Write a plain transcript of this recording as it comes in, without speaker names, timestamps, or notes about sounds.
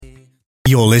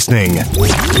You're listening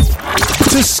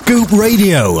to Scoop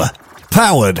Radio,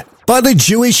 powered by the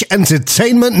Jewish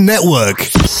Entertainment Network.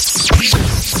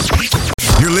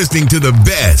 You're listening to the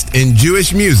best in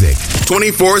Jewish music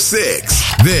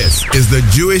 24/6. This is the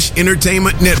Jewish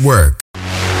Entertainment Network.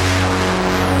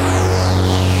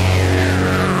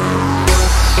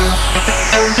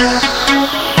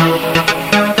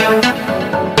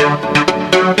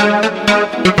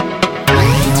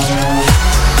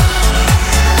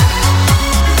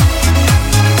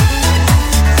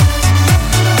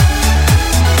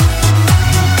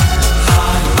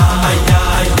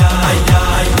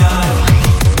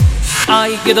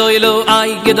 Gedoylo,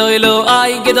 ay gedoylo,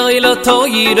 ay gedoylo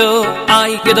toyiro,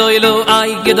 ay gedoylo,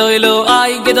 ay gedoylo,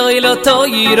 ay gedoylo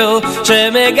toyiro,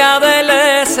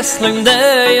 shemegadeles esloim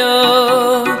deyo,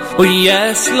 oy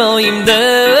esloim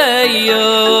deyo,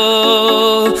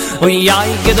 oy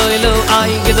ay gedoylo,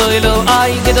 ay gedoylo,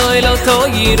 ay gedoylo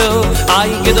toyiro,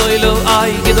 ay gedoylo,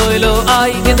 ay gedoylo,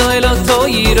 ay gedoylo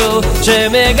toyiro,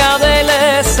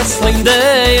 shemegadeles esloim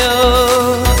deyo,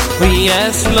 oy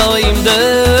esloim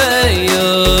deyo.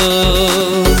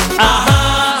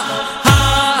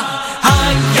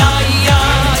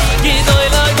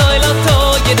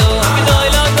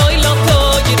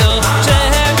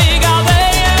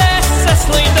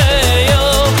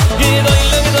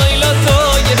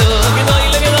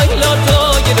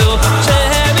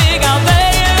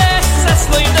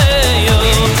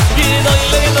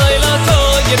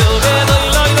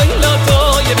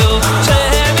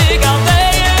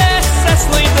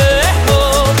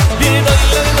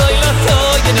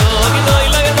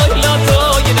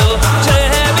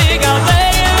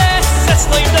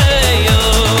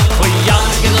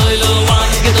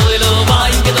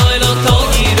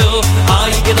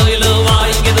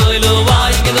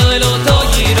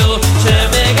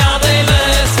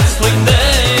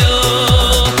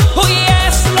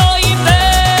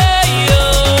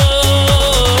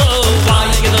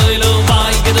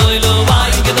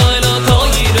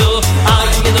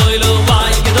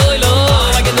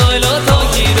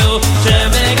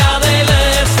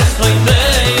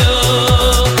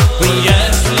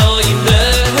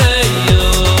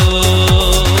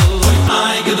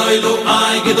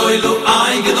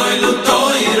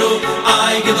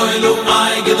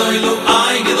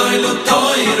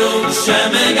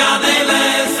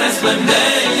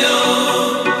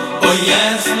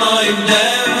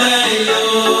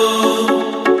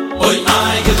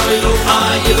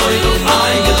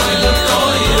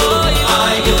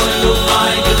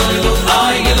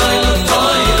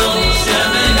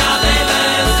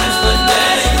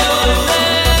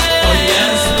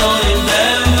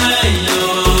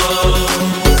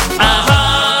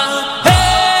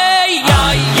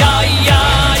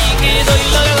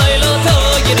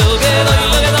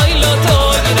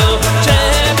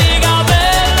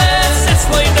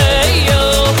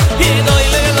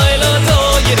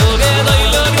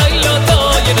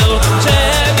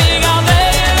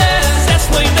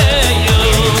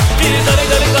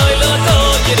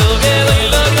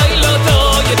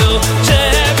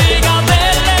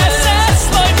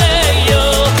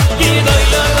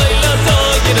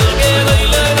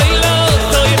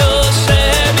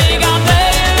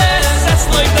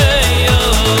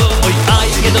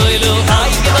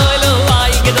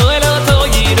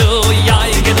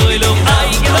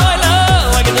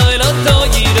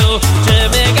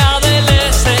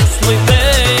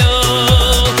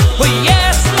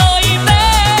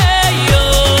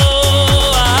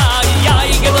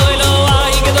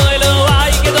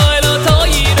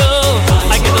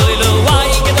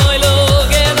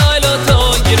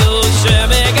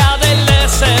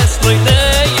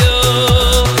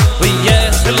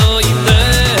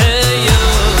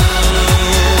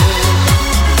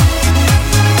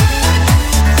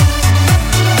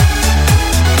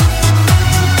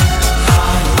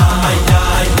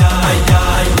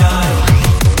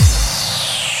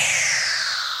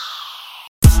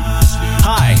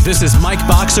 This is Mike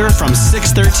Boxer from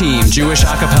 613 Jewish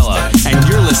Acapella, and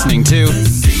you're listening to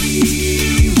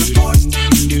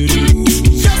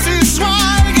Jesse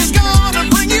Swag is gonna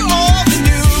bring you all the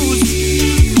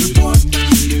news.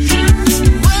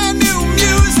 Brand new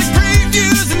music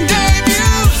previews and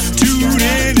debuts. Tune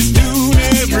in at noon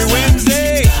every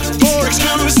Wednesday for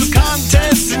exclusive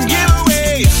contests and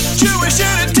giveaways. Jewish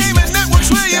Entertainment Network's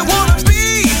where you wanna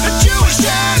be. A Jewish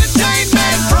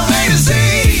Entertainment from A to Z.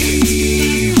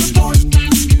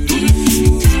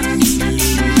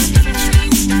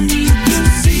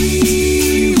 See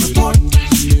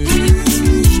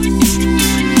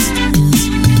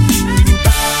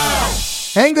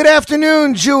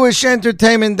afternoon,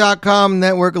 JewishEntertainment.com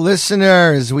network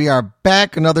listeners. We are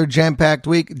back, another jam-packed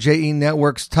week. JE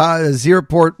Network's Z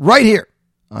Report right here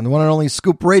on the one and only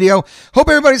Scoop Radio. Hope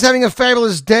everybody's having a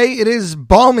fabulous day. It is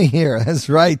balmy here. That's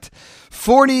right.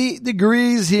 40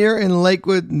 degrees here in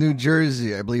Lakewood, New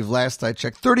Jersey. I believe last I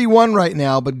checked 31 right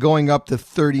now, but going up to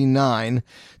 39.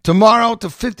 Tomorrow to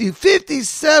 50,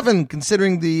 57,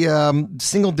 considering the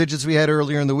single digits we had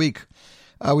earlier in the week.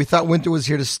 We thought winter was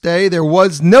here to stay. There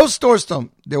was no snowstorm.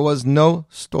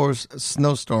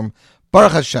 Snowstorm.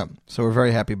 Baruch Hashem. So we're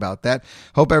very happy about that.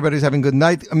 Hope everybody's having a good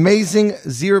night. Amazing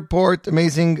Z Report.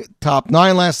 Amazing top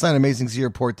 9 last night. Amazing Z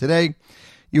Report today.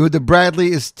 Yehuda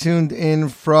Bradley is tuned in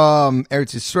from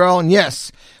Eretz Yisrael. And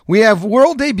yes, we have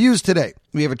world debuts today.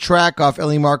 We have a track off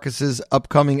Eli Marcus's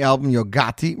upcoming album,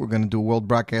 Yogati. We're going to do a world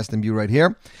broadcast debut right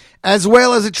here. As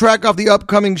well as a track off the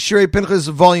upcoming Shirei Pinchas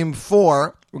Volume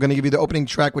 4. We're going to give you the opening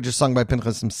track, which is sung by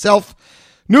Pinchas himself.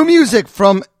 New music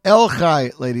from El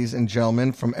Chai, ladies and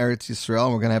gentlemen, from Eretz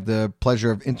Yisrael. We're going to have the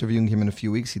pleasure of interviewing him in a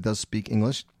few weeks. He does speak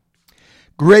English.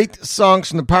 Great songs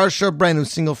from the Parsha, brand new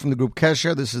single from the group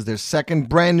Kesher. This is their second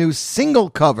brand new single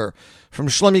cover from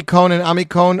Shlomi Cohen and Ami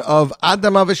Cohen of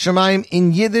Adama V'Shamayim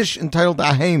in Yiddish entitled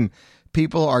Ahem.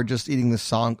 People are just eating this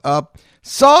song up.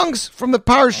 Songs from the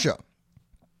Parsha.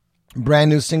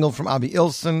 Brand new single from Avi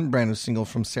Ilson, brand new single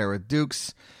from Sarah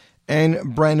Dukes,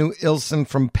 and brand new Ilson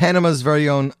from Panama's very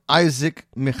own Isaac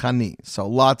Michani. So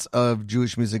lots of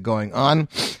Jewish music going on.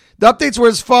 The updates were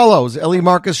as follows. Eli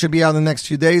Marcus should be out in the next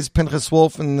few days. Pinchas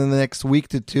Wolf in the next week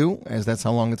to 2, as that's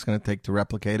how long it's going to take to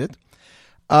replicate it.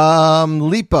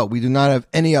 Lipa, we do not have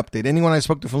any update. Anyone I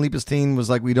spoke to from Lipa's team was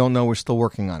like, we don't know, we're still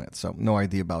working on it. So no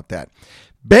idea about that.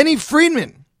 Benny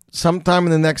Friedman, sometime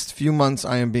in the next few months,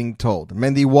 I am being told.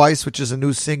 Mendy Weiss, which is a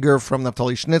new singer from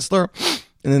Naftali Schnitzler,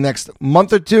 in the next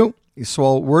month or 2.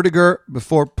 Yisrael Werdiger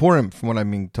before Purim, from what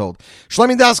I'm being told.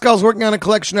 Shlomi Daskal is working on a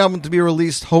collection album to be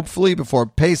released, hopefully, before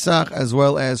Pesach, as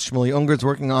well as Shmuley Unger is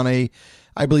working on a,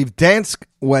 I believe, dance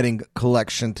wedding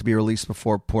collection to be released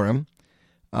before Purim.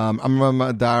 Amram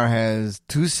Adar has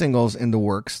 2 singles in the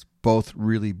works, both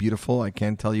really beautiful. I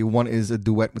can't tell you. One is a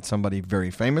duet with somebody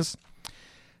very famous.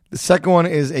 The second one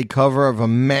is a cover of a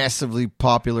massively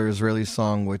popular Israeli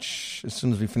song, which, as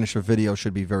soon as we finish a video,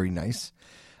 should be very nice.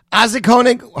 Isaac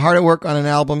Koenig, hard at work on an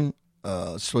album.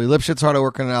 Shirley Lipschitz, hard at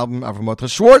work on an album. Avram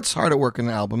Schwartz, hard at work on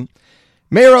an album.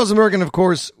 Meir Rosenberg, and of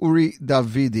course, Uri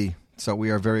Davidi. So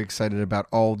we are very excited about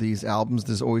all these albums.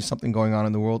 There's always something going on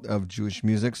in the world of Jewish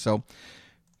music. So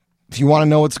if you want to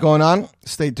know what's going on,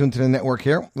 stay tuned to the network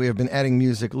here. We have been adding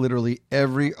music literally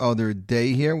every other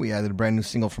day here. We added a brand new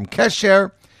single from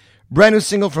Kesher. Brand new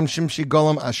single from Shimshi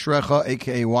Golem Ashrecha,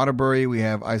 a.k.a. Waterbury. We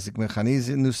have Isaac Mechani's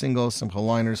new single, Simcha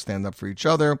Leiner, Stand Up For Each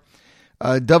Other.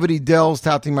 Davidi Dell's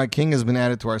Touting My King has been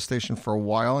added to our station for a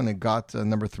while, and it got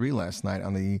number 3 last night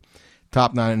on the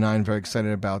Top 9 at 9. Very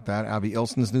excited about that. Avi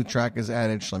Ilson's new track is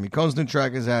added. Shlomi Cohen's new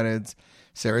track is added.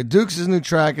 Sarah Dukes' new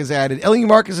track is added. Eli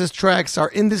Marcus's tracks are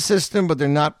in the system, but they're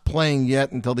not playing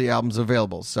yet until the album's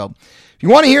available. So if you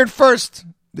want to hear it first,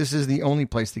 this is the only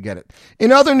place to get it.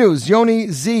 In other news, Yoni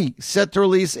Z set to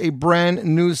release a brand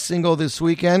new single this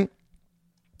weekend.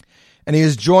 And he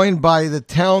is joined by the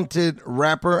talented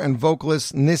rapper and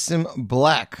vocalist Nissim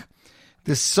Black.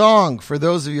 This song, for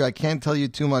those of you, I can't tell you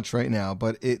too much right now,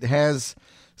 but it has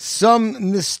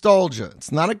some nostalgia.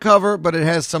 It's not a cover, but it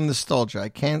has some nostalgia. I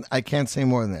can't say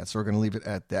more than that, so we're going to leave it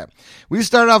at that. We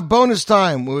started off bonus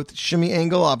time with Shimi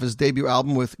Engel off his debut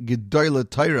album with Gedoyle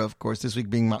Torah. Of course, this week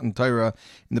being Matan Torah.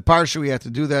 In the Parsha, we had to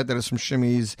do that. That is from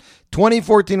Shimi's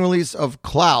 2014 release of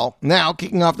Klal. Now,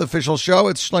 kicking off the official show,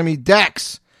 it's Shlomi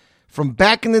Dax from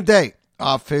back in the day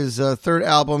off his third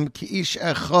album, Ki'ish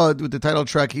Echad, with the title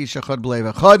track Ki'ish Echad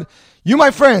B'Lev Echad. You,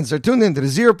 my friends, are tuned in to the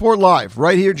Z Report Live,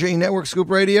 right here, JE Network Scoop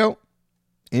Radio.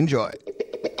 Enjoy.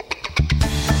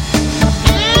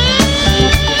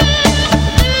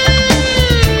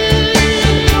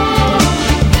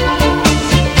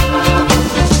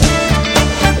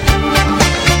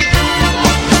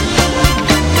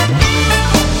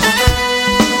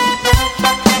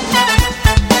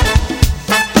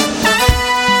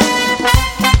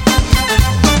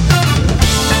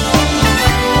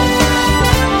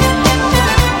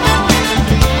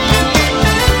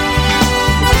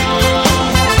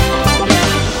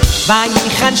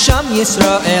 Vayichan Sham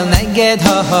Yisrael neged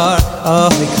hahar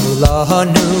Ohi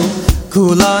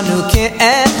kulanu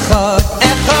ke'echad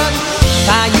echad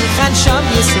Vayichan Sham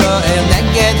Yisrael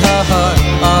neged hahar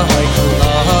Ohi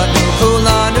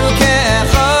kulanu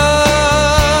ke'echad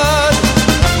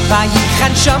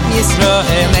Vayichan Sham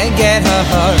Yisrael neged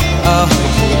hahar Ohi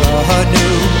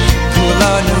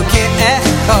kulanu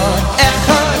ke'echad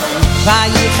echad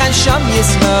Vayichan Sham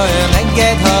Yisrael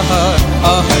neged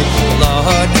ha'ar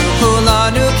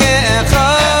kulanu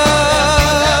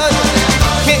ke'echad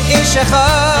ke'ish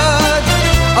echad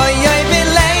oy oy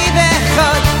b'leiv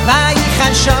echad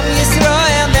Vayichan Sham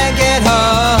Yisrael neged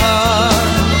ha'ar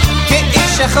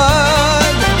ke'ish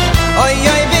echad oy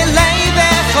oy b'leiv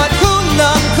echad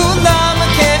kulam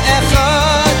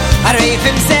ke'echad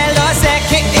Arifim zelo ze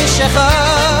ke'ish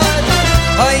echad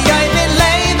oy oy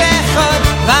b'leiv echad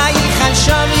Vayichan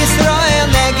Sham Yisrael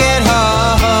neged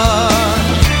ha'ar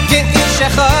ke'ish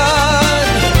echad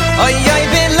oy oy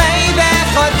b'leiv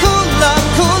echad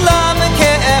kulam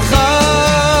ke'echad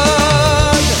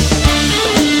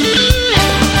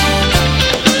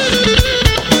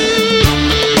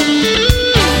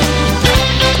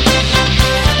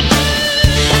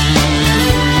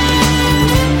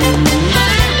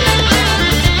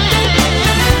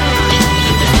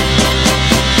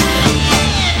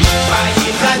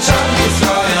Vayichan Sham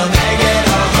Yisrael neged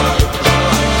ha'ar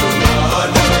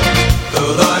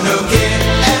kulanu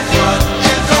ke'echad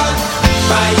echad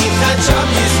Vayichan Sham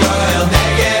Yisrael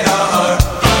neged ha'ar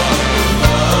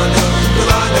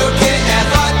kulanu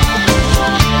ke'echad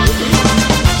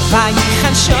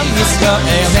Vayichan Sham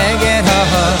Yisrael neged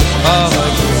ha'ar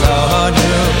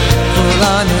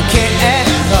kulanu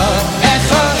ke'echad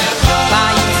echad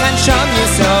Vayichan Sham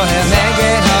Yisrael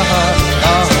neged ha'ar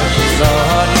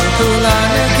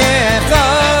kulanu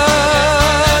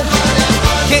ke'echad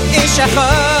ke'ish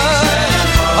echad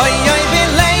oy oy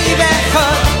b'leiv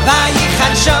echad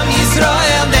Vayichan Sham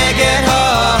Yisrael neged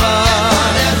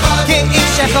ha'ar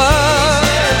ke'ish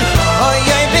echad oy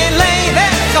oy b'leiv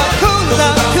echad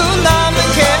kulam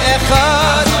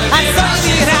ke'echad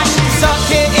Azoy Rashi so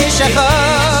ke'ish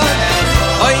echad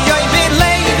oy oy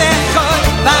b'leiv echad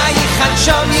Vayichan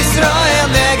Sham Yisrael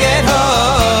neged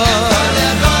ha'ar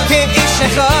ke'ish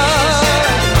echad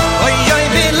oy oy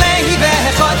b'leiv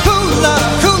echad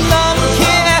kulam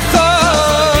ke'echad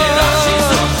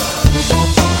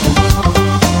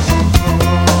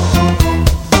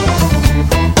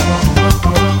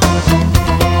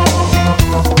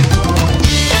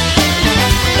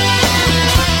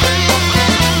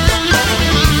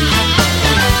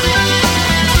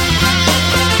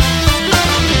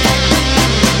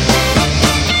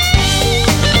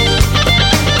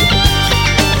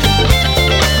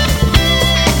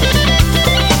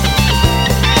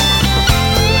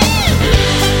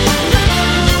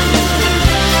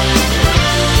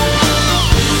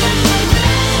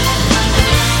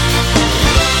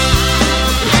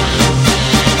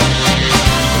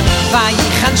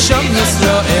Vayichan Sham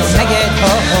Yisrael neged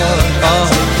ha'ar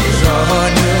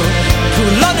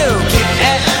kulanu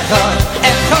ke'echad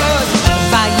echad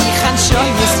Vayichan Sham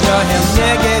Yisrael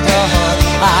neged ha'ar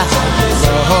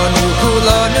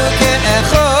kulanu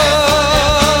ke'echad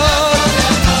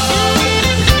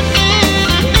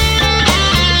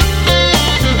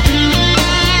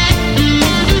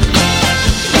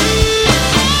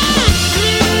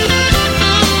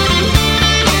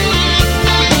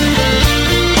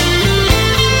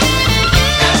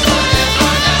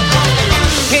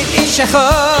ke'ish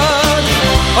echad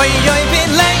oy oy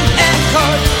b'leiv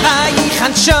echad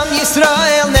Vayichan Sham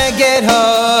Yisrael neged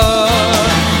ha'ar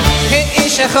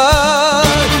ke'ish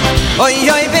echad oy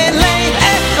oy b'leiv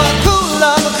echad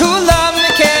kulam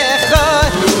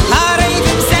ke'echad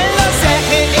Arifim zelo ze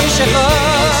ke'ish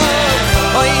echad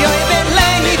oy oy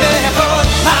b'leiv echad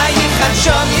Vayichan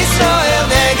Sham Yisrael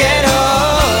neged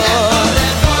ha'ar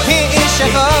ke'ish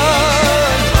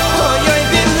echad oy oy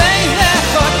b'leiv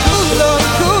echad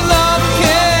kulam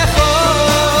ke'echad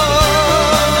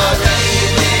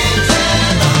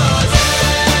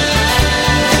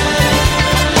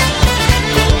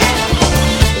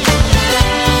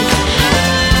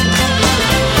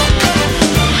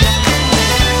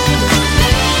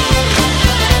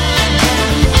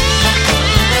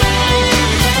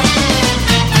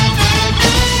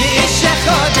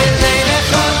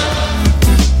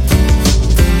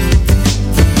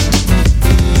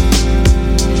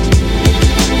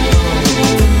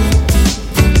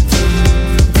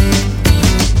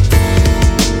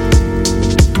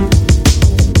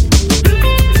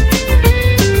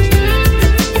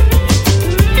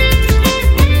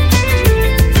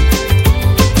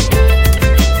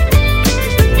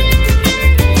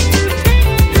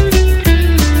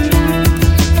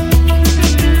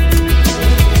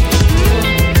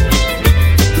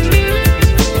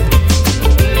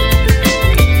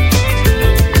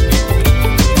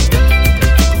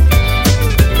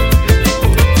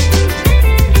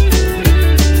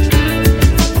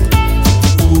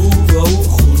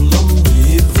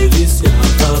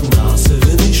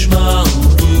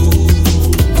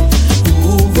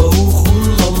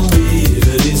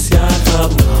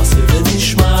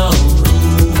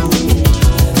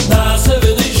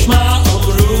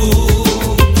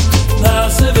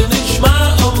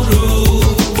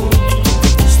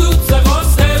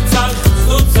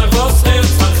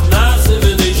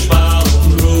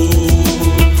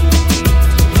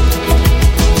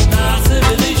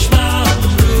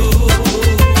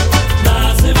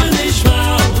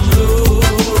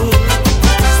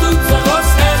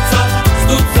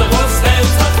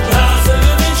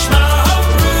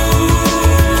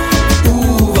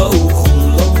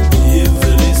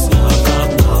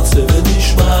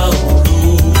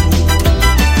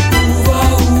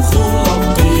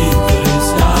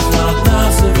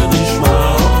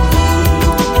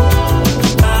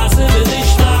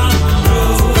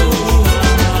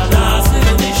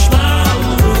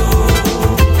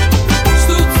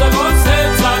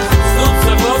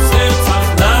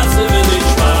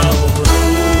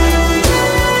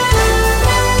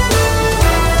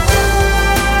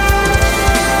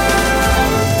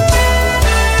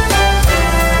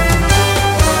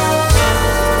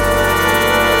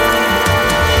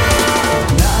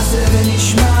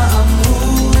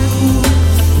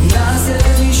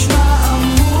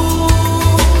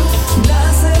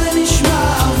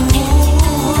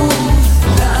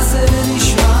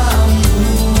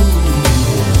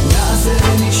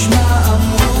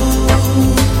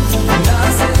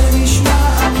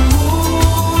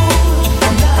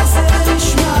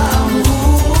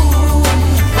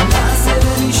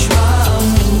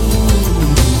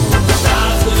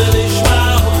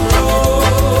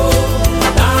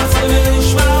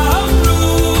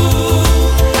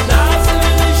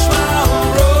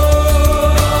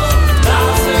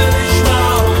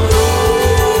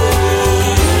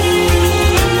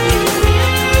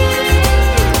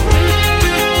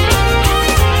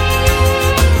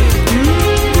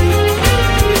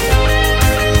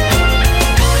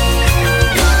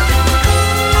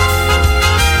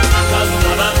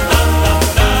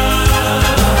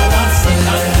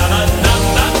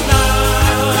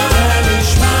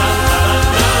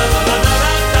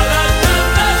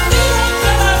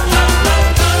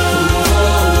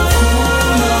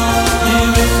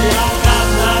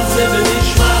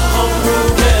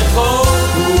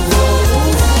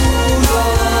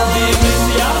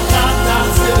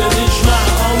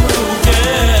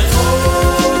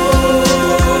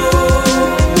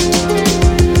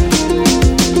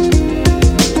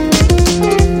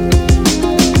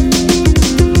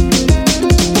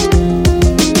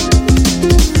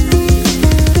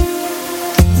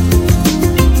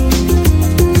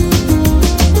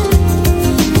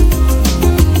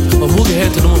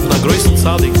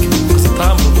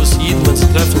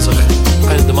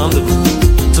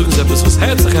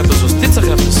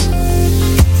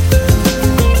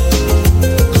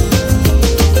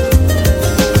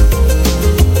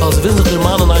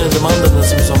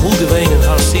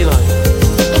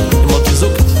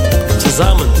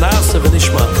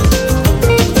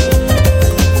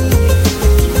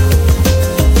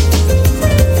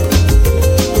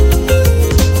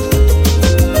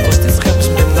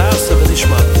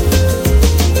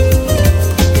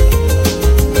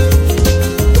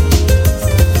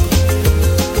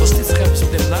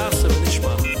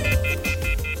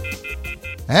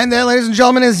and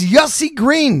gentlemen, is Yossi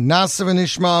Green, Nasav and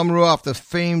Ishma Amru, off the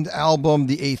famed album,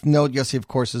 The Eighth Note. Yossi, of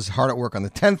course, is hard at work on the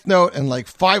 10th Note and like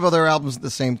 5 other albums at the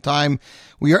same time.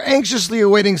 We are anxiously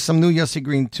awaiting some new Yossi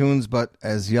Green tunes, but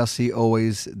as Yossi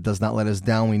always does not let us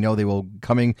down, we know they will be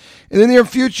coming in the near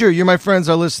future. You, my friends,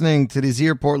 are listening to the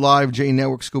Zierport Live, J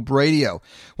Network Scoop Radio. I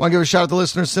want to give a shout out to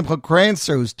listener Simcha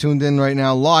Kranzer, who's tuned in right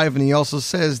now live, and he also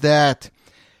says that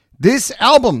this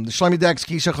album, the Shlomi Dax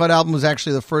Kishachot album, was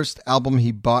actually the first album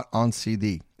he bought on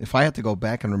CD. If I had to go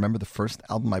back and remember the first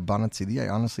album I bought on CD, I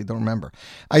honestly don't remember.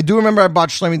 I do remember I bought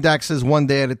Shlomi Dax's One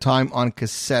Day at a Time on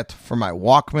cassette for my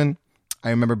Walkman.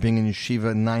 I remember being in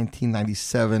yeshiva in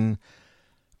 1997.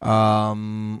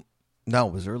 No,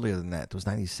 it was earlier than that. It was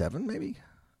 97, maybe?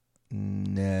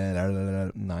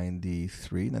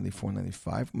 93, 94,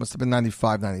 95. It must have been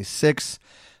 95, 96.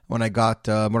 When I got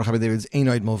Mordechai David's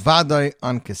Einoid Milvadai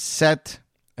on cassette,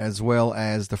 as well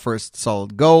as the first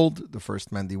Solid Gold, the first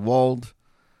Mandy Wald,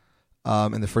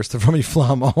 and the first of Rami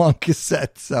Flam, all on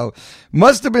cassette. So,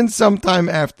 must have been sometime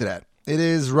after that. It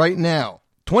is right now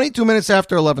 22 minutes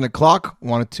after 11 o'clock.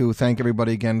 Wanted to thank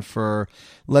everybody again for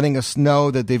letting us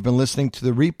know that they've been listening to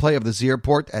the replay of the Z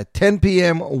Report at 10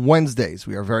 p.m. Wednesdays.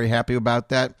 We are very happy about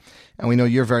that, and we know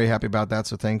you're very happy about that,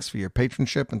 so thanks for your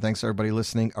patronship, and thanks to everybody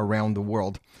listening around the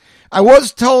world. I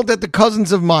was told that the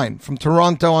cousins of mine from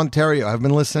Toronto, Ontario have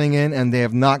been listening in, and they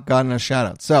have not gotten a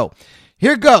shout-out. So,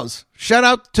 here goes.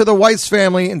 Shout-out to the Weiss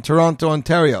family in Toronto,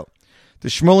 Ontario. To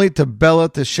Shmuley, to Bella,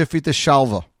 to Shifi, to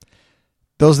Shalva.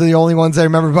 Those are the only ones I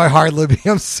remember by heart, Libby.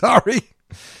 I'm sorry.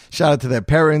 Shout out to their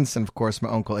parents and, of course, my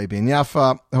uncle Abi and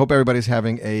Yafa. I hope everybody's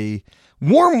having a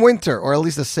warm winter, or at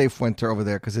least a safe winter over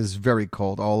there, because it's very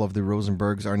cold. All of the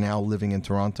Rosenbergs are now living in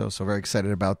Toronto, so very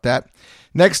excited about that.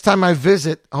 Next time I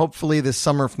visit, hopefully this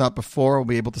summer, if not before, I'll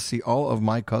be able to see all of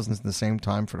my cousins at the same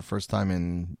time for the first time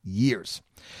in years.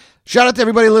 Shout out to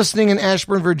everybody listening in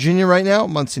Ashburn, Virginia right now,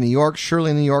 Muncie, New York,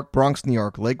 Shirley, New York, Bronx, New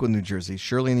York, Lakewood, New Jersey,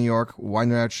 Shirley, New York,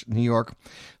 Wyandotte, New York,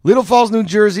 Little Falls, New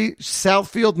Jersey,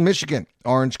 Southfield, Michigan,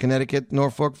 Orange, Connecticut,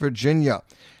 Norfolk, Virginia,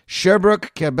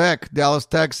 Sherbrooke, Quebec, Dallas,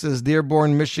 Texas,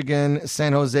 Dearborn, Michigan,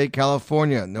 San Jose,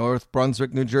 California, North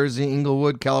Brunswick, New Jersey,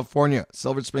 Inglewood, California,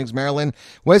 Silver Springs, Maryland,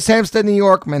 West Hampstead, New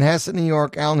York, Manhasset, New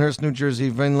York, Allenhurst, New Jersey,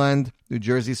 Vinland, New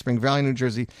Jersey, Spring Valley, New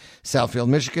Jersey, Southfield,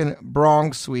 Michigan,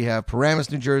 Bronx, we have Paramus,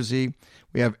 New Jersey,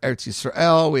 we have Eretz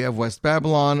Yisrael, we have West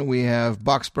Babylon, we have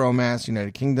Boxborough, Mass,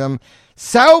 United Kingdom,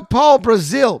 Sao Paulo,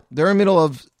 Brazil. They're in the middle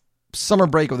of summer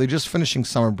break, or they're just finishing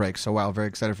summer break, so wow, very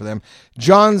excited for them.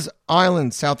 Johns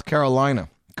Island, South Carolina,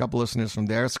 a couple listeners from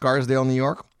there. Scarsdale, New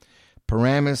York,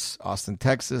 Paramus, Austin,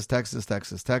 Texas,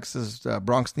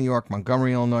 Bronx, New York,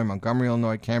 Montgomery,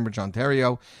 Illinois, Cambridge,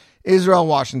 Ontario, Israel,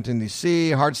 Washington,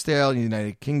 D.C., Hartsdale,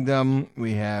 United Kingdom.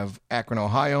 We have Akron,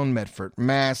 Ohio, Medford,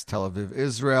 Mass, Tel Aviv,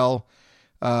 Israel,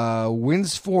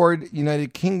 Winsford,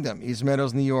 United Kingdom, East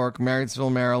Meadows, New York,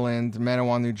 Marysville, Maryland,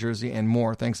 Manawan, New Jersey, and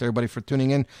more. Thanks, everybody, for tuning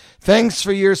in. Thanks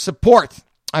for your support.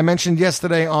 I mentioned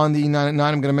yesterday on the 9 at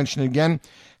 9, I'm going to mention it again.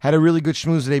 Had a really good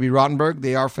schmooze at A.B. Rottenberg.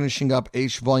 They are finishing up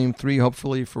H Volume 3,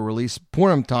 hopefully for release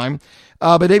Purim time.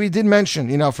 But A.B. did mention,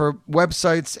 for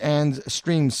websites and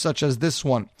streams such as this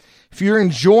one, if you're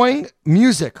enjoying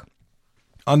music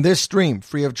on this stream,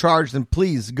 free of charge, then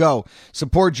please go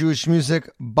support Jewish music.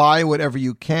 Buy whatever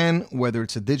you can, whether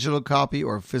it's a digital copy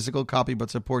or a physical copy,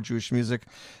 but support Jewish music.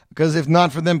 Because if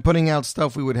not for them putting out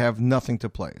stuff, we would have nothing to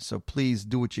play. So please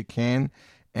do what you can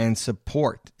and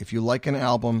support. If you like an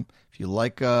album, if you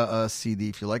like a CD,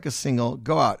 if you like a single,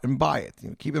 go out and buy it.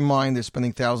 Keep in mind they're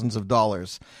spending thousands of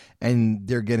dollars and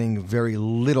they're getting very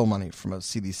little money from a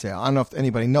CD sale. I don't know if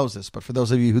anybody knows this, but for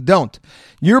those of you who don't,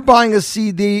 you're buying a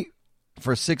CD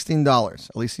for $16,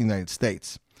 at least in the United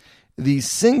States. The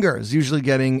singer is usually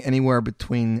getting anywhere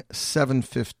between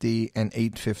 $7.50 and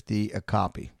 $8.50 a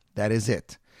copy. That is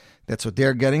it. That's what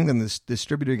they're getting. Then the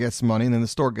distributor gets money, and then the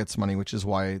store gets money, which is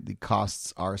why the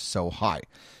costs are so high.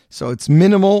 So it's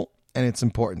minimal, and it's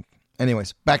important.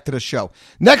 Anyways, back to the show.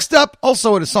 Next up,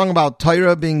 also a song about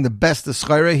Torah being the best of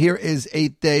Schreira. Here is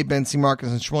 8th Day, Benzi Marcus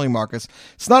and Shmuley Marcus.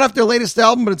 It's not off their latest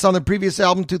album, but it's on their previous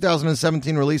album,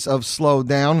 2017 release of Slow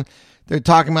Down. They're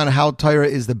talking about how Torah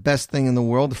is the best thing in the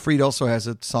world. Fried also has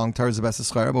a song, Torah is the best of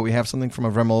Schreira, but we have something from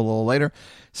Avrem a little later.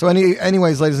 So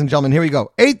anyways, ladies and gentlemen, here we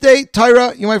go. 8th Day,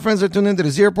 Torah. You, my friends, are tuned into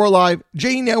the Z Report Live,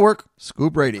 J Network,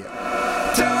 Scoop Radio.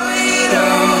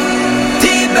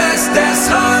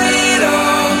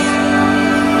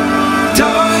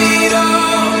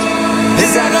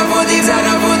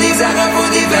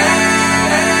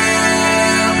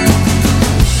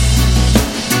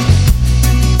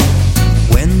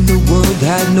 When the world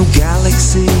had no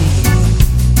galaxy,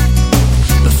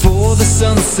 before the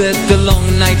sunset, the long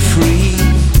night free,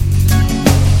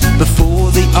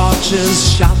 before the archers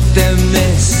shot their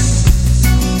miss,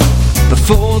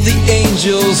 before the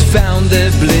angels found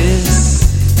their bliss.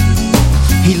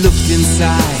 He looked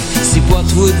inside, see what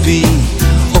would be.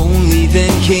 Only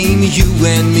then came you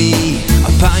and me.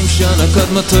 A paim shana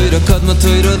kadma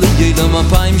toira liyedam. A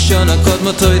paim shana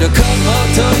kadma toira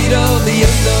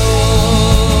liyedam.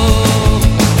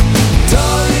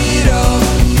 Toira,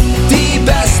 die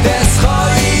beste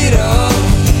Schoira.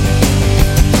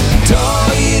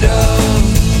 Toira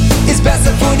ist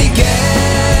besser von die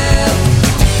Geld.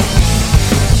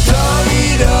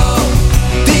 Toira,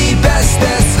 die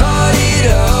beste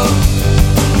Schoira.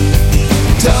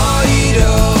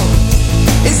 Toiro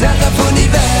is Herr von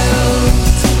die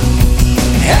Welt,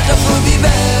 Herr von die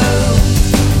Welt,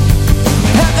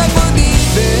 Herr von die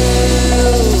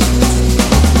Welt.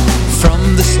 From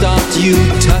the start you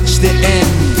touch the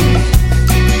end,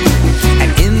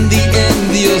 and in the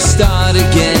end you'll start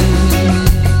again.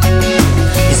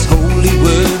 His holy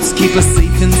words keep us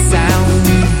safe and sound.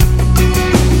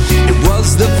 It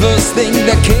was the first thing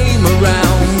that came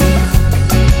around.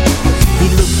 He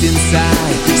looked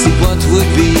inside, see what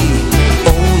would be.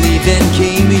 Only then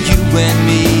came you and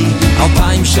me.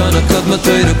 Alpaim shana kadma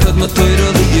toira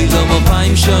liyedam.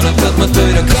 Alpaim shana kadma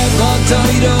toira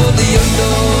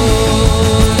liyedam.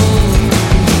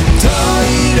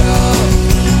 Toira,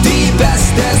 die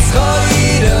beste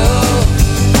Schoira.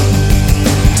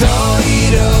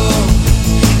 Toira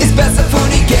ist besser von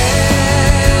die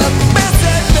Geld.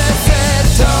 Besser,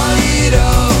 Toira,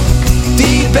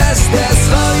 die beste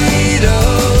Schoira.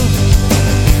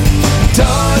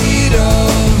 Toiro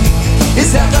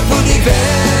is Herr von die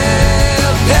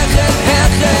Welt, Herr,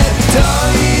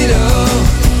 Toiro,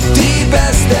 die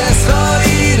beste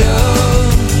Schoiro.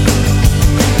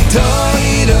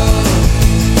 Toiro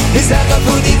is Herr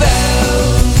von die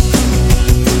Welt,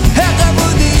 Herr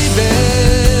von die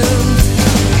Welt,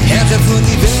 Herr von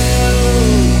die Welt.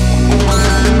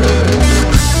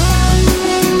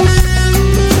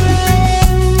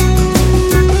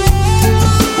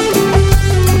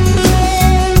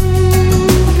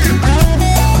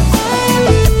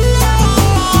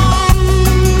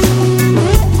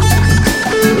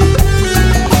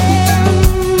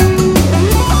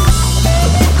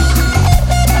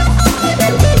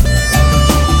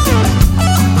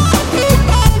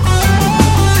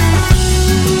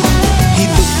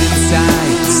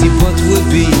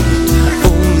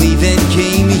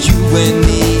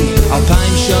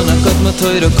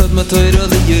 Kadma toira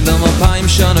liyedam. Alpaim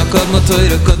shana kadma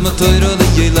toira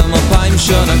liyedam. Alpaim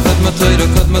shana kadma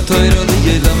toira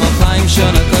liyedam. Alpaim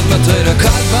shana kadma toira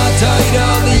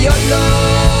liyedam.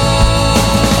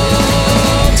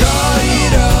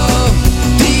 Toira,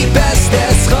 die beste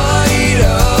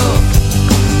Schoira.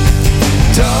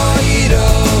 Toira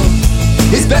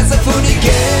ist besser von die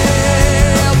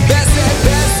Geld. Besser,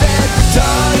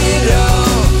 Toira,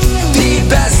 die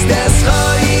beste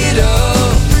Schoira.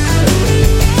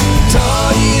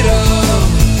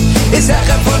 Is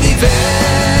Herr von die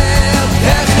Welt,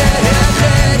 Herr,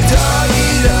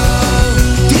 Toiro,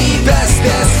 die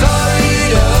beste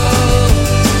Schoiro.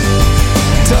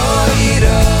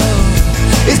 Toiro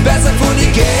ist besser von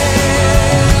die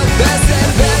Geld, besser,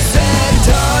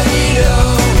 Toiro,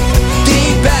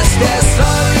 die beste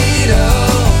Schoiro.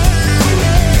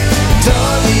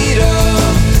 Toiro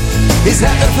ist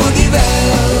Herr von die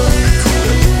Welt,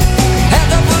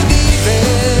 Herr von die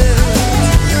Welt.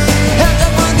 Herr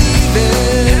von die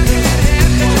Welt,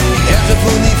 Herr von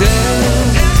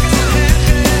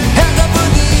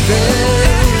die Welt,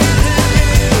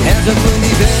 Herr von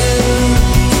die Welt.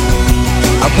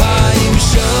 Alpaim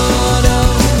shana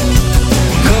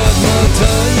kadma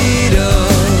toira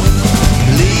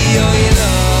liyedam.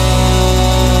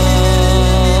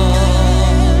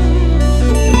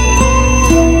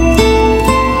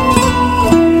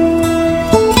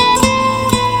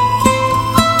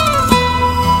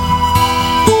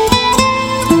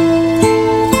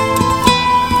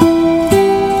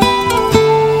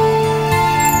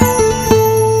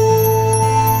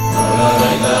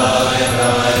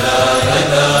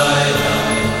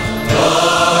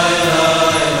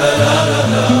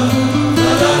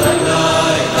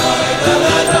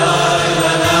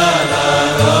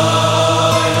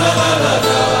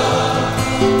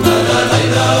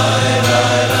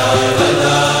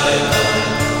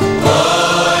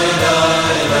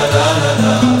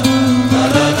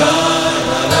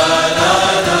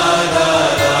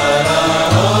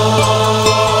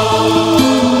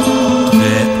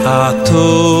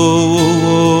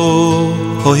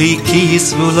 Hoi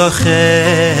kisvu lachem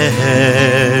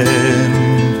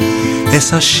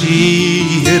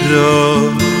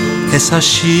es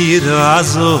השיר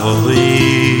הזויס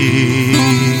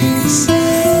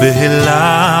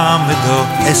בהלמדו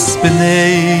es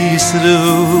bnei Yisroel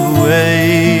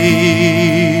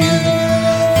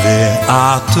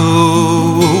ve'atu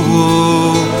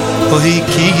ohi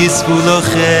ki yisvu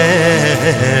lochem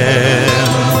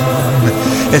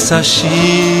es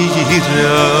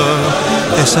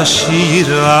השיר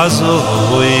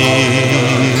הזויס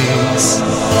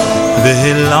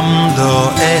והלמדו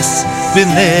es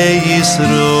bnei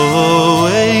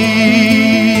Yisroel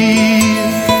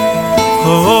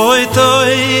oy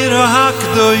toiro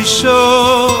hakdoisho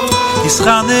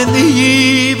ischaneni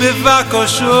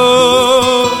bevakosho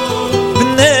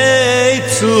bnei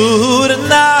tzur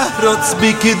narotz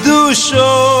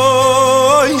bikidusho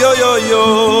yo yo yo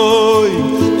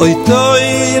oy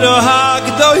toiro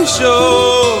hakdoisho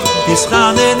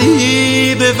ischaneni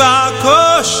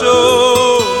bevakosho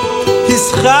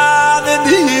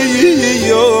ischaneni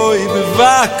yoy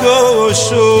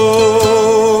bevakosho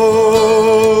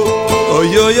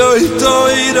oy oy oy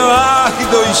toiro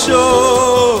hakdoisho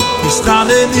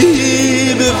ischaneni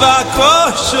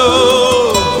bevakosho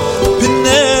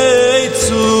bnei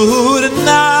tzur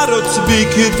narotz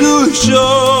bikidusho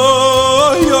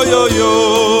oy oy oy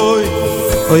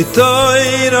oy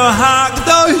toiro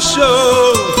hakdoisho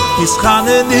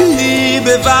ischaneni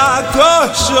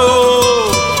bevakosho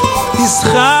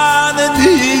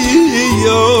ischaneni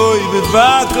yoy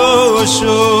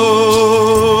bevakosho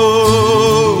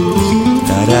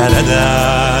da da da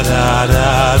da da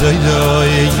da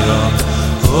yoy yo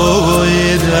oy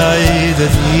da da da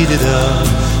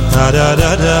da da da da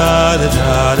da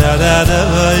da da da da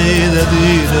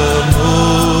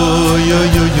yo yo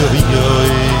yo yo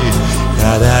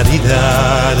da da da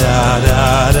da da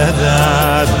da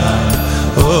da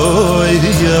oy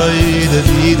yoy da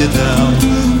da da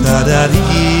da da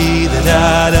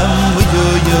da yo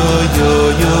yo yo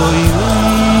yo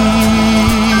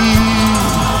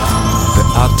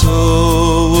ve'ato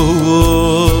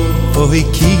oy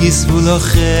ki yisvu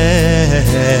lochem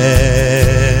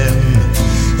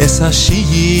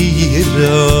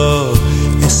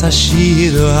es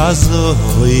השיר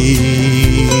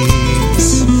הזויס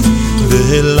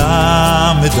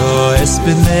והלמדו es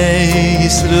bnei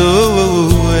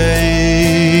Yisroel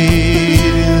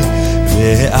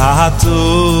ve'ato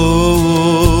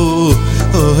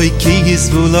oy ki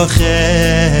yisvu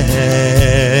lochem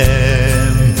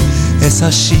es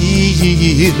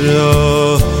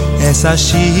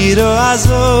השיר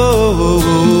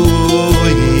הזויס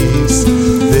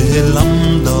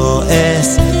והלמדו es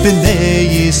bnei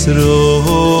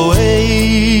Yisroel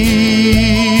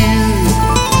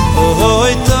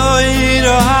oy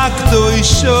toiro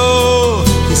hakdoisho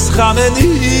ischaneni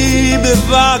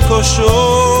bevakosho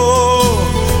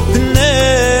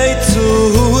bnei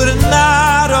tzur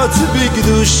narotz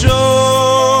bikdusho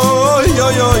yo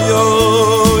yo yo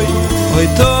oy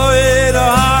toiro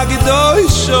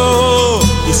hakdoisho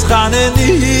ischaneni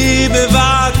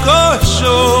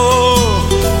bevakosho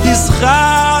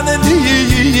ischaneni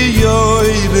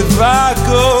yoy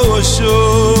bevakosho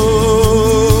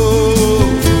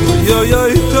yo yo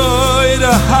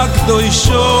toiro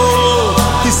hakdoisho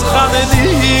ischaneni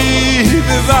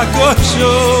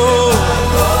bevakosho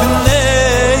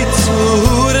bnei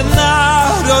tzur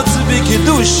narotz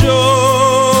bikidusho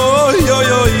yo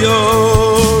yo yo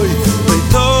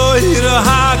toiro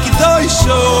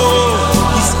hakdoisho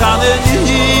ischaneni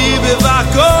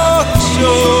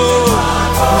bevakosho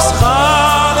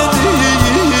ischaneni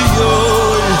yoy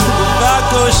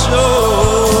bevakosho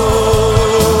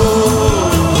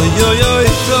yo yo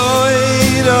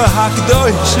toiro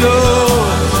hakdoisho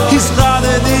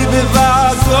ischaneni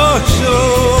bevakosho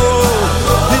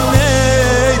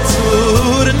bnei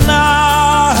tzur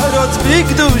narotz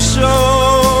bikdusho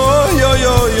yo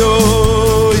yo yo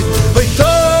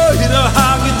toiro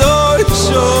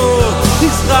hakdoisho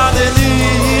ischaneni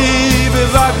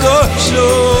bevakosho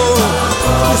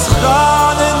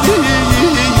ischaneni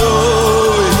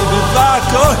yoy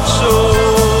bevakosho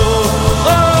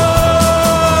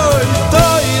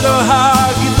toiro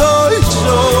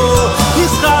hakdoisho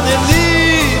ischaneni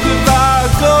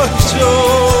bevakosho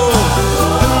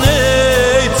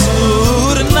bnei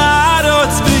tzur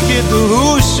narotz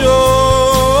bikidusho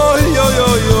yo yo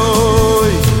yo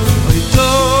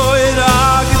toiro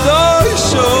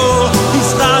hakdoisho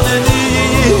ischaneni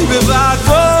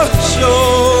bevakosho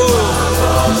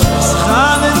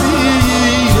ischaneni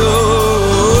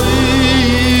yoy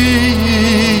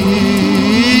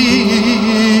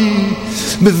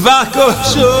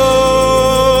bevakosho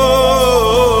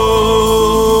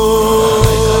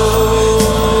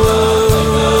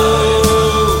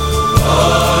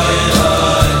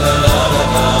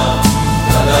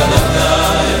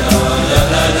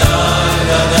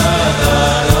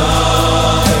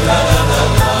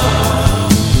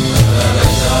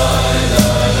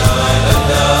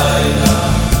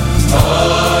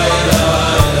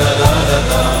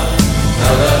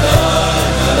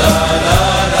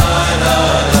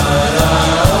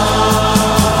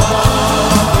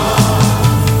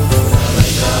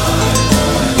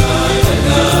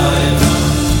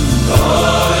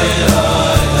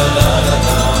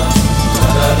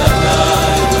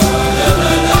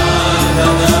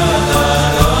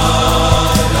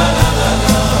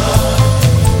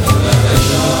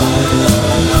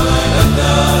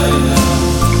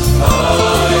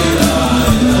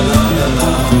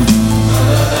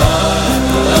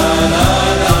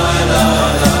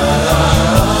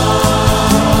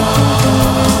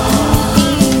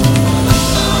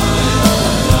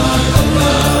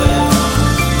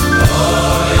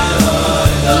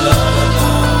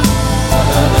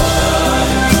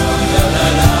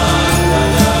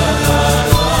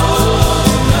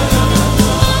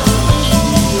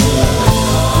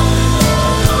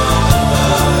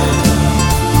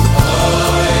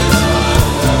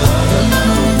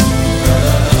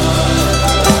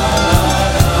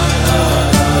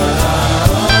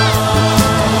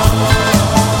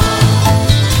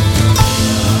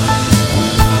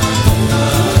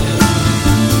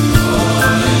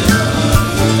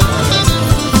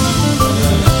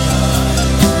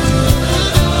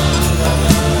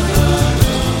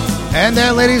And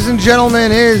that, ladies and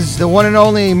gentlemen, is the one and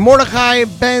only Mordechai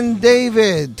Ben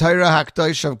David. Torah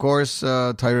Hakdosh, of course.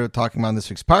 Torah talking about this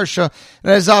week's Parsha.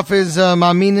 And as off his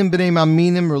Maminim B'nai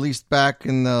Maminim, released back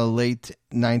in the late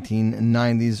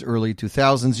 1990s, early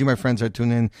 2000s. You, my friends, are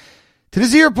tuning in to the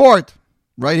Z Report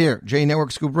right here, J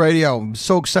Network Scoop Radio. I'm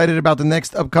so excited about the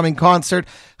next upcoming concert.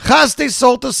 Chaste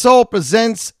Soul to Soul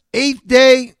presents 8th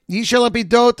Day Yishal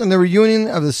Apidot and the reunion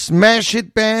of the smash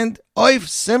hit band Oif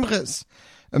Simchas.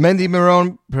 A Mendy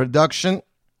Miron production,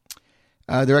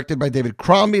 directed by David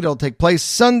Crombie. It'll take place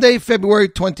Sunday, February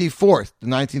 24th, the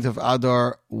 19th of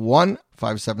Adar 1,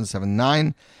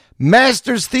 5779.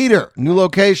 Masters Theater, new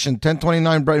location,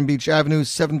 1029 Brighton Beach Avenue,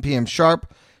 7 p.m.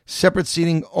 sharp. Separate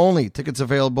seating only. Tickets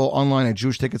available online at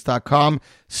jewishtickets.com,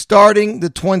 starting the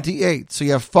 28th. So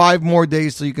you have 5 more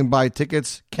days till you can buy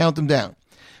tickets. Count them down.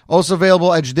 Also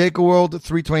available at Judaica World,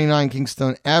 329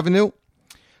 Kingston Avenue.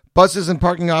 Buses and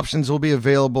parking options will be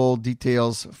available.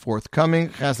 Details forthcoming.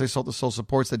 Chassé Soul to Soul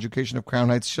supports the education of Crown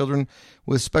Heights children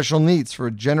with special needs.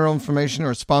 For general information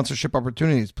or sponsorship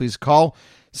opportunities, please call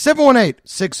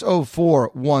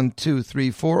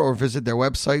 718-604-1234 or visit their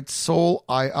website,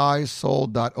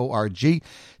 soul.org.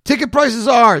 Ticket prices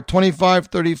are $25,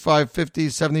 $35,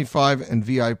 $50, $75, and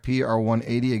VIP are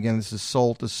 $180. Again, this is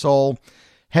Soul to Soul.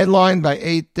 Headlined by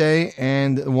 8th Day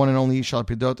and the one and only Yishal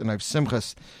Pidot and Oif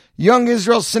Simchas. Young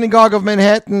Israel Synagogue of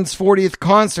Manhattan's 40th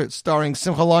concert, starring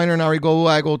Simcha Leiner and Ari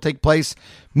Goldwag, will take place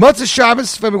Motzei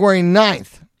Shabbos, February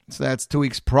 9th. So that's 2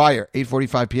 weeks prior,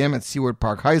 8:45 p.m. at Seward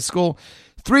Park High School,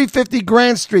 350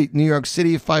 Grand Street, New York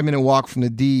City. 5-minute walk from the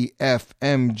D, F,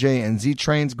 M, J, and Z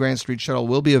trains. Grand Street shuttle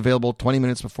will be available 20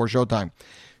 minutes before showtime.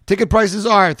 Ticket prices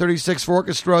are $36 for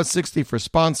orchestra, $60 for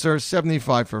sponsor,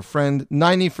 $75 for friend,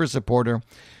 $90 for supporter,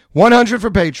 $100 for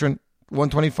patron,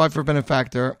 $125 for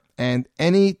benefactor, and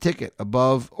any ticket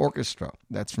above orchestra,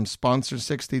 that's from sponsor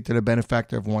 $60 to the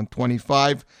benefactor of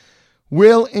 $125,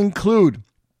 will include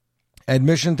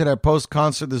admission to their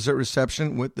post-concert dessert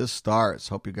reception with the stars.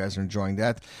 Hope you guys are enjoying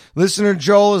that. Listener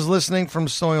Joel is listening from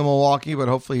Snowy, Milwaukee, but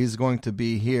hopefully he's going to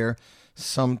be here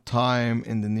sometime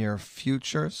in the near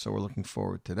future, so we're looking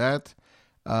forward to that.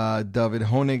 David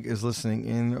Honig is listening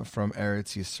in from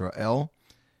Eretz Yisrael.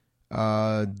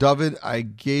 David, I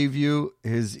gave you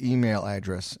his email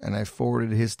address, and I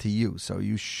forwarded his to you, so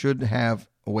you should have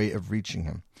a way of reaching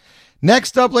him.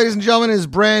 Next up, ladies and gentlemen, is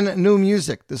brand new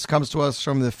music. This comes to us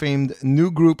from the famed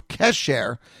new group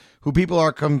Kesher, who people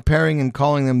are comparing and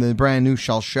calling them the brand new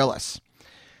Shalsheles.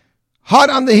 Hot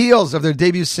on the heels of their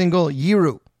debut single,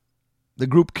 Yiru, the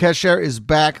group Kesher is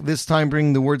back, this time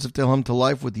bringing the words of Tehillim to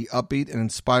life with the upbeat and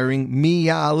inspiring Mi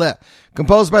Ya'aleh,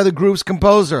 composed by the group's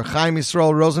composer, Chaim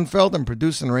Yisrael Rosenfeld, and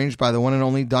produced and arranged by the one and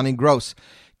only Donnie Gross.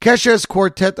 Kesher's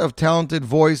quartet of talented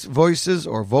voices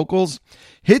or vocals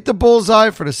hit the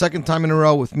bullseye for the second time in a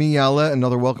row with Mi Ya'aleh,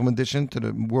 another welcome addition to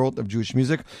the world of Jewish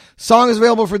music. Song is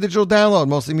available for digital download,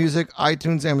 mostly music,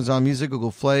 iTunes, Amazon Music,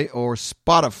 Google Play, or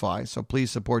Spotify. So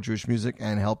please support Jewish music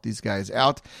and help these guys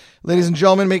out. Ladies and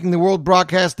gentlemen, making the world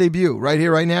broadcast debut right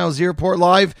here, right now, Z Report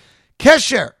Live,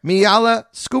 Kesher, Mi Ya'aleh,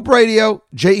 Scoop Radio,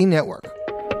 JE Network.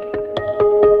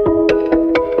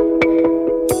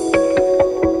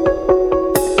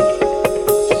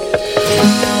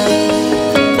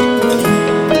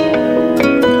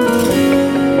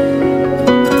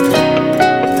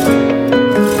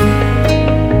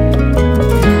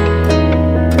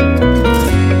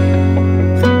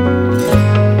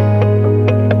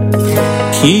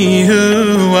 Ki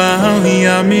hu al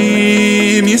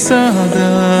yamim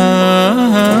yisada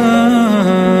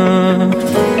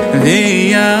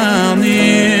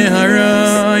V'yamni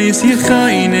harais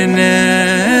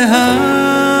yichayneneha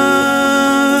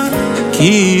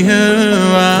Ki hu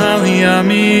al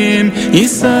yamim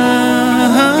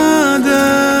yisada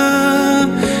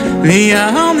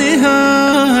V'yamni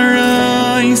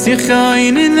harais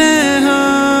yichayneneha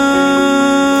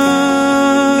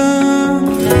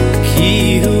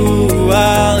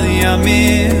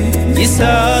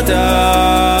Yisada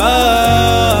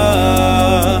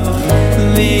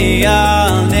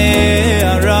Li'ane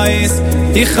Arais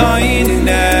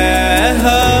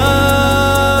Yichayneneha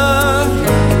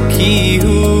Ki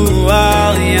hu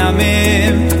al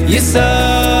yamim Yisada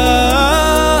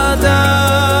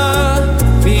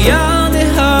Li'ane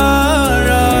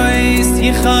Arais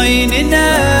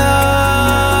Yichayneneha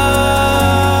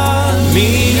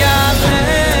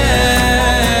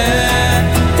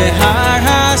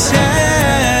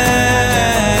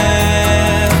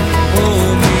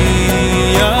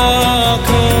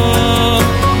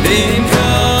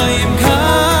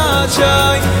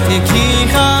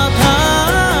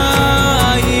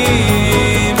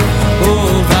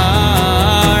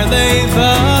They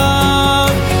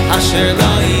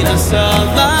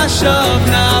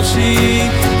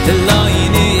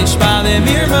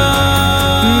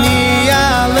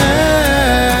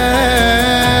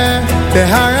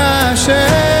Behar Hashem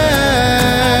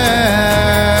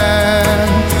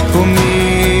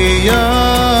Umi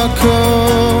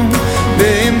Yakum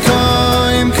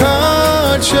Be'imkoim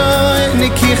Kodshoy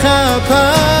Nikicha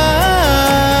Payim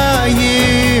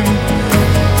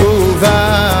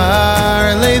Uvar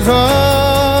Levo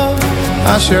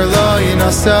Asher lo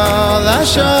yinasal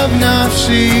Ashav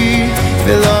Nafshi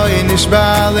V'lo yinishba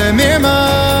Lemirma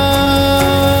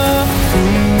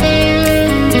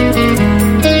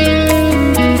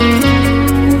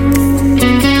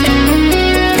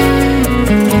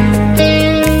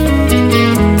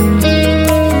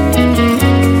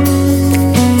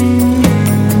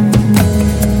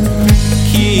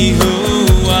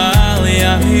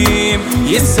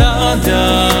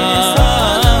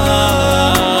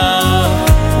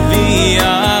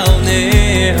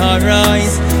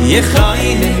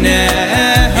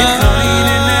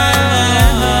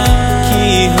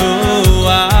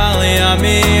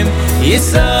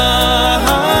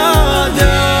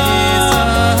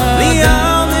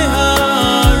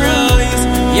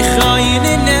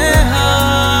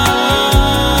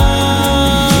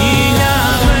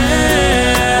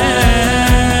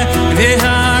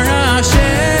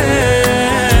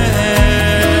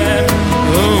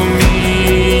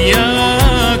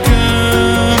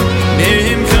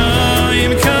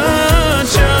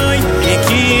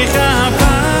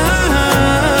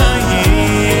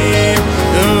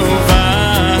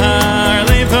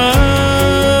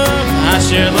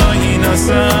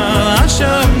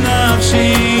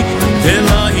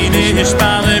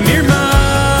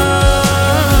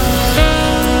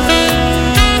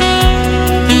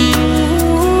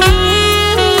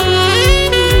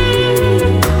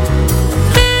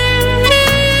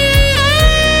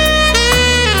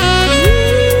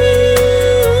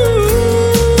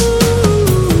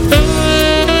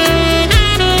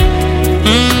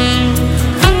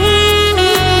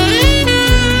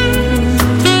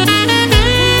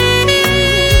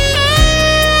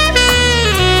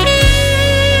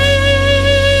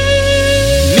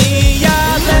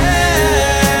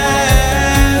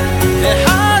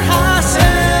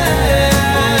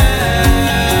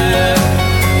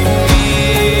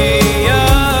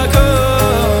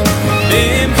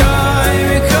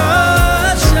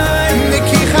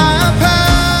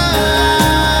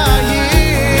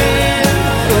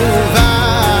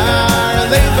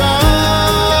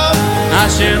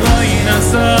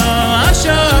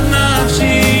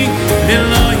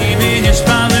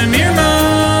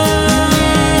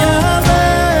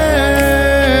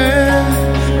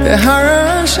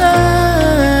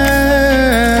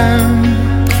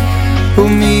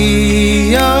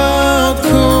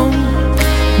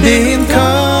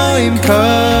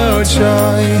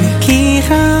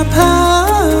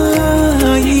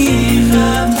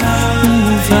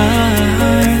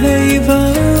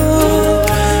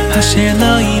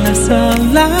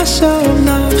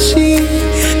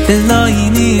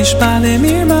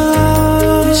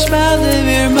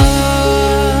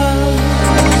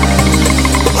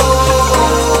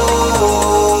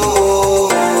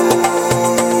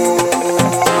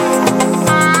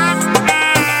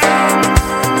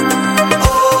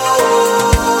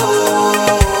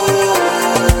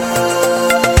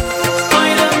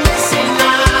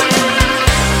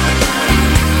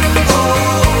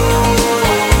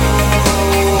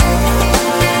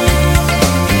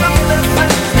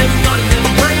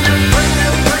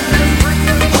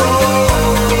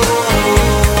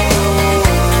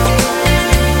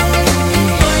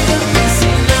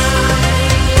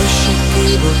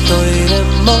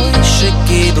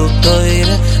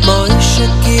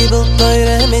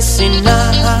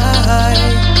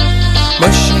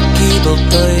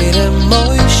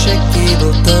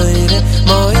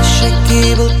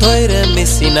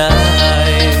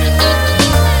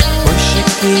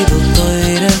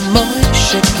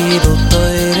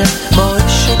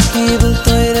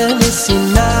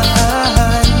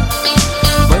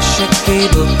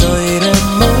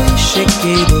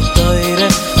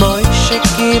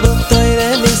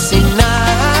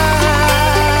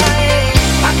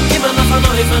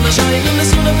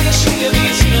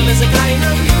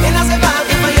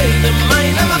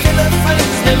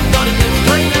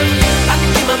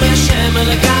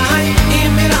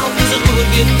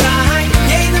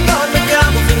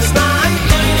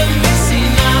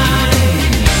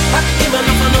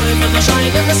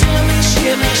Scheine, scheine,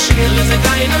 scheine, scheine,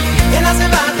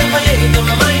 scheine,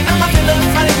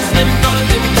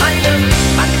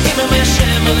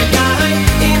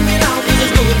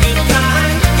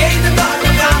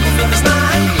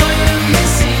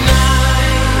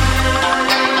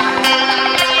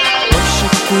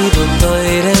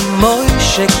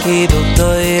 Moshe Kibel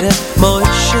Toire,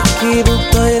 Moshe Kibel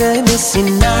Toire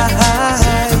Misinai.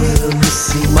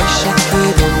 Moshe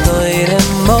Kibel Toire,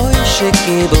 Moshe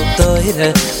Kibel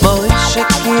Toire, Moshe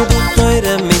Kibel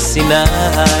Toire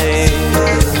Misinai.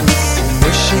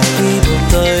 Moshe Kibel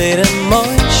Toire,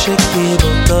 Moshe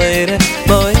Kibel Toire,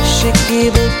 Moshe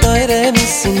Kibel Toire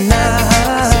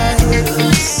Misinai.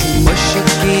 Moshe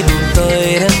Kibel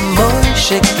Toire,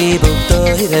 Moshe Kibel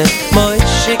Toire,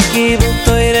 Moshe Kibel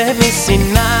Toire Misinai.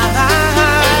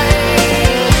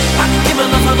 Akim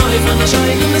an afanoy van a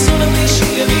shayn in the sun of the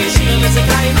shir, the shir is a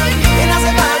kain. In as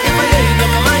a bag of a yed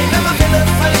of mine, I'm a fill of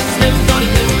fires, them dot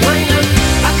them wine.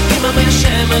 Akim a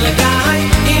shem a guy,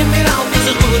 in mir out is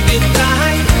a good bit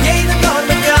dry. Yea, the god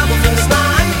of gabo from the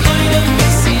sky, Toire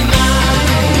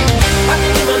Misinai.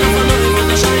 Akim an afanoy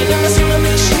van a shayn in the sun of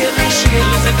the shir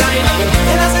is a kain.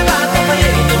 In as a bag of a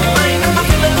yed of mine, I'm a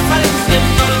fill of fires, them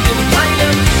dot them wine.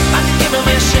 Akim a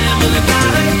shem a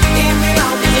guy, in mir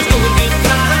out is a good bit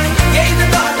dry. Yea, the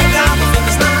god of gabo from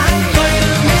the sky, Toire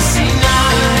Misinai.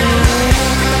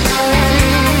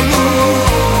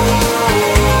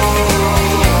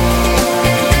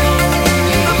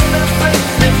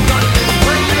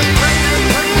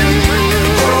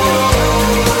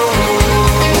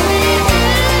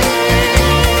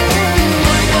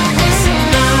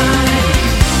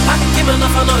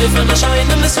 Van a shine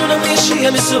in the sun of the shia,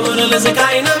 misura les a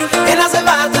kaina. In as a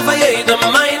bat of a yeda,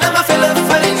 mine, I'm a fill of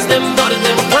fires, them dot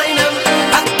them wine.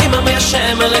 Akima me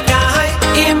shem a guy,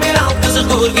 in mir out is a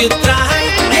good get dry.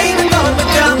 Yea, the god of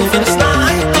gabo from the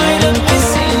sky, Toire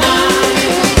Misinai.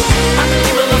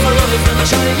 Akima me van a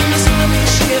shine in the sun of the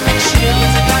shia,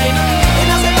 les a kaina. In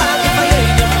as a bat of a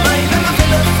yeda, mine, I'm a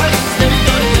fill of fires, them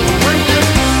dot them wine.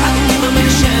 Akima me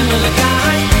shem a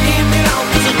guy, in mir out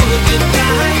is a good get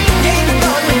dry. Yea, the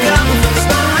god of gabo from the sky,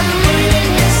 Toire Misinai.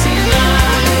 Akima me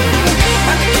van a shine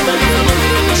in the sun of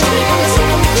the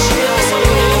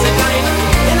shia, les a kaina.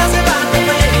 In as a bat of a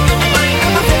yeda, mine, I'm a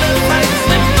fill of fires,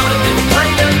 them dot them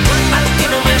wine.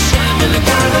 Akima me shem a guy, in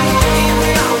mir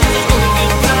out is a good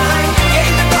get dry. Yea,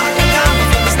 the god of gabo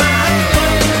from the sky,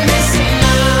 Toire Misinai.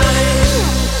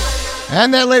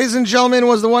 And that, ladies and gentlemen,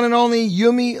 was the one and only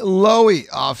Yumi Lowy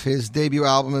off his debut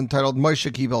album entitled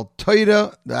Moshe Kibel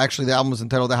Toire. Actually, the album was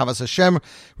entitled Ahavas Hashem,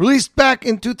 released back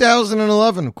in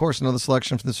 2011. Of course, another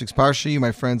selection from this week's Parsha. You,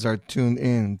 my friends, are tuned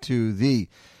in to the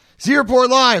Z Report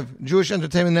Live, Jewish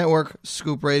Entertainment Network,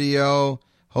 Scoop Radio.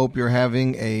 Hope you're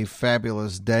having a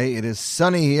fabulous day. It is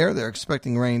sunny here. They're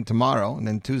expecting rain tomorrow and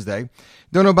then Tuesday.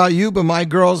 Don't know about you, but my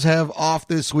girls have off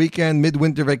this weekend,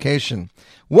 midwinter vacation.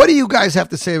 What do you guys have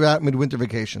to say about midwinter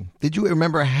vacation? Did you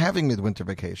remember having midwinter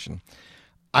vacation?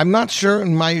 I'm not sure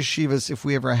in my yeshivas if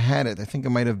we ever had it. I think it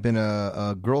might have been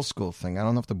a girls' school thing. I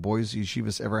don't know if the boys'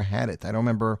 yeshivas ever had it. I don't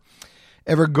remember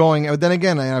ever going. But then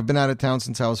again, I've been out of town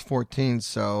since I was 14,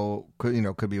 so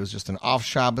could be it was just an off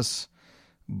Shabbos.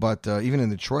 But even in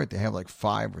Detroit, they have like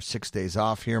 5 or 6 days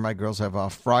off here. My girls have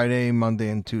off Friday, Monday,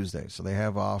 and Tuesday. So they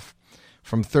have off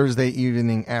from Thursday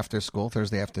evening after school,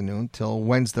 Thursday afternoon, till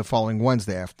following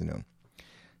Wednesday afternoon.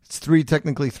 It's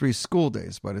technically three school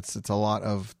days, but it's a lot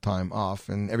of time off.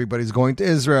 And everybody's going to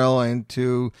Israel and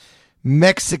to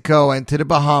Mexico and to the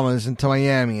Bahamas and to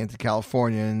Miami and to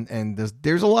California. And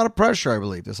there's a lot of pressure, I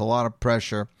believe. There's a lot of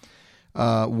pressure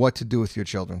what to do with your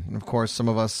children. And, of course, some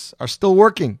of us are still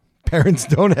working. Parents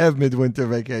don't have midwinter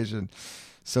vacation.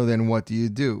 So then what do you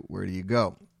do? Where do you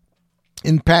go?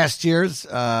 In past years,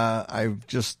 I've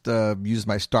just used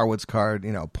my Starwoods card,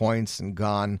 points and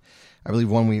gone. I believe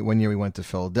one year we went to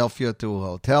Philadelphia to a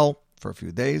hotel for a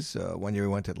few days. 1 year we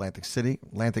went to Atlantic City.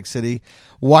 Atlantic City,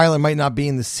 while it might not be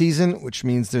in the season, which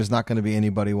means there's not going to be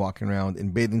anybody walking around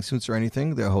in bathing suits or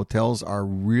anything, the hotels are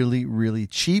really, really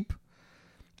cheap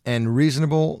and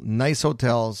reasonable, nice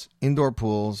hotels, indoor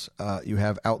pools. You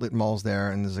have outlet malls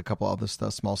there, and there's a couple other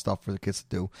small stuff for the kids to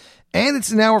do. And it's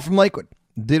an hour from Lakewood.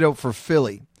 Ditto for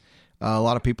Philly. A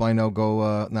lot of people I know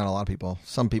go, not a lot of people,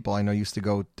 some people I know used to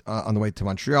go on the way to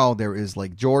Montreal. There is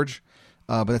Lake George,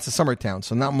 but it's a summer town,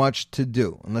 so not much to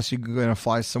do unless you're going to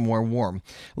fly somewhere warm.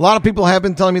 A lot of people have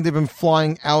been telling me they've been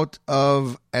flying out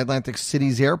of Atlantic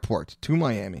City's airport to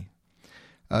Miami.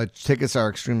 Tickets are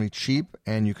extremely cheap,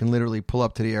 and you can literally pull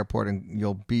up to the airport and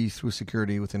you'll be through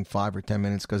security within 5 or 10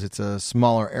 minutes because it's a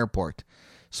smaller airport.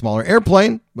 Smaller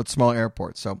airplane, but smaller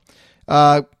airport. So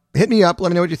hit me up. Let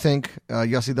me know what you think.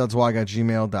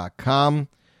 YossiDudzwag@gmail.com.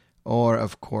 Or,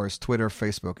 of course, Twitter,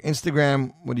 Facebook,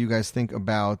 Instagram. What do you guys think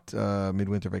about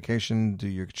midwinter vacation? Do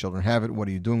your children have it? What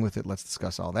are you doing with it? Let's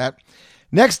discuss all that.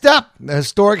 Next up, the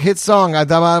historic hit song,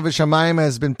 Adama V'Shamayim,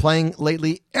 has been playing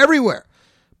lately everywhere.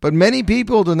 But many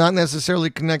people do not necessarily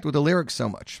connect with the lyrics so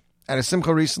much. At a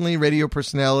simcha recently, radio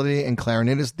personality and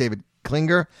clarinetist David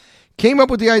Klinger came up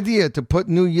with the idea to put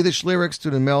new Yiddish lyrics to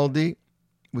the melody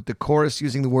with the chorus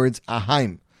using the words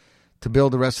Ahaim to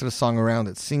build the rest of the song around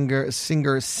it. Singer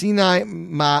Sinai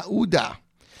Ma'uda,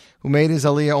 who made his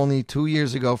aliyah only 2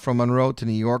 years ago from Monroe to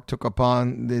New York, took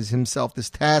upon himself this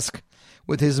task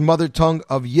with his mother tongue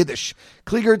of Yiddish.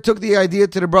 Klinger took the idea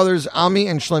to the brothers Ami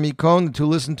and Shlomi Cohn. The two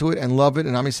listened to it and loved it,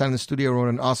 and Ami sat in the studio, wrote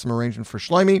an awesome arrangement for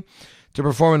Shlomi to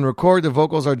perform and record. The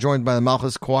vocals are joined by the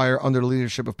Malchus Choir under the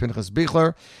leadership of Pinchas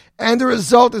Bichler, and the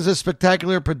result is a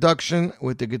spectacular production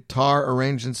with the guitar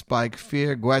arrangements by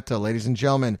Kfir Guetta. Ladies and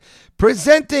gentlemen,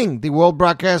 presenting the world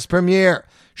broadcast premiere,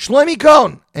 Shlomi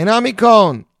Cohn and Ami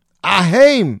Cohn,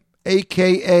 Ahaim,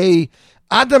 a.k.a.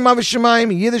 Adam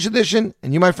Avishemaim, Yiddish edition,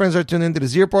 and you, my friends, are tuned into the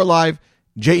Zierport Live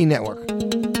JE Network.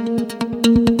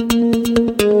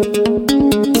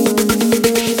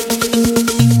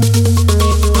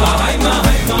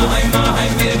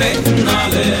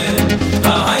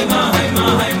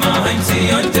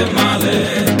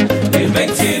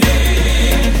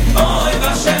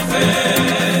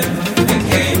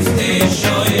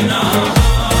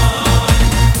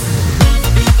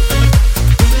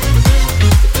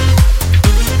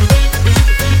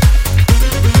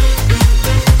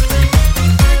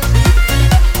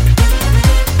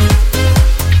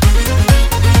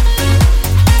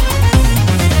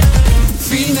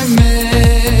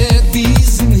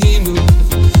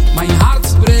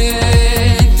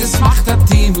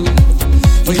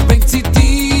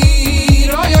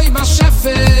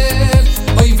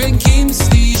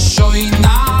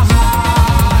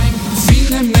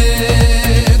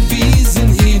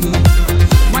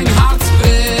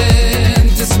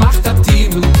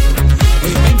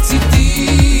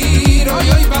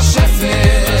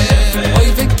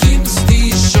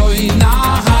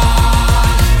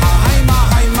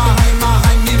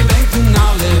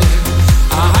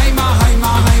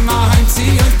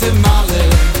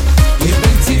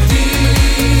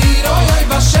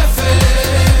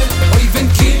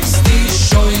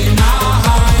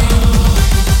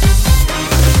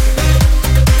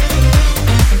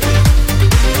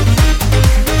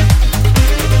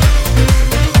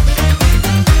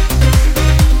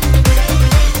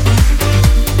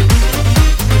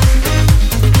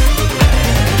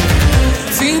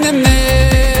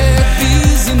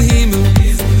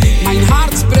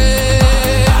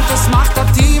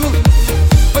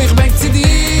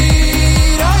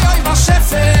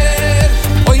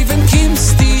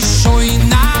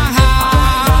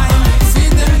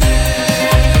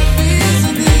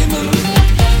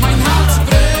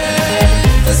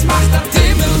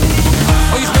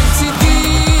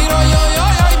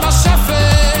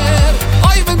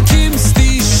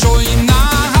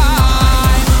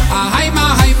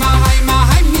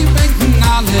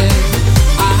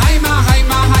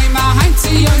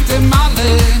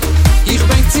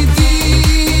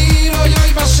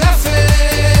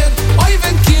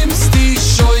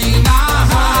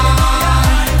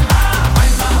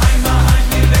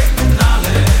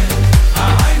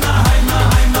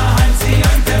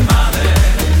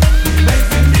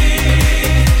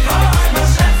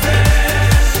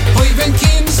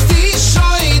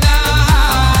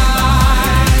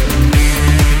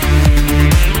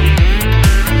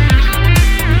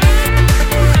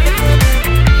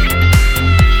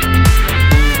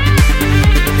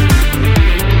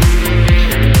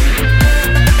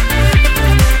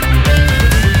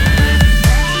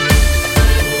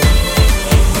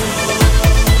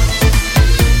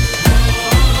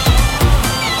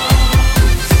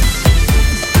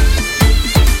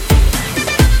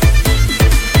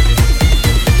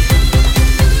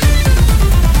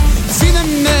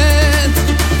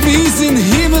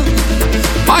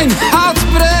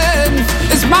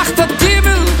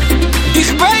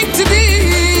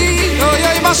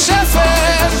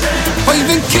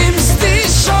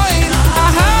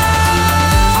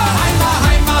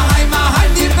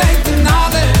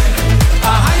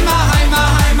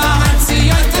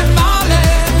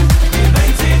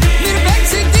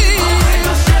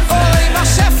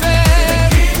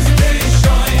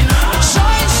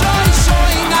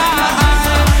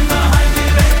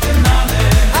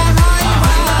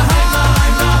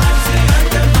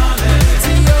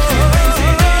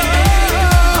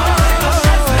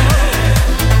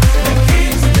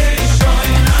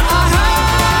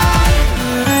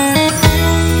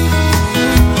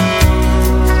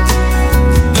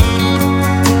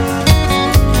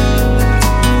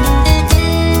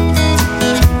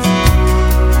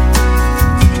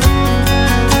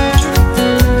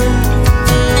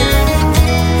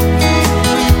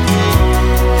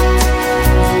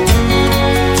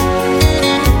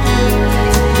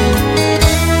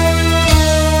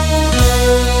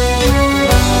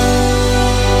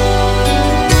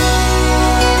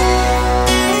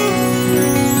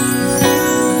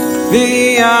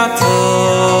 ויאתו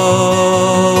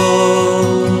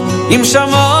אם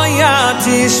שמויה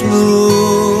תשמו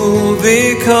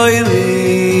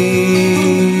וקוילי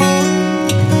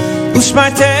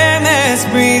ושמרתם אס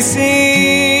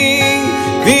בריסי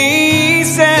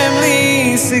ויסם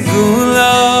לי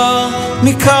סגולו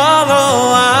מכל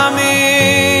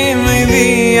העמים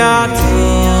ויאתו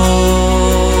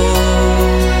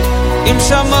אם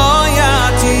שמויה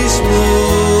תשמו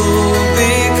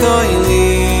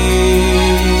וקוילי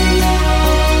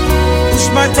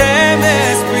ושמרתם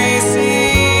אס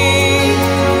בריסי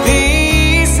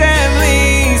ויסם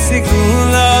לי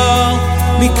סגולו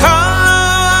מכל העמים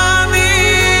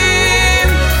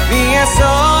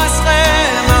ויעשו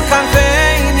אסכם על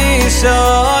כנפי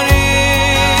נשורים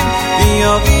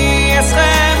ויובי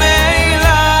אסכם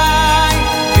אליי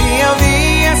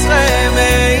ויובי אסכם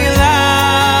אליי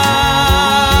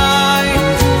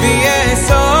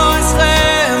ויעשו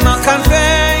אסכם על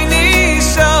כנפי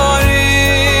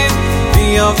נשורים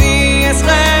ויובי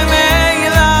אסכם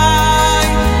אליי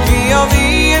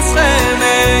ויובי אסכם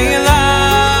אליי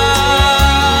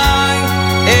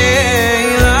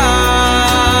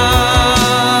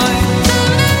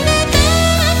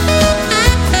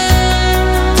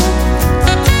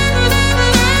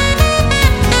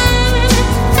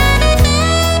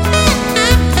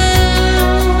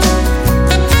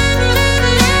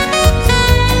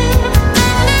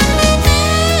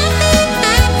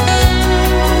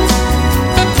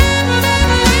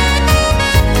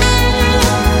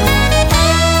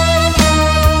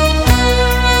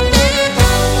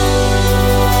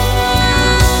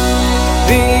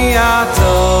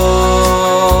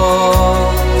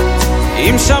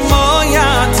אם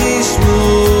שמויה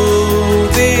תשמו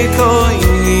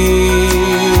וקוילי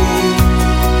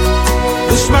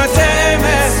ושמרתם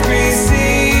אס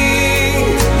בריסי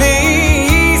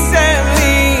ויסם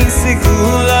לי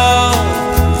סגולו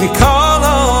מכל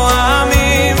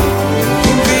העמים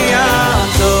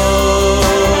ויאתו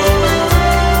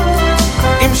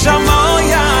אם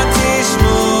שמויה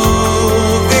תשמו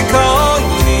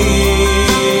וקוילי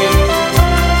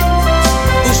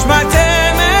ושמרתם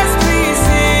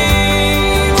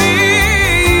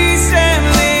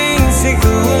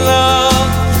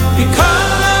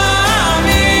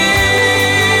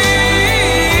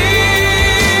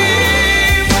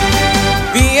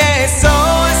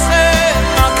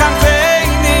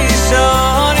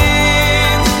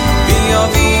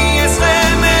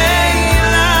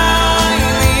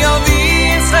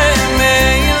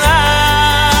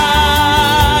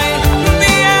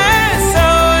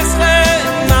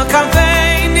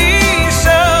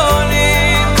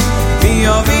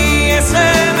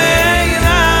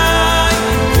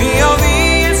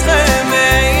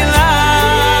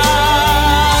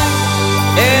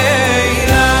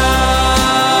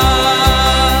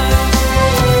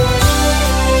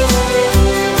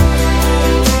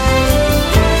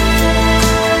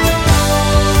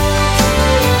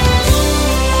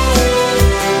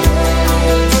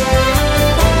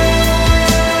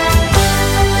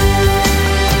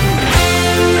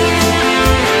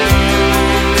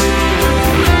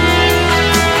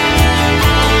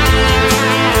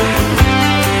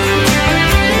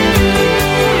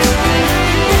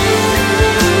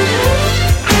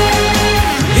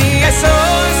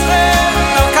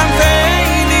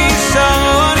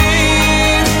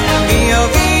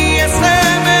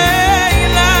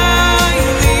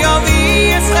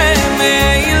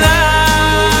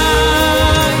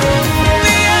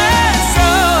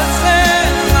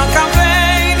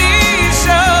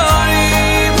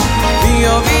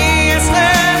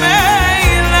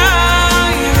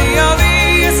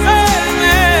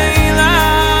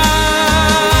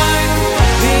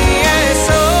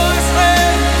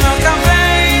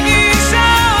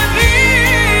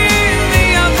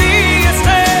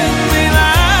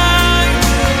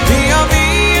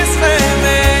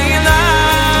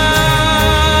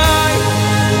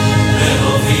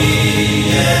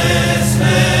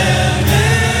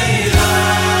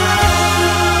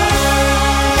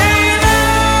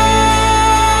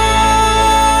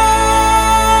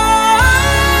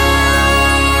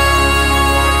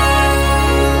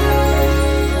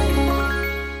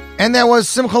And that was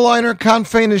Simcha Leiner,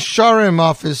 Kanfei Nesharim,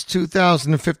 off his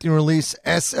 2015 release,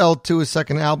 SL2, his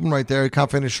second album right there.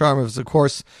 Kanfei Nesharim is, of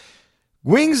course,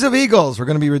 Wings of Eagles. We're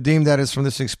going to be redeemed. That is from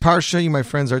this week's Parsha. You, my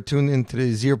friends, are tuned into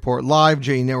the Zierport Live,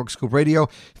 JE Network Scoop Radio.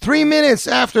 3 minutes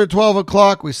after 12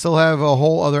 o'clock. We still have a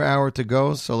whole other hour to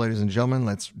go. So, ladies and gentlemen,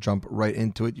 let's jump right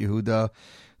into it. Yehuda,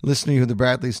 listener Yehuda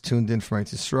Bradley's tuned in from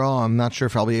Eretz Yisrael. I'm not sure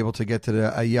if I'll be able to get to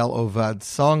the Ayel Ovad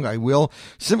song. I will.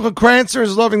 Simcha Kranzer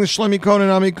is loving the Shlomi Cohen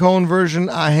and Ami Cohen version,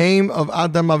 Ahem of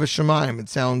Adam Aveshamayim. It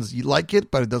sounds like it,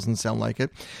 but it doesn't sound like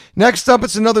it. Next up,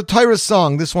 it's another Torah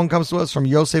song. This one comes to us from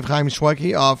Yosef Chaim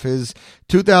Shweki off his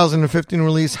 2015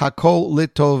 release, Hakol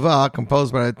Litova,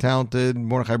 composed by the talented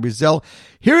Mordechai Brizel.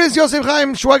 Here is Yosef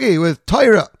Chaim Shweki with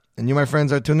Torah. And you, my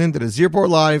friends, are tuned in to the Zierport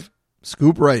Live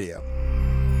Scoop Radio.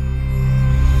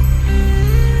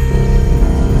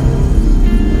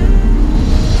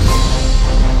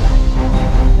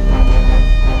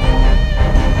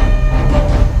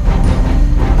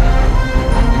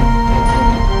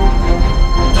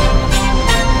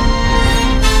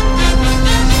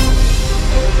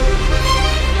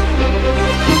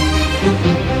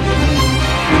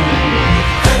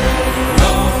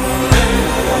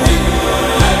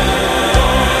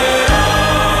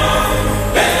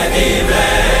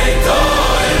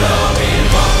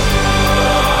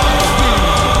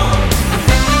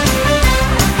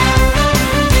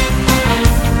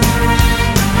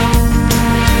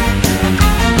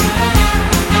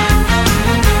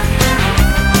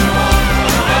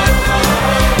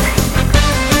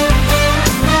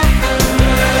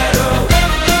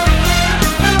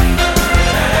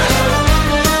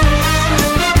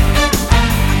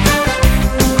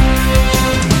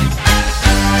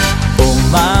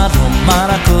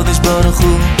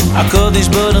 הקודש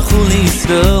ברוך הוא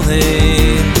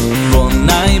לישראל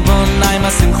בונאי בונאי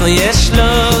מה שמחה יש לו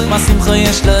מה שמחה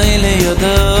יש לו לידו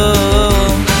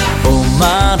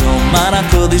אומר אומר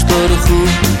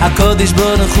הקודש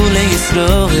ברוך הוא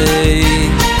לישראל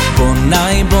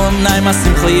בונאי בונאי מה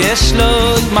שמחה יש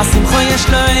לו מה שמחה יש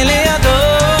לו לידו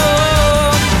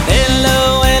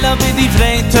אלו אלו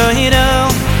בדברי תורה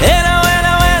אלו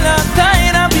אלו אלו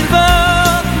תורה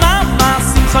בלבד מה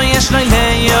שמחה יש לו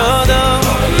לידו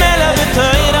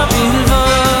Torah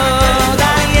bilvod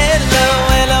ayelo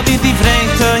elo b'divrei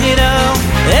Torah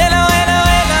elo elo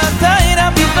elo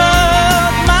Torah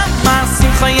bilvod ma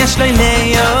simcha yesh lo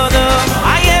leyodo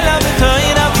ayelo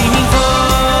b'Torah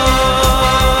bilvod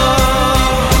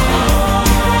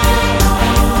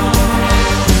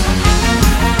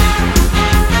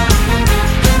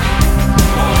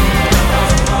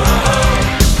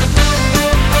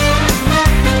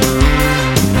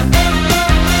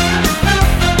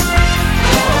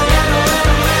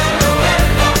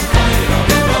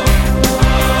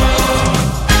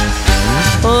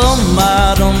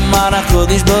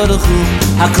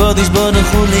הקודש ברוך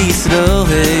הוא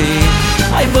לישראל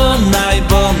ay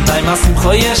bonai מה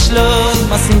שמחה יש לו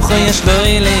מה שמחה יש לו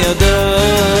לידו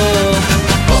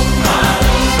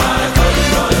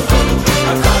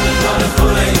הקודש ברוך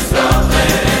הוא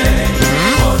לישראל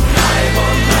bonai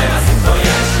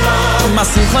מה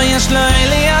שמחה יש לו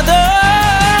לידו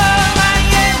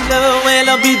אלו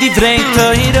אלו בדברי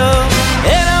תורה אלו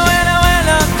אלו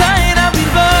אלו תורה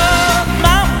בלבד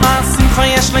מה שמחה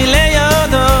יש לו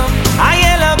לידו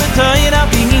ayela b'toira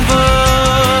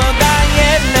b'hivod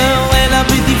ayelo ela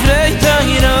b'divrei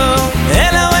toiro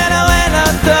elo elo elo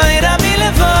toira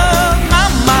b'levod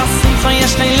mama simcha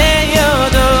yesh li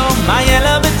leyodo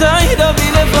ayela b'toira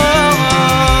b'levod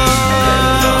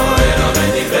elo elo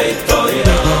b'divrei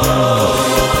toiro elo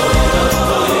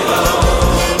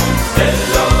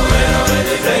elo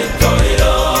b'divrei toiro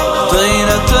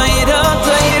toiro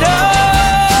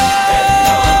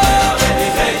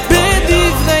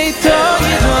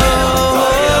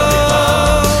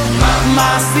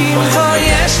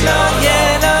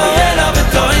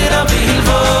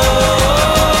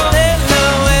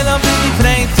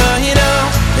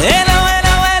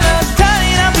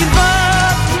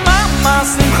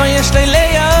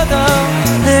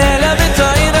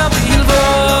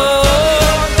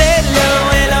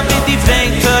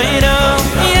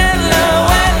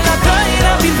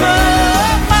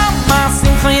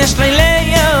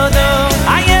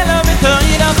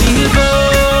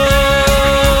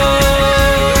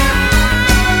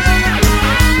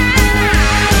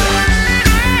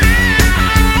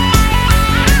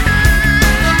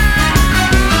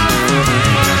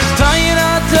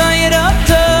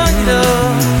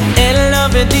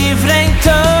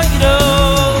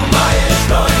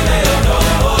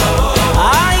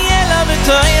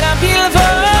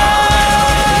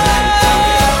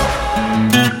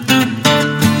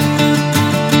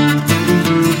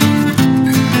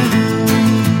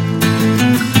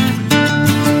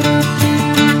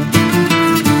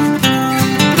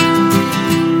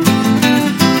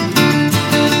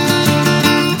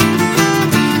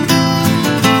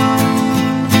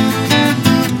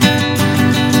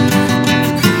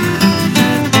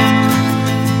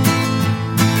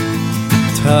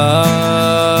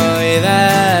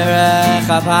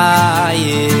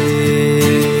chapayim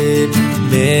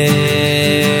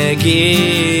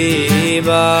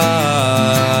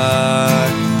begibar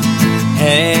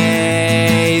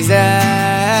hey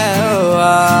zeu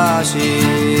ashir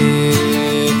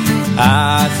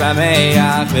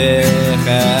atzameach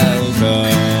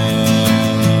bechelkoi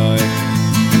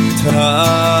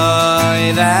toy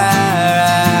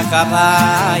derech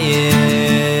chapayim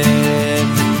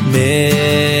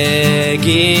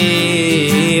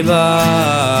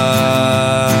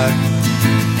begibar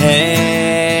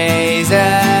hey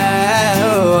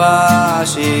zeu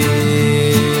ashir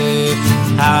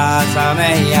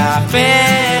atzameach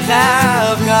bechelkoi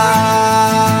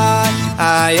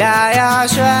ay ay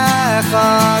ashrecha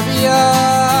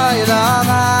b'yoy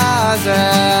lamazeh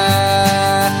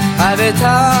ay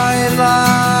b'toy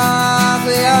lach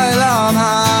b'yoy lam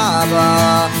haba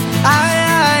ay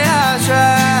ay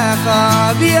ashrecha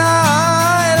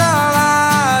b'yoy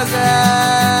lamazeh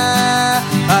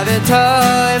ay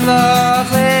b'toy lach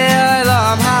b'yoy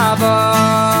lam haba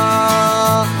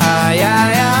ay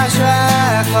ay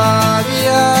ashrecha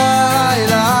b'yoy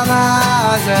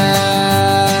lamazeh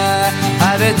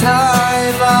ay b'toy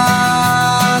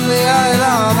lach b'yoy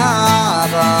lam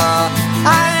haba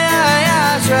ay ay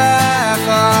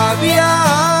ashrecha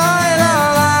b'yoy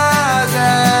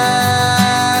lamazeh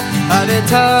ay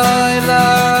b'toy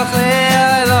lach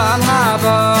b'yoy lam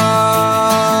haba.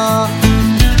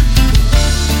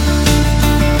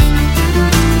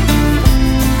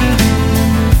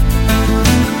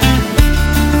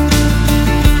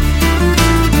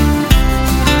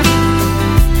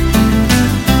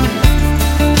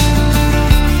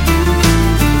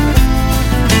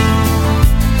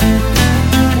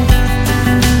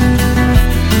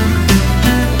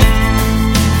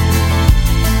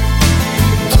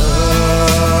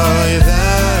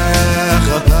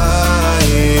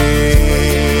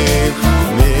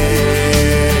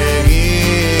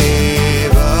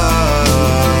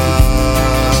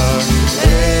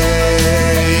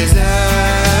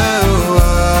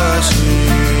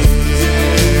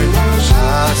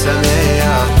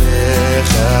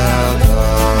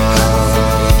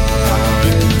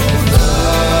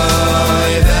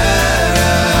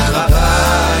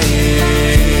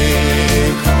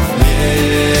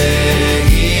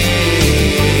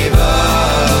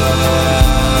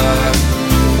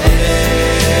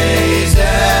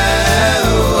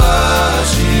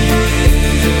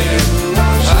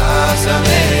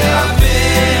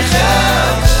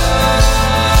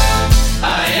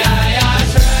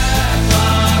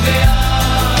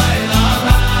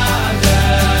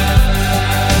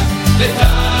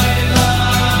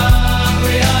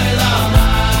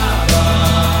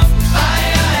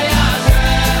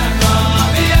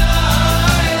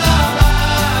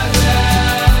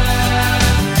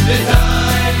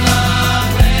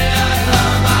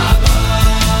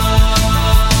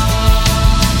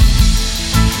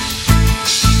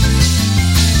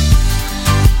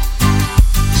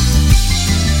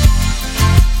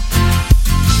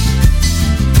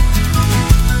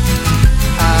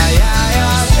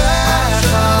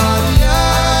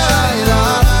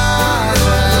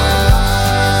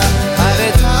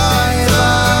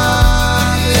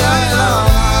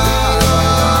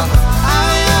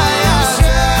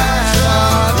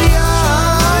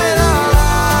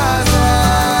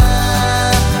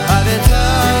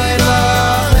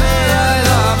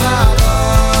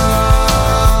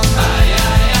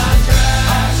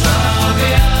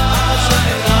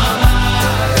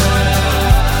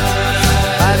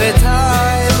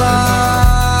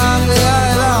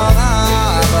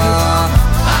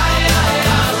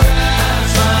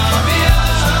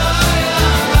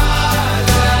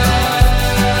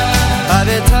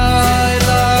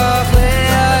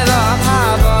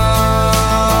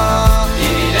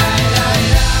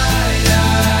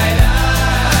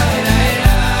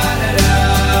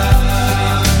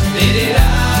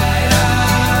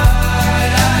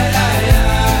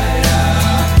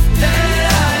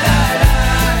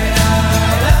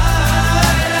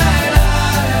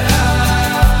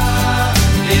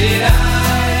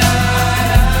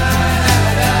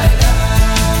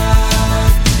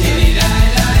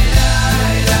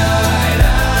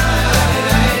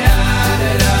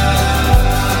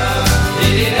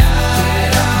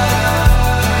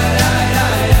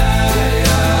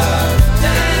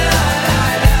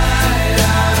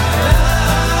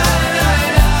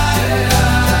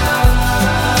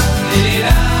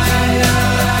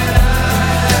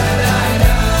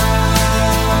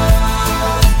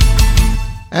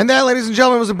 And that, ladies and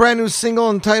gentlemen, was a brand new single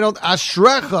entitled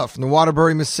Ashrecha from the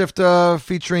Waterbury Mesivta,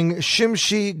 featuring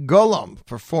Shimshi Golom,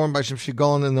 performed by Shimshi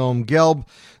Golom and Noam Gelb.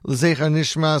 L'zecher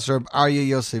Nishmas, Reb Aryeh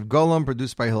Yosef Golom,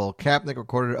 produced by Hillel Kapnick,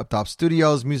 recorded at Up Top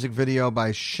Studios. Music video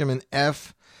by Shimon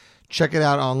F. Check it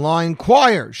out online.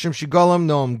 Choir, Shimshi Golom,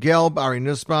 Noam Gelb, Ari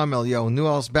Nussbaum, Eliyahu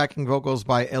Nuels, backing vocals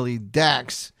by Eli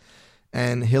Dax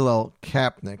and Hillel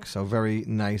Kapnick. So very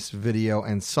nice video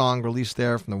and song released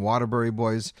there from the Waterbury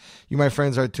Boys. You, my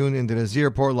friends, are tuned into the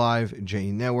Zierport Live,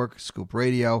 JE Network, Scoop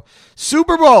Radio.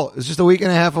 Super Bowl is just a week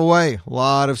and a half away. A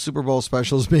lot of Super Bowl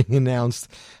specials being announced.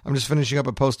 I'm just finishing up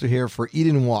a poster here for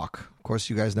Eden Walk. Of course,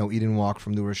 you guys know Eden Walk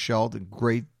from New Rochelle, the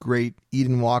great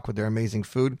Eden Walk with their amazing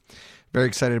food. Very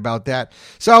excited about that.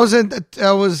 So I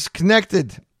was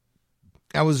connected.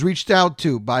 I was reached out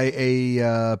to by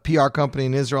a PR company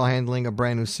in Israel handling a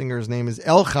brand new singer. His name is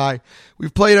Elchai.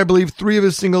 We've played, I believe, 3 of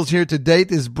his singles here to date.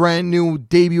 His brand new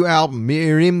debut album,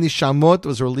 Mi'irim Nishamot,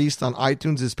 was released on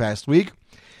iTunes this past week.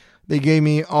 They gave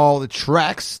me all the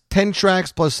tracks, 10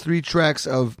 tracks plus 3 tracks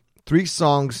of 3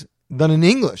 songs done in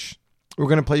English. We're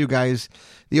going to play you guys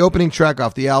the opening track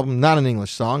off the album, not an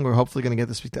English song. We're hopefully going to get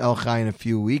to speak to Elchai in a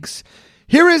few weeks.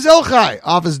 Here is Elchai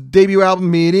off his debut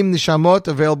album, Mi'irim Nishamot,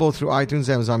 available through iTunes,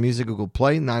 Amazon Music, Google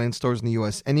Play, not in stores in the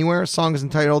U.S. anywhere. Song is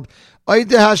entitled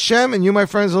Oide Hashem, and you, my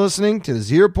friends, are listening to the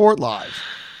Zierport Live.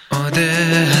 Ode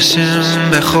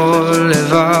Hashem bechol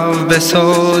levav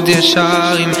besod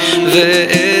yesharim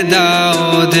ve'eda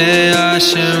Ode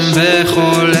Hashem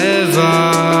bechol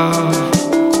levav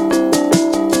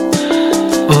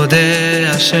Ode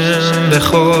Hashem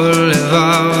bechol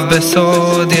levav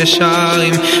besod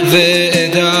yesharim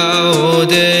ve'eda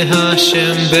Ode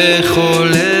Hashem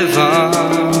bechol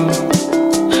levav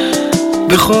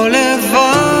bechol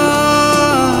levav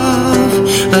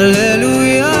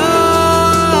Alleluia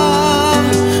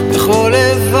bechol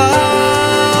levav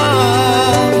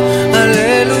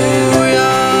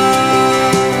Alleluia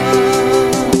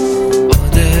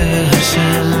Ode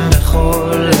Hashem bechol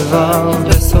levav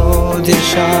besod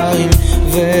yesharim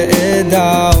ve'eda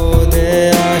Ode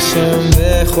Hashem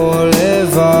bechol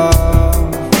levav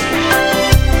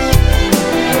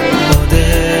Ode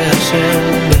Hashem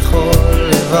bechol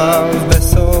levav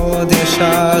besod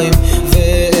yesharim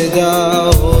ve'eda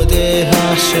Ode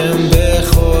Hashem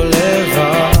bechol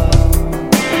levav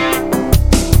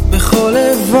bechol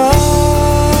levav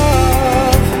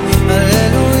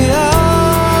Alleluia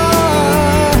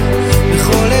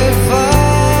bechol levav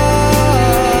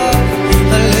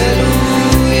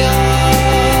Alleluia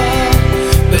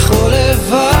bechol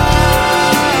levav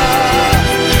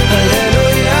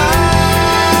Alleluia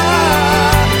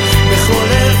bechol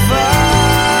levav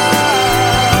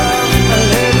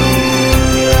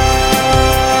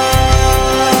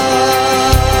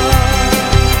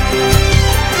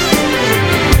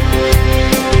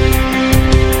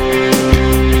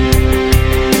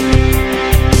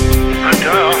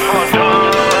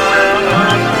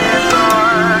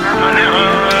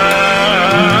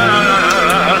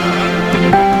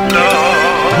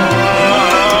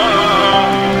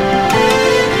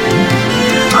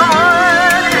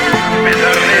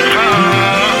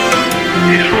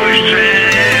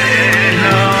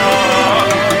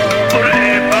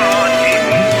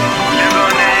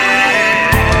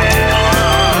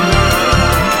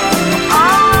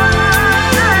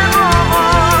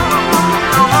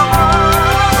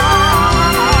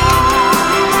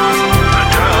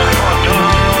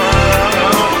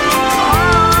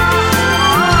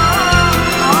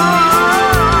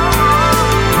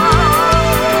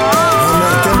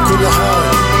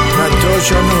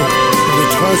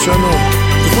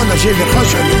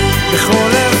בכל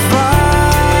לבב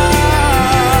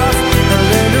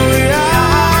הללויה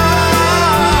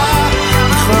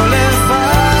בכל לבב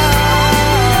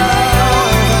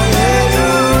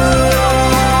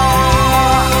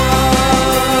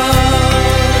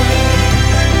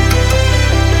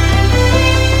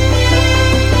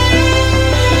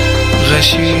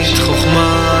ראשית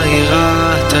חוכמה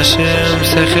יראת השם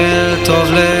שכל טוב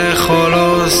לכל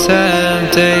עושה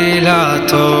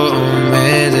תהילתו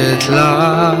עומדת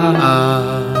לה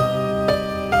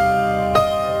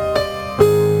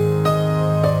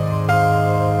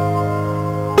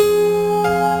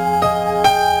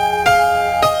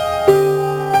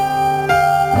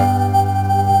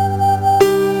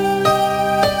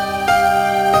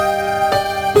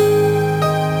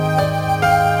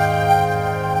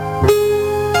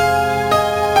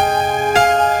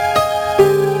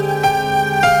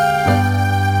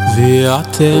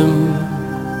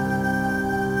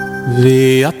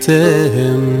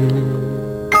ואתם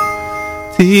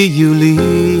תהיו לי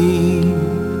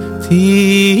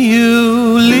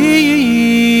תהיו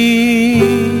לי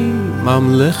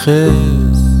ממלכת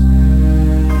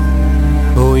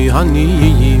אוי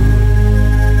הניים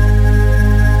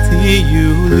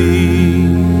תהיו לי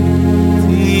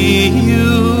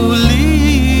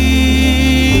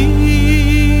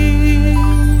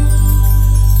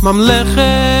ממלכת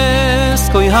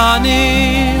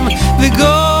כהנים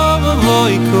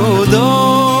וגוי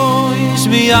קודש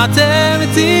ואתם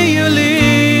תהיו לי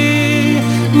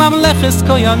ממלכת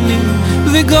כהנים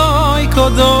וגוי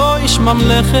קודש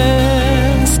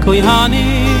ממלכת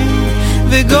כהנים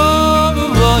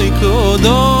וגוי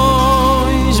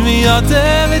קודש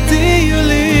ואתם תהיו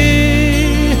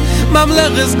לי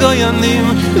ממלכת כהנים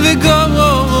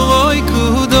וגוי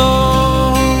קודש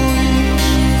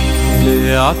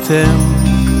ואתם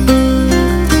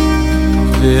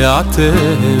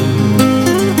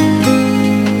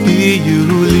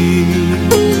תהיו לי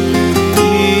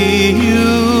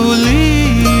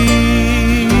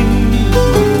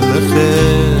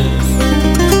ממלכת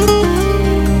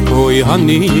אוי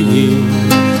הניים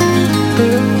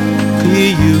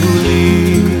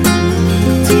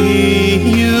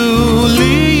תהיו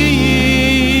לי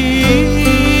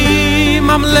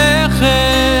ממלכת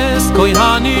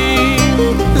כהנים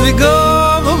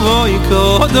וגוי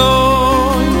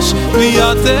קודש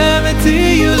ואתם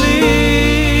תהיו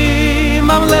לי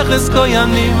ממלכת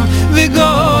כהנים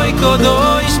וגוי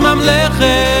קודש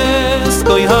ממלכת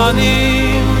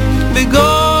כהנים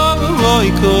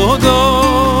וגוי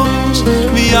קודש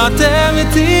ואתם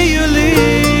תהיו לי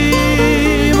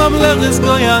ממלכת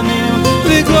כהנים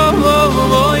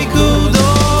וגוי קודש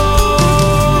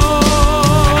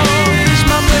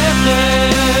ממלכת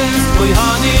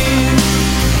כהנים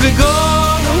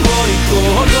וגוי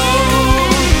קודש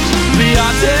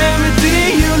ואתם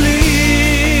תהיו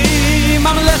לי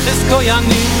ממלכת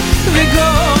כהנים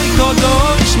וגוי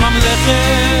קודש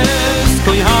ממלכת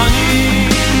כהנים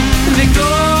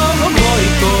וגוי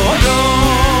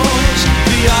קודש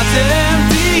ואתם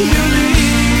תהיו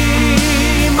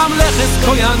לי ממלכת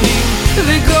כהנים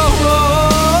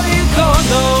וגוי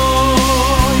קודש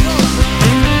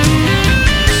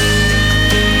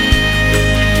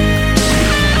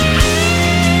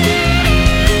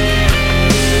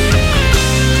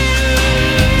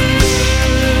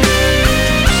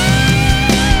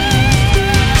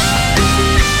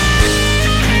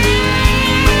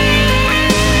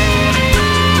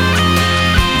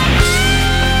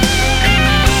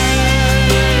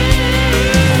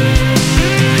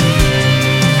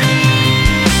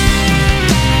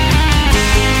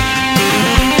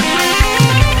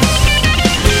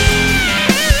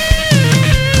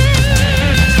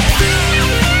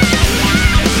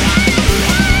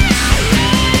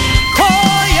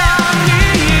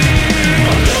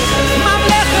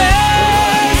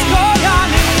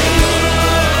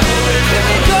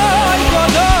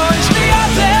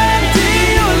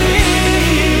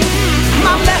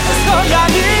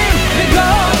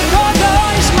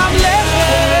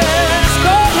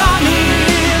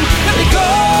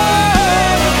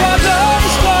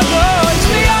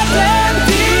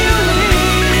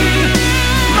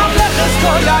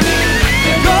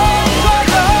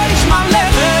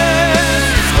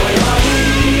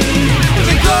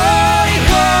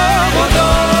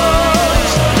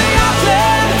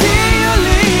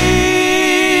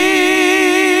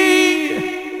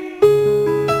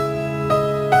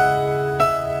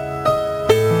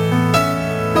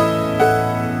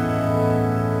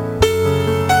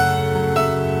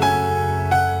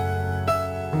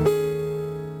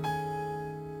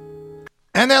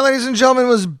Ladies and gentlemen,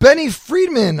 was Benny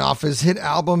Friedman off his hit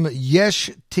album Yesh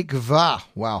Tikva.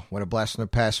 Wow, what a blast from the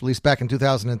past. Released back in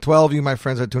 2012. You, my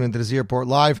friends, are tuned into the Z Report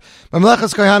Live.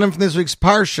 Mamlechas Kohanim from this week's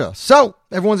Parsha. So,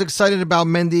 everyone's excited about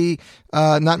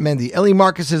Ellie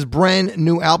Marcus's brand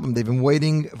new album. They've been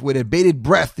waiting with a bated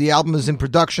breath. The album is in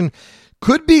production.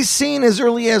 Could be seen as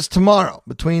early as tomorrow.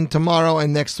 Between tomorrow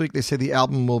and next week, they say the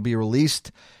album will be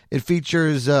released. It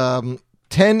features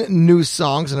 10 new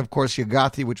songs, and of course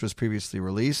Yagati, which was previously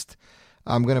released.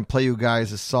 I'm going to play you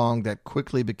guys a song that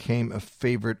quickly became a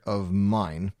favorite of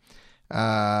mine.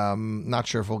 Not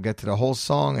sure if we'll get to the whole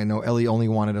song. I know Ellie only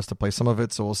wanted us to play some of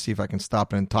it, so we'll see if I can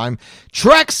stop it in time.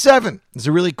 Track 7 is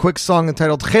a really quick song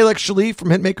entitled Chelek Shali from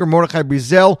hitmaker Mordechai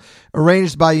Brizel,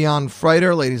 arranged by Jan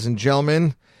Freider. Ladies and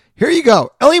gentlemen, here you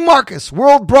go. Ellie Marcus,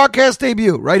 world broadcast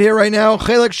debut, right here, right now.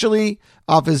 Chelek Shali,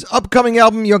 off his upcoming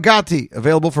album, Yogati,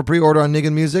 available for pre-order on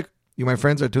Nigun Music. You, my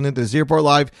friends, are tuned into Z Report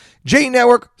Live, J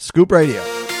Network, Scoop Radio.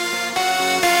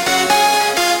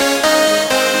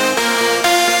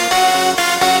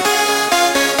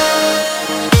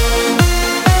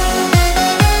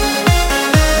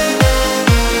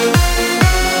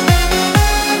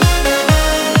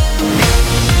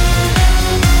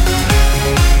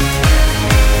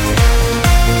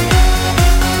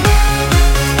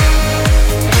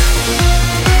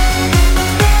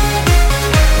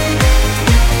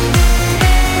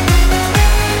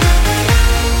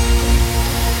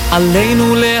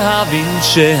 עלינו להבין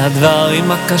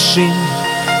שהדברים הקשים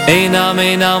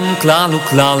אינם כלל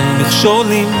וכלל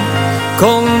מכשולים.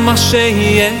 כל מה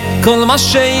שיהיה, כל מה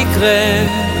שיקרה,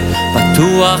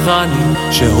 בטוח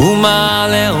אני שהוא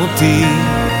מעלה אותי.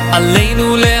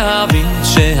 עלינו להבין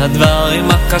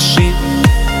שהדברים הקשים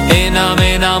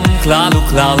אינם כלל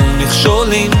וכלל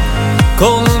מכשולים.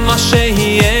 כל מה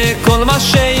שיהיה, כל מה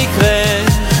שיקרה,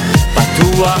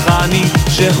 בטוח אני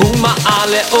שהוא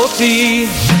מעלה אותי.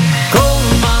 כל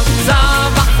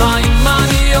מצב החיים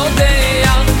אני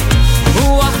יודע,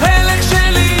 הוא החלק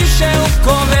שלי שהוא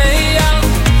קובע.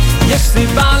 יש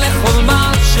סיבה לכל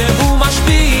מה שהוא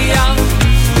משפיע,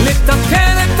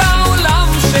 לתקן את העולם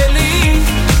שלי.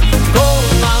 כל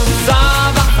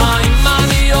מצב החיים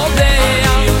אני יודע,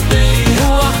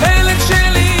 הוא החלק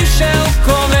שלי שהוא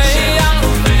קובע.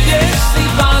 יש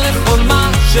סיבה לכל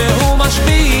מה שהוא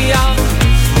משפיע,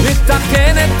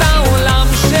 לתקן את העולם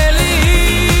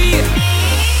שלי.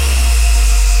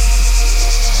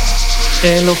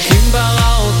 אלוקים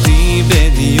ברא אותי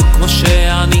בדיוק כמו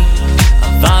שאני,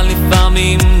 אבל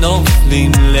לפעמים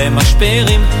נופלים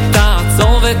למשברים.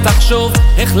 תעצור ותחשוב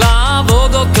איך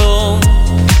לעבוד אותו,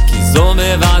 כי זו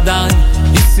בוודאי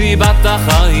היא סיבת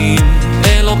החיים.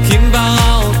 אלוקים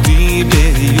ברא אותי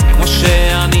בדיוק כמו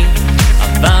שאני,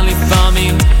 אבל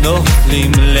לפעמים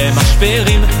נופלים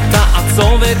למשברים.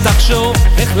 תעצור ותחשוב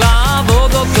איך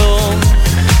לעבוד אותו,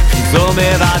 כי זו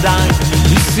בוודאי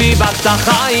היא סיבת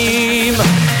החיים.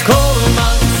 כל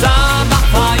מצב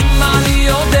החיים אני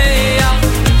יודע,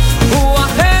 הוא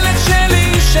החלק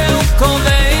שלי שהוא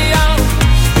קובע.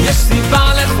 יש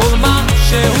סיבה לכל מה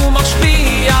שהוא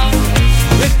משפיע,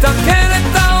 לתקן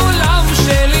את העולם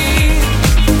שלי.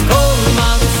 כל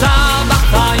מצב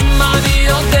החיים אני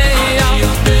יודע,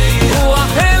 הוא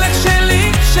החלק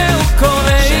שלי שהוא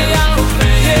קובע.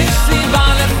 יש סיבה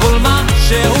לכל מה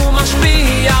שהוא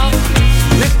משפיע,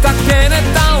 לתקן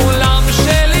את העולם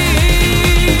שלי.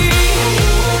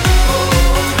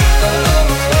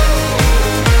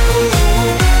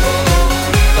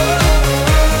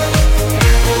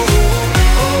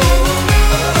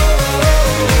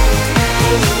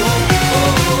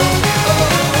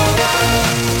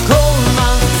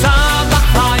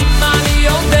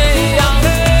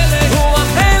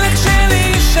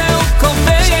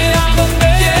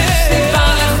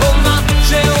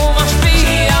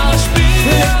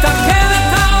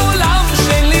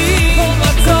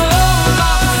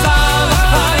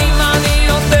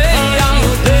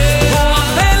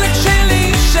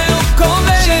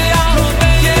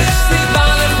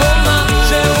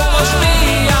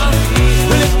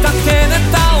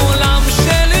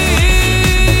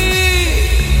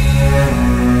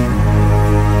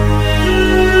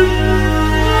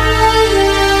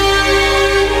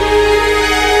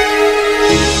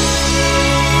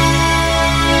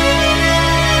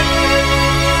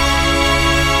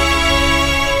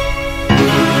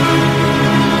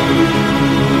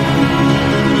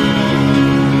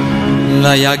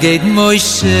 ויגד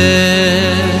מוישה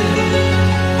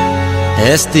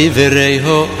es divrei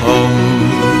ho'om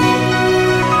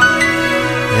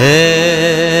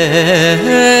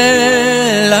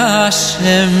el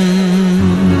Hashem.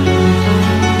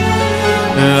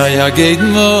 ויגד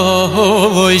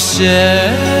מוישה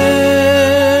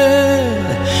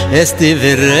es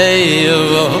divrei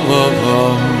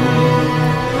ho'om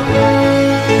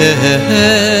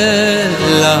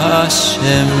el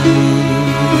Hashem.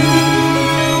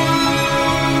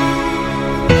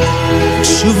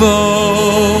 שובו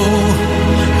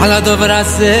על הדבר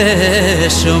הזה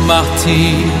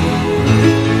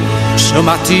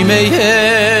שמעתי מהם.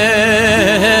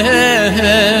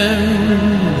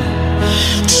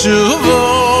 שובו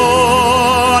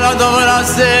על הדבר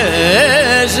הזה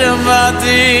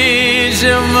שמעתי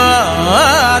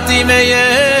מהם.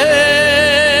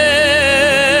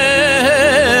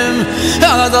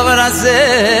 על הדבר הזה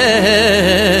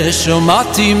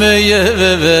שמעתי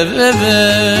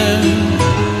מהם.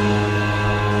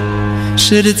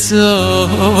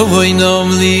 שרצוי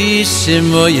נום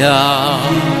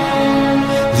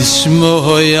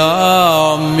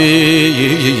לשמוע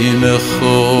ממך.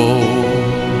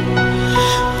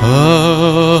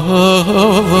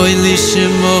 אוי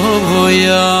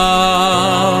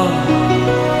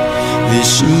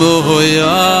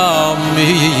לשמוע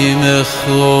ממך.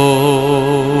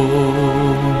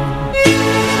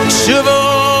 שובו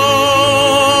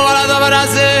על הדבר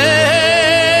הזה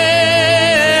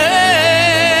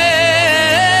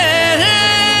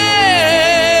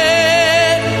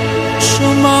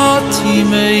שמעתי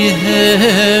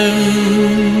מהם.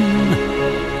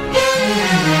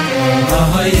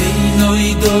 היינו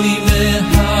ידוי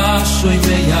והשוי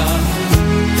מיה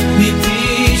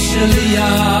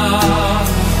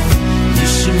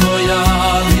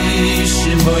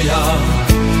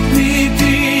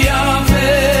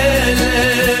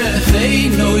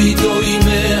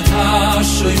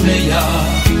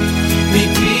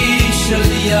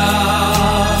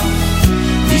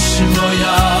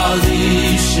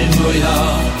moya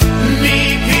mi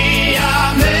pi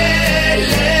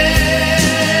amelech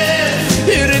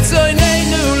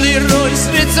ritzoynenu lirois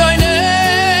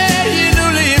ritzoynenu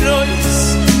lirois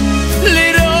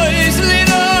lirois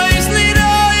lirois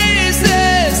lirois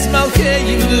es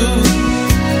malkeinu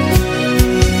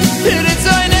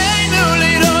ritzoynenu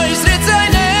lirois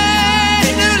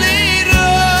ritzoynenu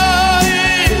lirois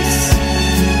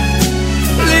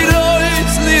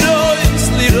lirois lirois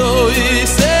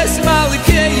lirois es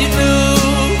malkeinu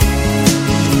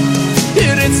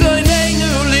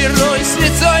ritzoynenu lirois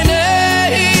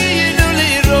ritzoynenu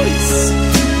lirois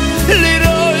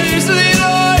lirois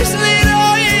lirois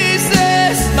lirois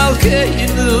es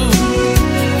malkeinu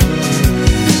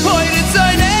hoy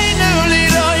ritzoynenu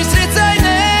lirois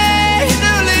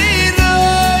ritzoynenu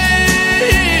lirois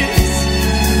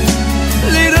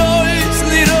lirois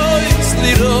lirois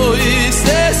lirois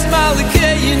es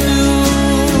malkeinu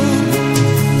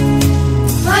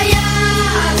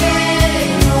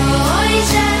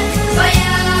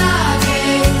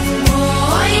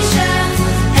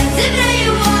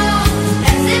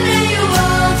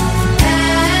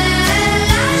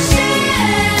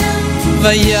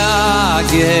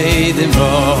Vayaged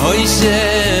Moshe,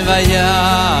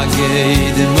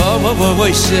 Vayaged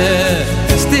Moshe,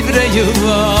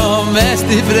 Estivreyuvom,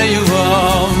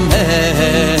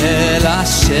 El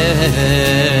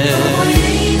Hashem.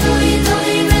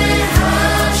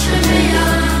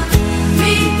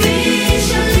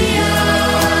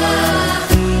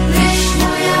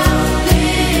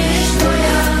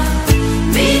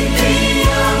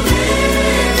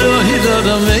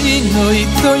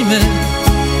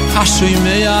 Ashoy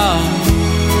meya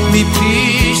mi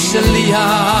pishelia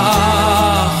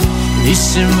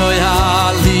lishmoya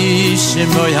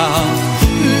lishmoya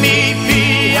mi pi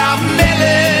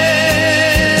amelech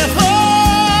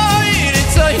hoy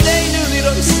ritzoynenu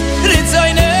lirois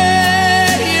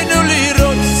ritzoynenu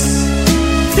lirois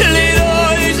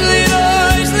lirois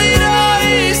lirois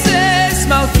lirois es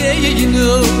malkeinu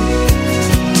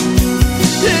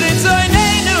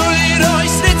ritzoynenu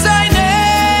lirois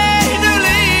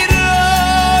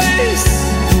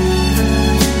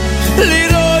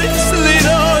Lirois,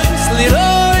 Lirois,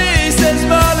 Lirois, es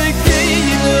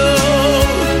malkeinu.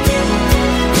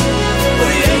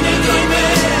 Oyenu doime,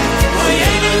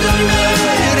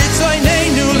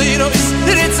 ritzoynenu Lirois,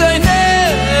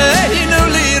 ritzoynenu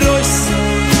Lirois,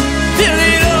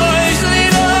 Lirois,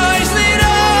 Lirois,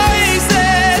 Lirois,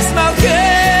 es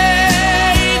malkeinu.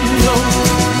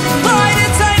 Oy,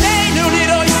 ritzoynenu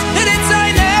Lirois,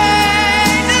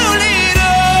 ritzoynenu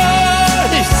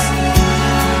Lirois.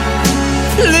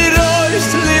 Lirois,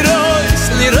 Lirois,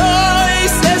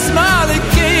 Lirois, es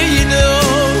malkeinu.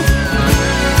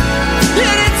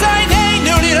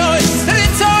 Ritzoynenu Lirois,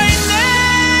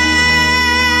 ritzoynenu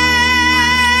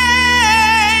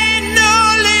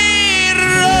Lirois.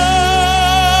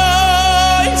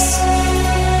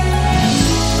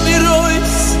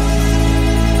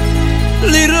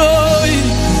 Lirois,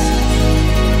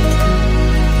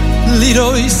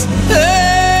 Lirois, Lirois,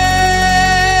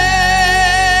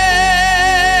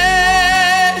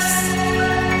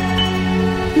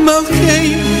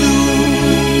 malkeinu.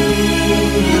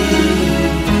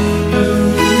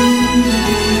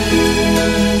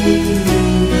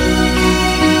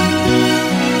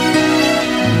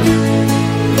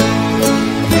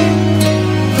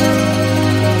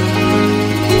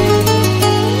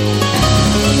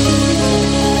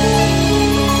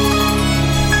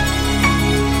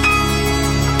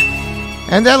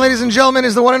 And that, ladies and gentlemen,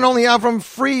 is the one and only Avram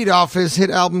Fried off his hit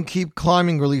album Keep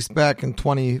Climbing, released back in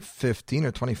 2015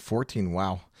 or 2014.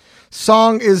 Wow.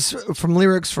 Song is from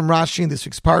lyrics from Rashi in this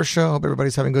week's Parsha. Hope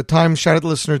everybody's having a good time. Shout out to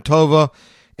listener Tova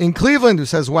in Cleveland, who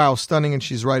says, wow, stunning. And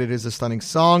she's right, it is a stunning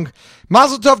song.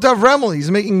 Mazel Tov to Avremel.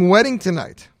 He's making wedding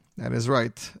tonight. That is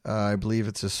right. I believe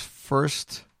it's his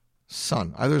first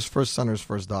son, either his first son or his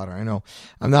first daughter. I know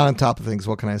I'm not on top of things.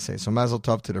 What can I say? So Mazel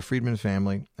Tov to the Friedman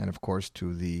family, and of course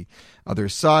to the other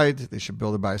side. They should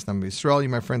build a Bayis Nam Yisrael. You,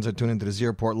 my friends, are tuned into the Z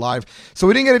Report Live. So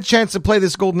we didn't get a chance to play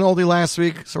this golden oldie last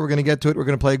week, so we're going to get to it. We're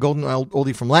going to play a golden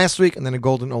oldie from last week, and then a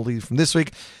golden oldie from this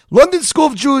week. London School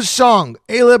of Jewish Song,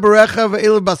 Eile Berecha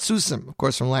ve'Eile Batsusim, of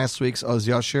course, from last week's Oz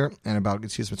Yashir and about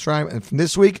Yetzias Mitzrayim, and from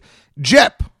this week,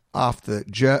 Jep, off the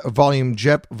Volume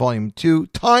 2,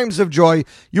 Times of Joy.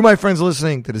 You, my friends, are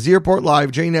listening to the Z Report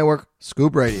Live, J Network,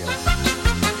 Scoop Radio. Go,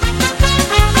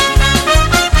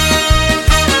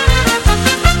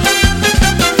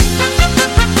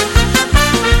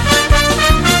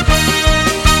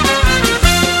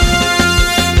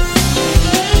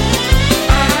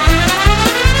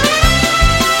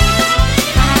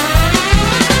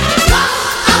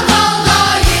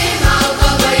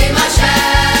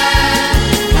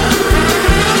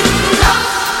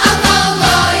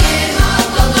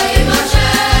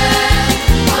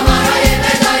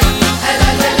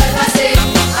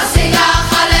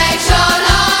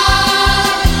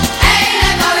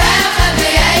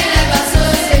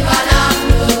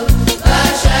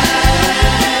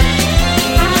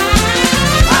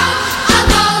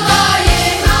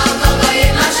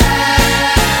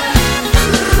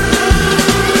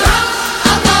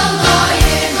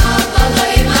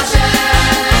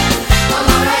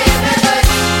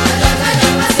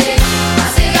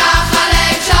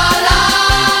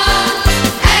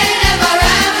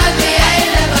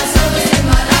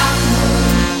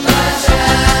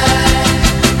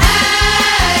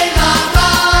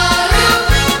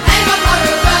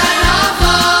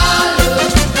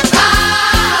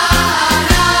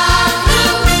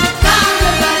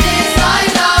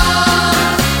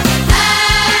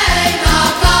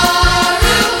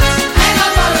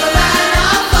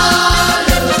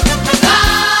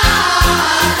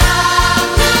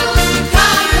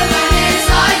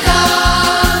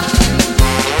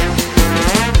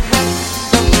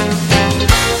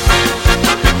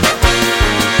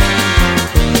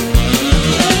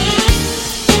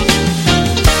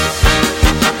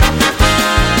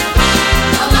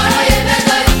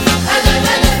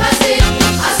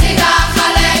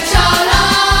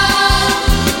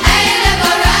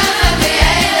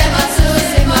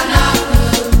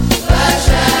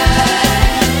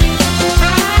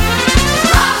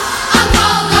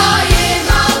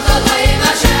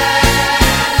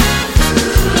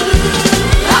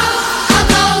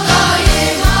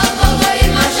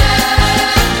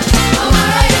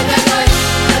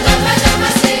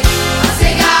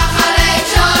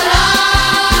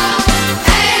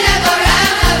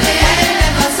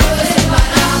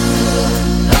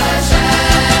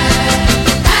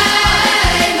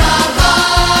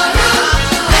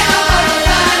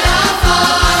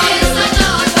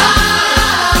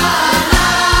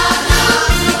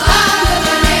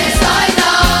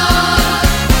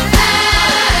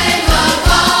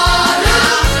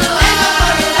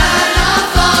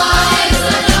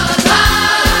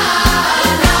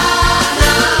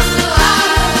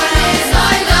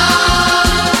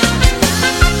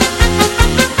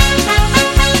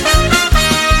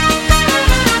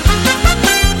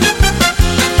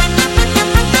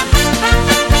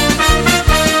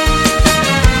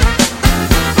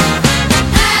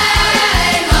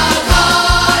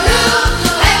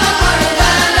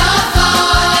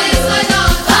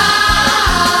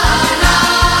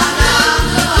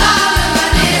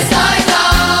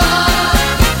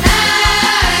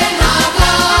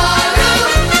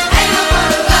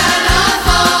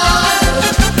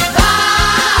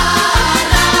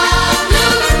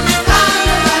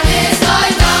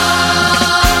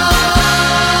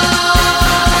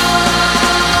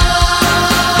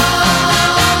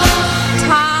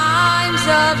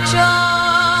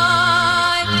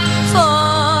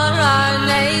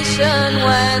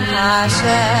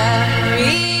 Hashem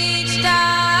reached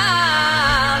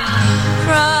out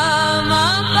from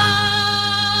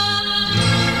above,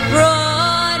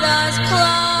 brought us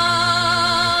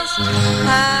close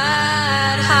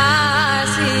at Har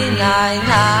Sinai.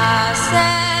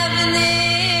 Nasev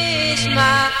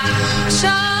Nishma,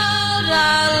 showed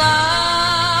our love.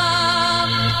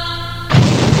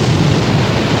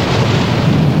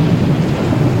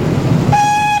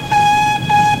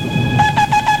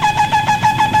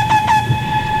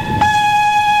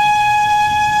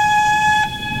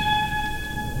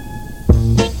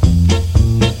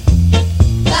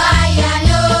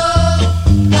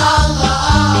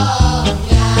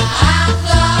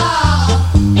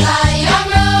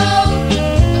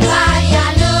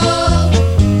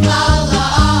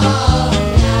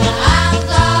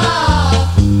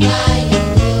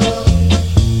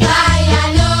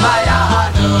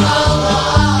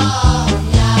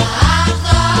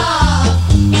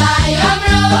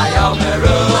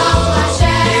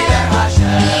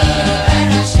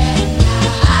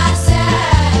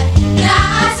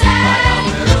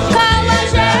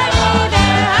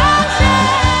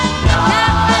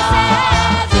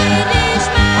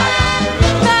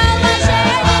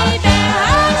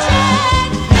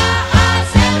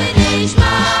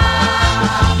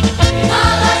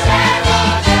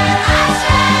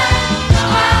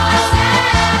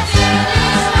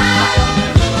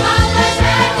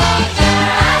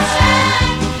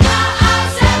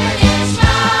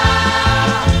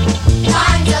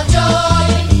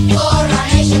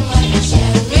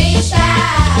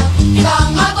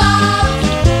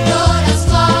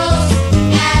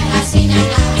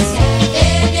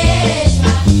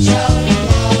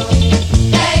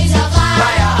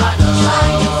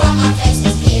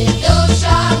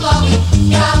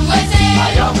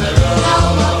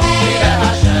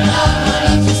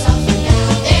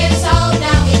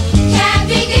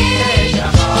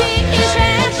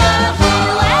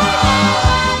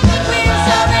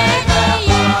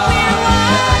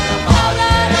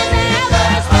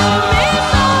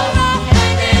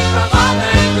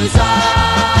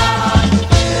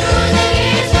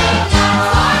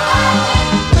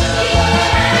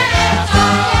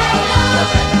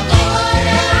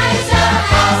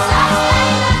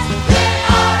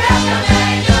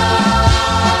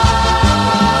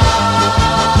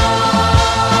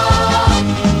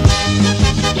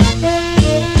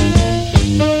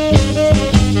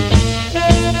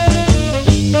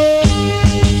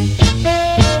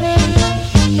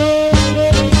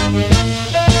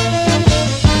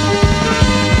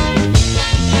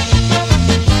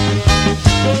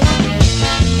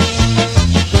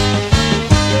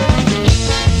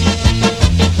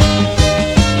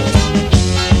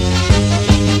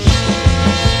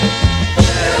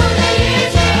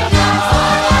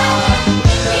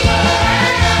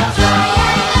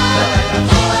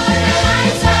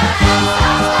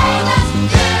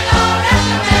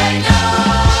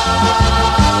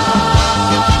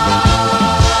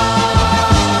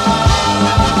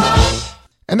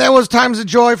 That was Times of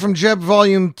Joy from Jeb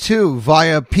Volume 2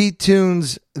 via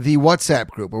P-Tunes, the WhatsApp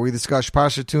group, where we discuss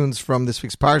Parsha tunes from this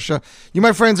week's Parsha. You,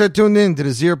 my friends, are tuned in to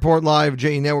the Zierport Live,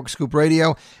 JE Network, Scoop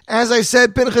Radio. As I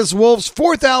said, Pinchas Wolf's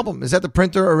fourth album is at the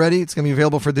printer already. It's going to be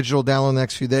available for digital download in the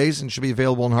next few days and should be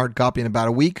available in hard copy in about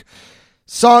a week.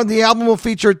 The album will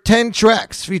feature 10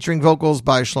 tracks featuring vocals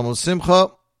by Shlomo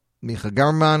Simcha, Micha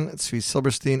Garman, Tzvi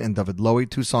Silberstein, and David Lowy.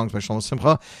 2 songs by Shlomo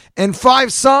Simcha. And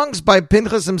 5 songs by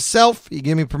Pinchas himself. He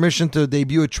gave me permission to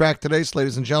debut a track today, so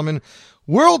ladies and gentlemen.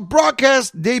 World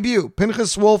broadcast debut.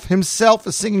 Pinchas Wolf himself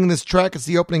is singing this track. It's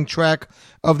the opening track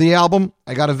of the album.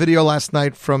 I got a video last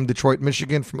night from Detroit,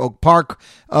 Michigan, from Oak Park,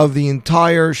 of the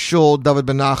entire shul, David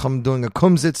Ben-Nachum, doing a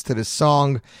kumsitz to this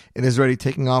song. It is already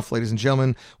taking off, ladies and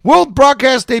gentlemen. World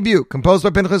broadcast debut. Composed by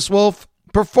Pinchas Wolf.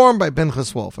 Performed by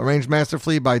Pinchas Wolf, arranged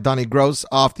masterfully by Donnie Gross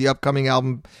off the upcoming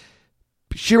album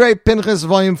Shirei Pinchas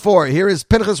Volume 4. Here is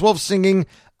Pinchas Wolf singing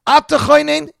Ata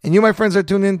Choinen, and you, my friends, are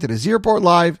tuned in to the Zierport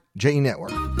Live JE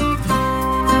Network.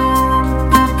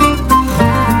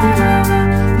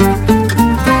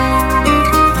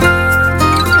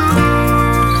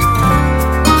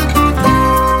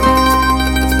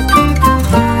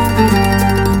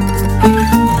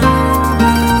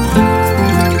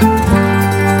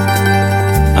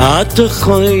 Ata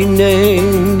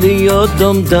choinen di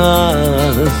yodom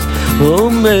das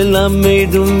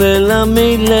ומלמד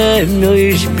לנו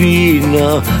איש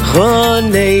בינה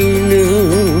חוננו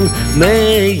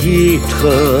מאיתך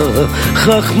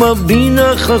חכמה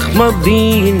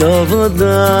בינה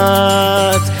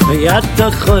ודעת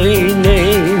ויתה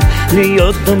חונן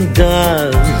להיות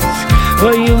עמדס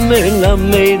ויהיו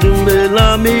מלמד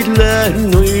לנו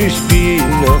ממנו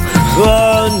השפיעו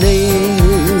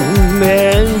חוננו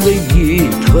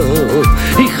מלגיתו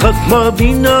חכמה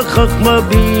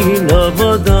בינה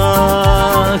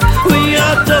ודעת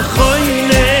ויתה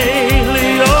חויני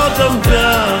להיות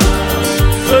עמדה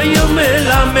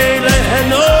ויאמר המלך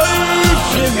אוי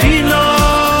שבינה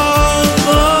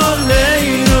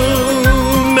עלינו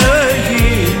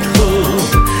מגיתו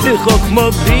חכמה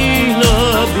בינה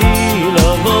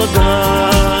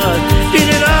ודעת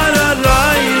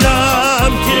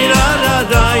תירא-רא-רא-רא-רם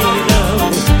תירא-רא-רא-רא-רם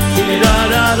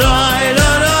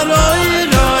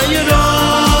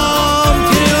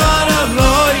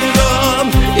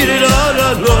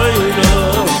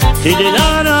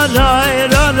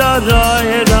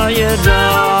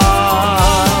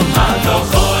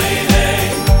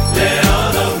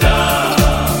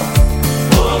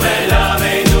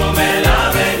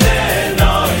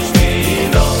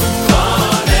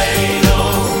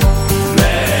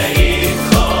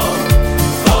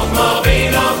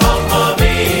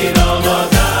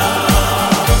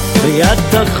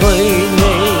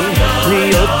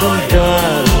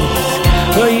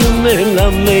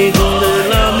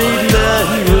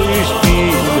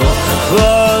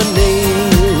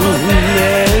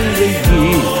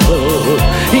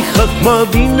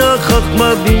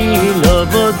חכמה בינה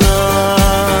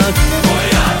ודעת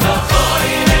ויתה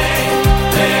חויני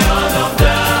להיות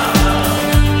עמדה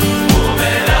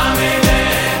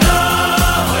ומלמדנו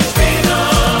השבינו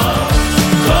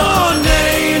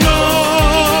חוננו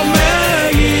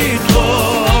מאיתו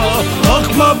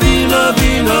חכמה בינה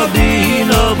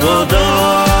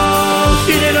ודעת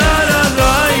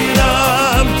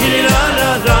תירא-רא-רא-רם תירא-רא-רא-רם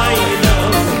תירא-רא-רא-רם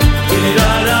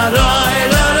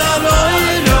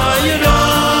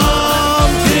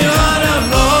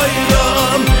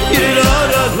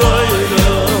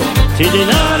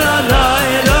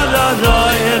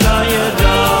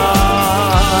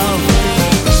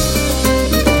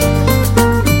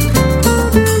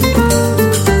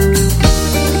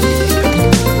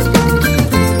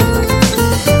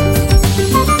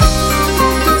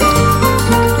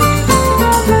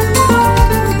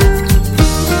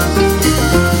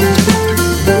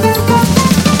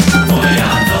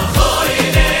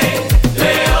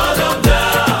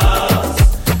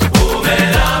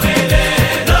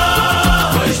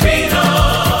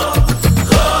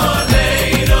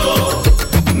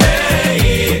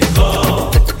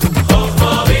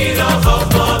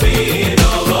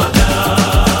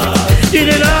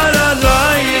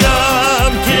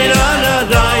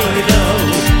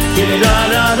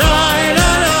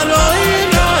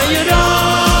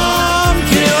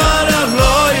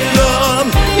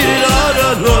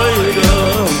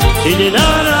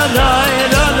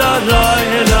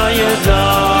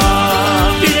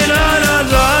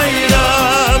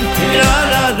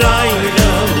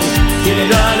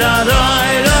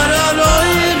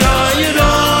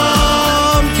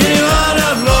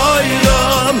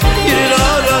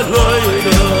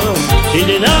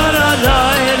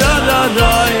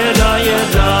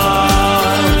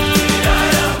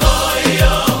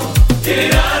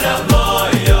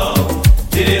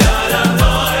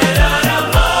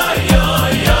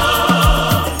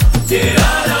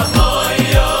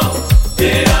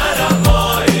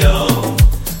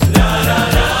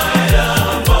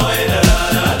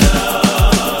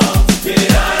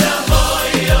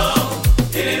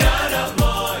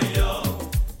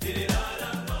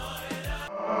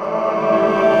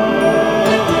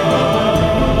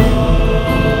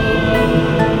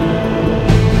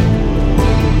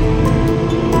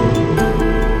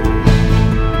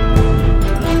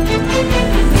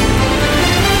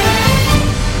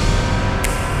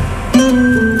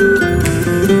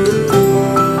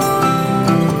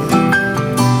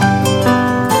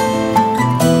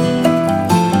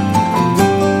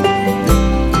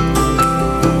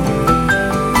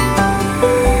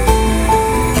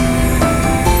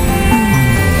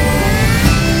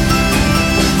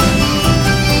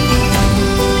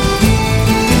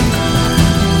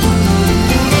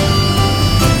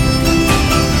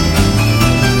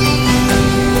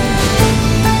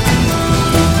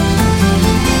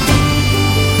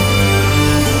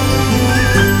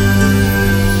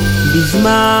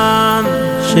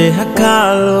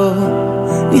שהקלו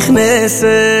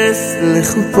נכנסת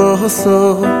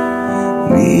לחופוסו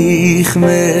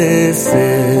נכנסת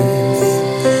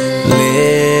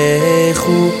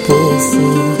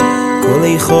לחופוסו כל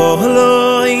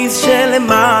יכולויס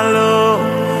שלמעלו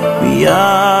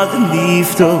מיד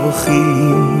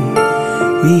נפתוחים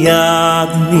מיד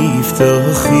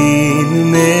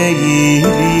נפתוחים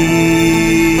מאירים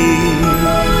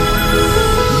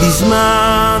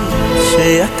בזמן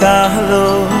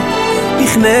שהקלו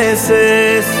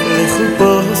נכנסת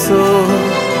לחופוסו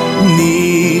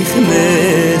נכנסת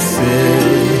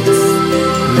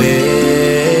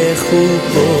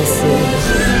לחופוסו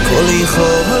כל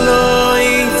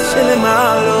יכולת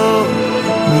שלמעלו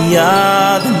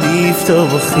מיד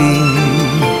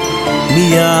נפתוחים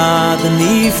מיד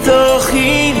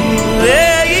נפתוחים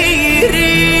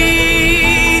וירים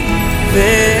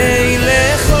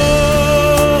וילכו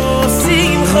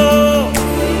שמחו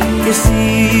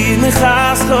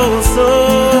כשמחס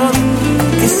חוסון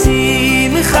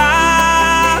כשמחס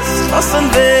חוסון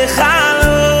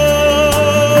וחלום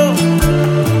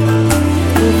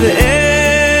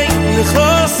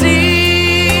וילכו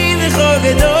שמחו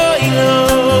גדולו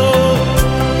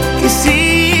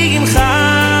כשמחס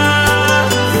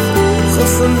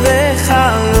חוסון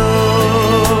וחלום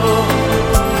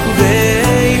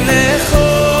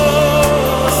וילכו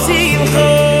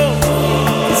שמחו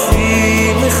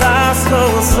כשמחס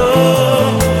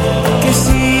חוסון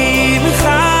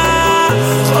כשמחס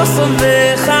חוסון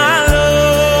וחלום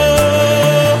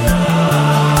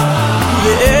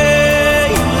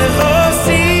וילכו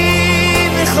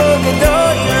שמחו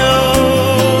גדולו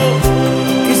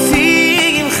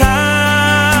כשמחס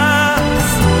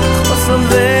חוסון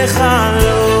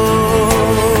וחלום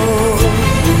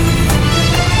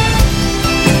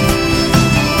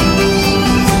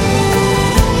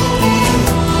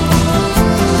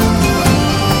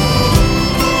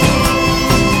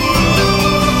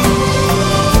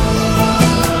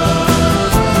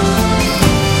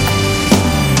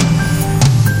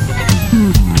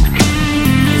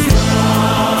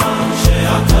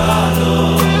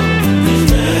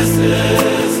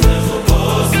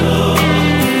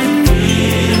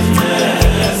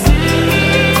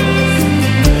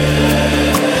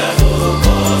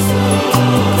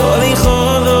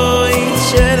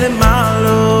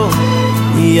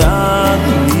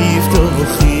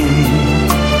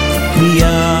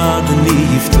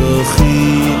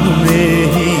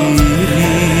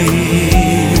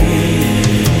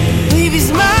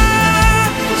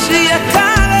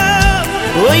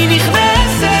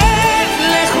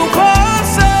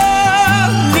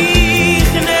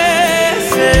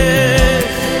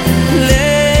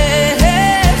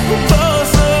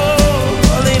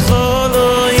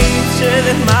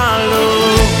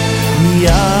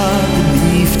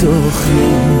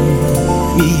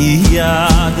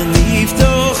מיד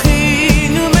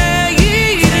נפתוחים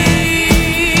ומאירים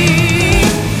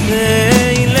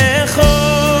וילכו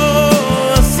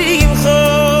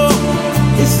שמחו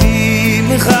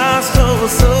כשמחס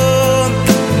חוסון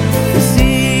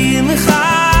כשמחס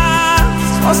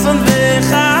חוסון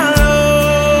וחלום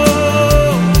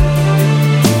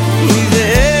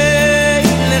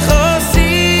וילכו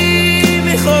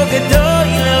שמחו גדולו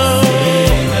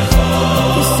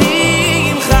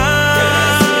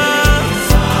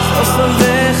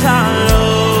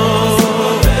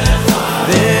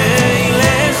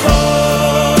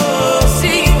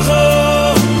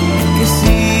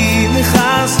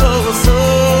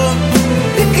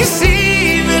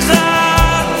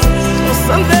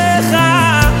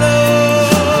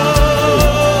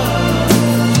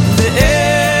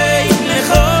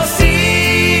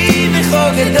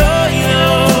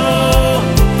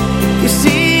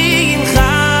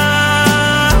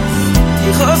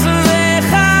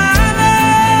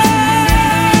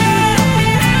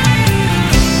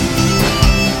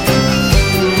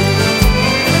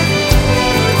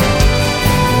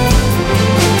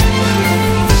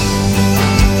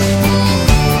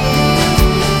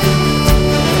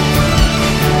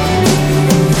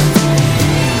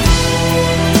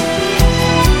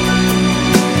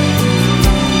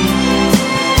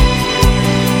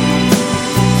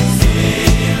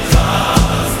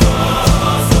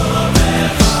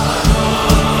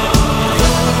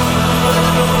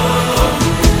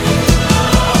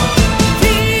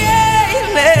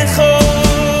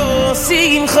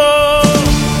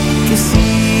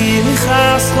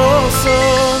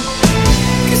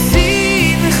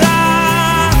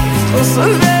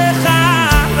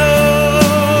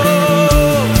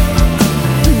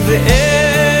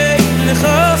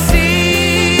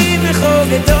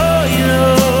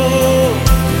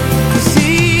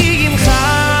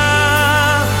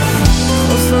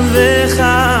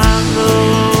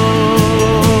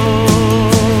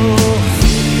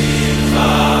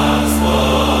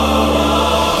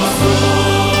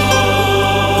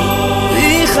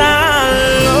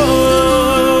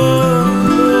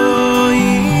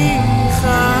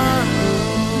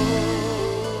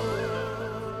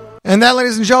And that,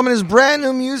 ladies and gentlemen, is brand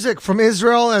new music from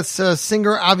Israel. It's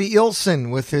singer Avi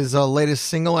Ilson with his latest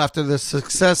single after the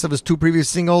success of his two previous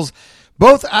singles,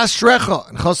 Both Ashrecha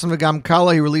and Chosan V'Gam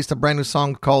Kala, he released a brand new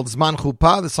song called Zman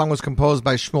Chuppah. The song was composed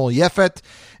by Shmuel Yefet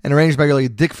and arranged by Yoeli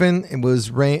Dikfin. It was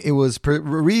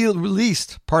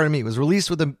released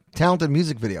with a talented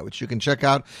music video, which you can check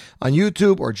out on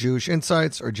YouTube or Jewish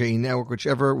Insights or JE Network,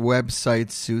 whichever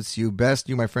website suits you best.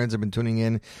 You, my friends, have been tuning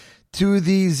in to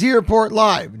the Z Report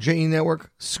Live, JE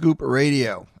Network, Scoop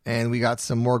Radio. And we got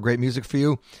some more great music for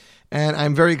you. And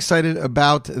I'm very excited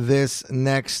about this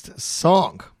next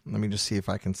song. Let me just see if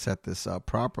I can set this up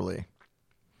properly.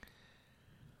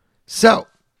 So,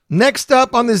 next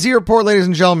up on the Z Report, ladies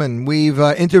and gentlemen, we've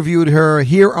interviewed her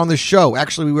here on the show.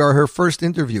 Actually, we are her first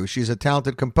interview. She's a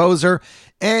talented composer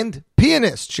and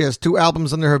pianist. She has 2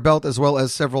 albums under her belt as well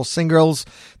as several singles.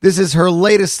 This is her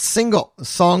latest single. The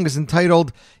song is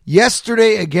entitled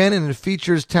Yesterday Again, and it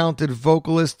features talented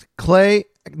vocalist Clay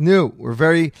Agnew. We're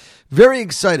very, very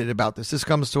excited about this. This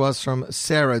comes to us from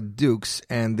Sarah Dukes,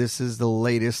 and this is the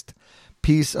latest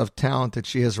piece of talent that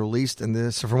she has released. And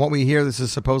this, from what we hear, this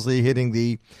is supposedly hitting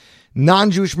the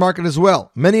non-Jewish market as well.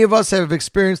 Many of us have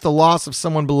experienced the loss of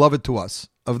someone beloved to us,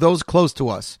 of those close to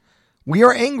us. We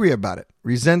are angry about it,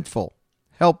 resentful,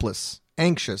 helpless,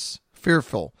 anxious,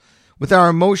 fearful. With our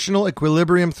emotional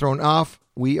equilibrium thrown off,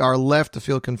 we are left to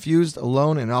feel confused,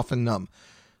 alone, and often numb.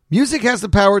 Music has the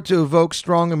power to evoke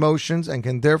strong emotions and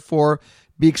can therefore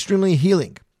be extremely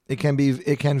healing. It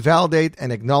can validate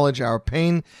and acknowledge our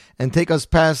pain and take us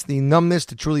past the numbness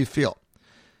to truly feel.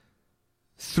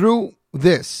 Through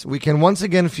this, we can once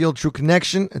again feel true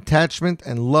connection, attachment,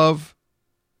 and love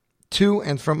to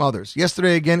and from others.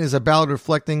 Yesterday Again is a ballad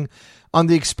reflecting on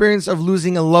the experience of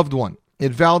losing a loved one.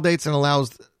 It validates and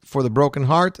allows for the broken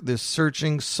heart, the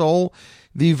searching soul,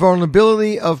 the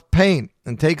vulnerability of pain,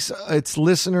 and takes its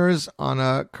listeners on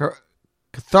a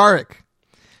cathartic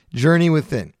journey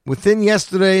within. Within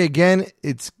Yesterday Again,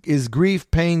 is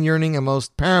grief, pain, yearning, and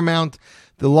most paramount,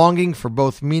 the longing for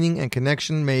both meaning and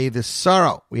connection. May the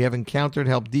sorrow we have encountered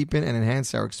help deepen and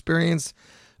enhance our experience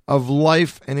of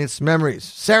life and its memories.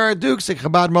 Sarah Dukes, a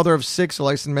Chabad mother of 6, a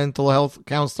licensed mental health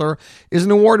counselor, is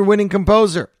an award-winning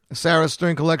composer. Sarah's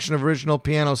stirring collection of original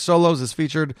piano solos is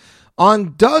featured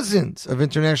on dozens of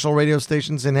international radio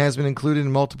stations and has been included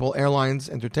in multiple airlines,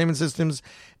 entertainment systems,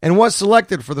 and was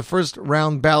selected for the first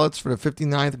round ballots for the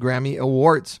 59th Grammy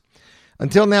Awards.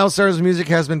 Until now, Sarah's music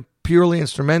has been purely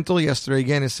instrumental. Yesterday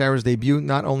Again is Sarah's debut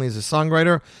not only as a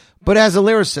songwriter, but as a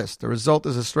lyricist. The result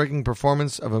is a striking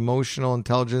performance of emotional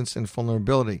intelligence and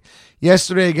vulnerability.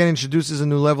 Yesterday Again introduces a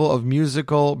new level of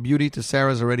musical beauty to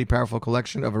Sarah's already powerful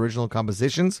collection of original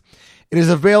compositions. It is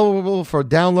available for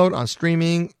download on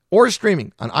streaming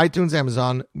on iTunes,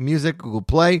 Amazon Music, Google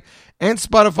Play, and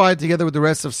Spotify, together with the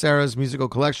rest of Sarah's musical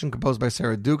collection, composed by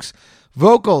Sarah Dukes,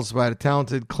 vocals by the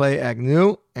talented Clay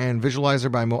Agnew, and visualizer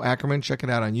by Mo Ackerman. Check it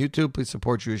out on YouTube. Please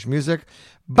support Jewish music.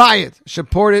 Buy it,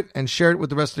 support it, and share it with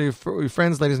the rest of your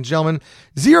friends, ladies and gentlemen.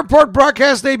 Z Report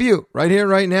broadcast debut, right here,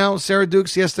 right now. Sarah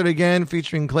Dukes, Yesterday Again,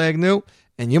 featuring Clay Agnew.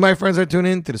 And you, my friends, are tuned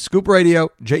in to the Scoop Radio,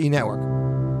 JE Network.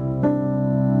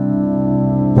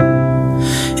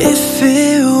 If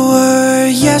it were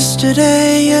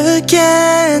yesterday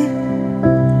again,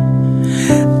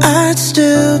 I'd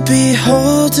still be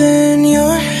holding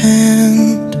your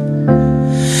hand,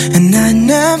 and I'd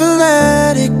never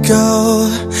let it go,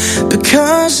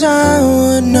 because I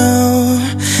would know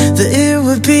that it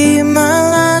would be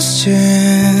my last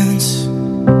chance,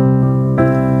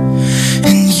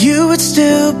 and you would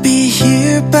still be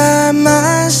here by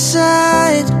my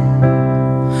side,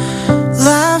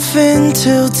 laughing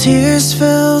till tears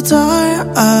filled our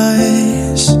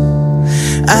eyes.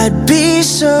 I'd be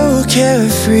so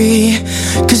carefree,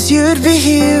 'cause you'd be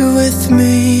here with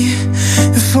me.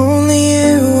 If only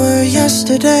it were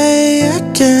yesterday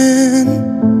again.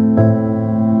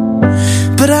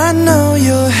 But I know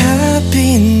you're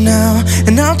happy now,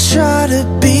 and I'll try to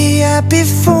be happy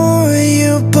for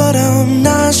you, but I'm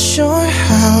not sure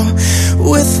how.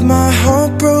 With my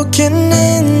heart broken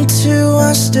in two,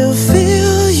 I still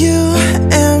feel you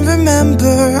and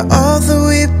remember all that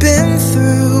we've been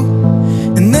through.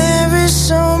 And there is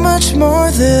so much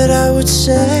more that I would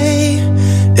say,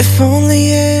 if only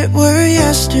it were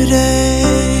yesterday.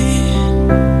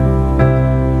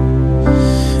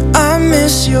 I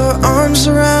miss your arms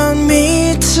around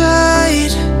me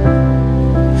tight,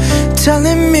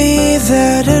 telling me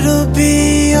that it'll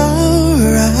be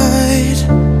alright,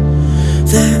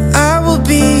 that I will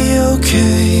be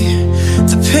okay,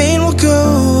 the pain will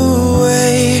go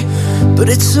away. But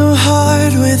it's so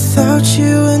hard without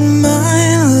you in my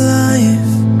life.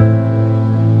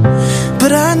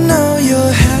 But I know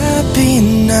you're happy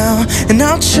now, and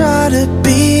I'll try to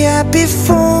be happy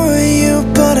for you,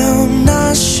 but I'm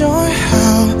not sure how.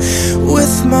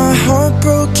 heart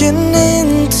broken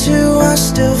into, I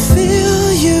still feel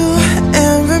you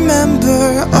and remember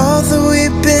all that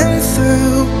we've been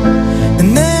through. And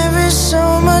there is so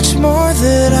much more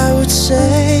that I would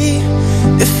say,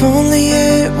 if only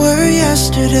it were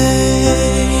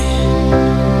yesterday.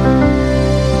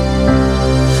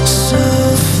 So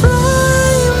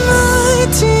fly, my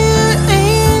dear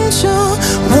angel,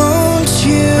 won't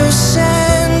you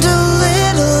send a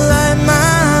little light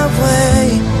my way?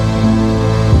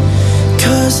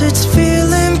 'Cause it's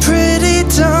feeling pretty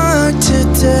dark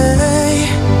today.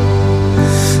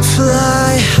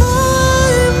 Fly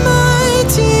high, my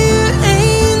dear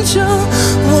angel,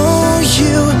 won't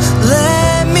you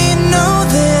let me know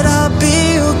that I'll be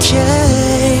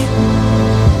okay?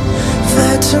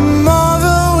 That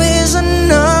tomorrow is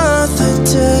another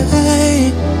day.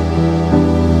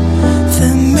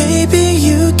 Then maybe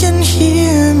you can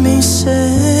hear me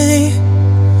say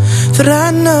that I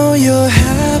know you're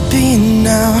happy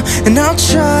now, and I'll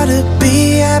try to be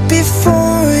happy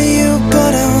for you,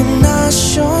 but I'm not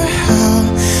sure how.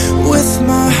 With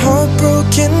my heart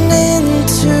broken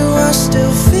into, I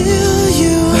still feel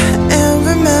you and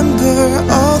remember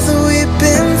all that we've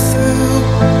been through.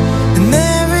 And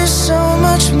there is so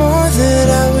much more that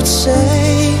I would say,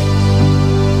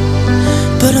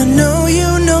 but I know you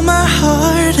know my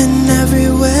heart in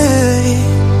every way.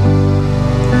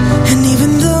 And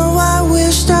even though I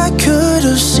wished I could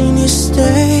have seen you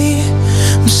stay,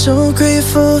 I'm so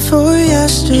grateful for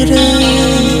yesterday.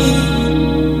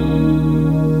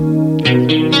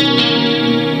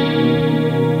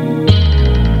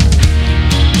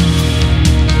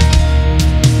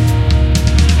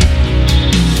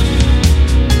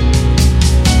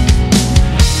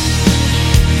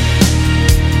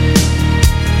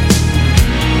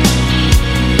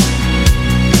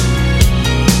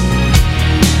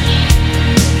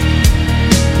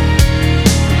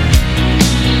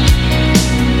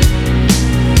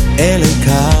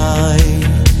 Elokai,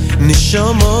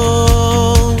 Nishomo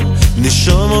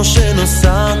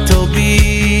shenosato bi,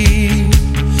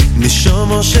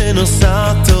 Nishomo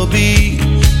shenosato bi,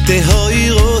 Tehoi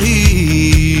rohi.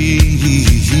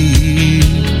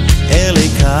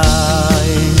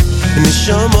 Elokai,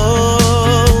 Nishomo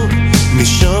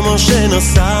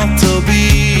shenosato bi,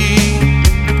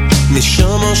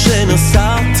 Nishomo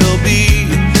shenosato bi,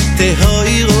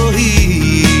 Tehoi rohi.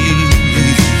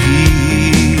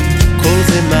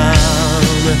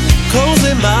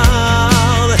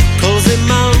 כל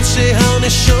זמן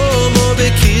שהנשומו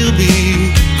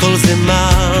בקרבי, כל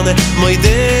זמן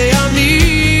מוידי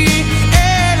אני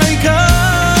אלוהי קי,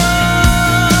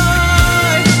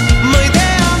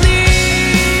 מוידי אני,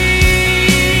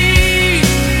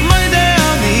 מוידי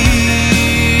אני,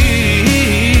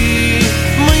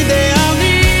 מוידי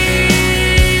אני,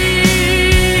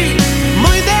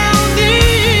 מוידי אני,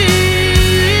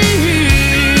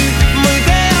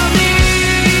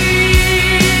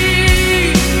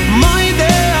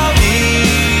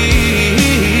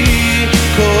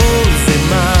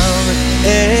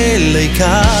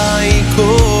 kai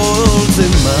kol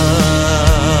zeman.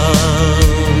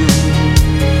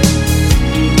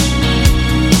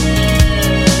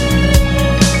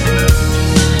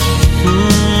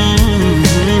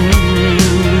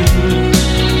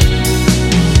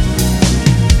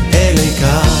 Elei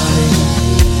kai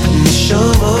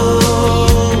nishomo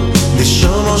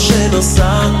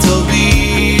shenosato bi,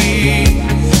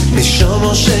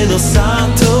 nishomo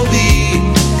shenosato bi,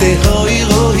 tehoi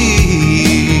rohi.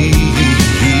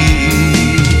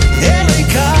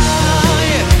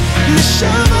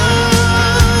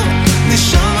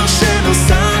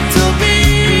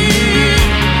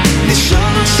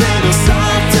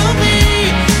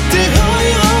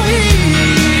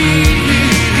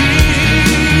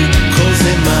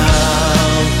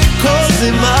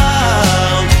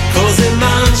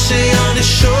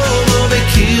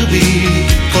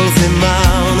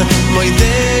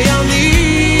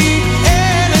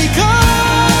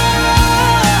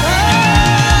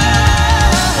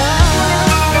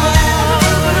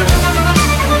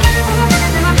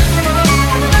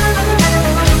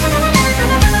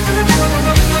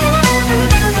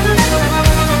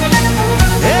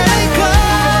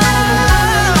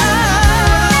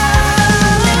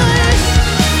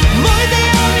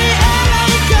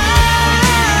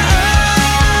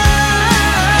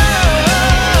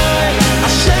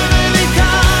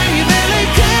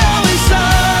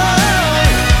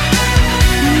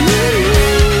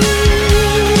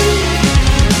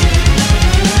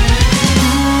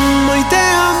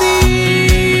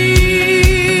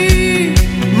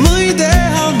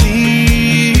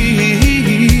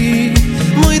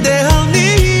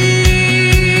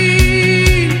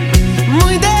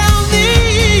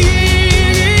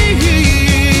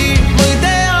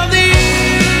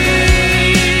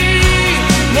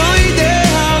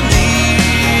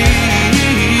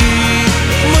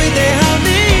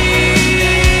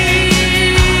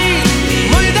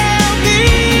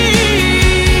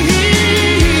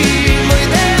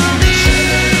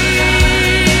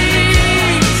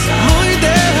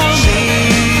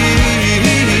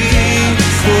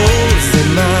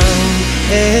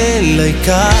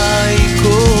 אליקי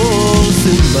כל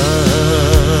זמן.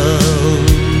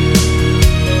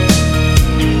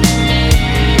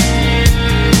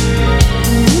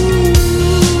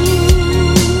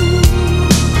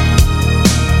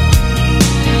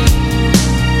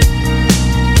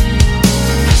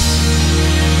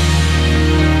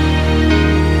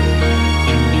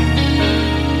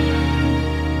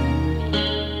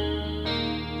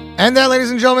 And that, ladies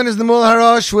and gentlemen, is the Mul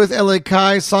Harosh with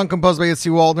Elikai, song composed by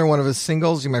Yitzi Waldner, one of his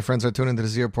singles. You, my friends, are tuned into the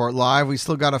Z Report Live. We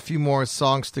still got a few more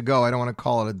songs to go. I don't want to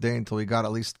call it a day until we got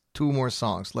at least 2 more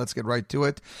songs. Let's get right to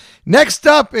it. Next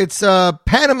up, it's a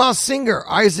Panama singer,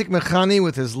 Isaac Mechani,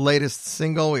 with his latest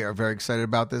single. We are very excited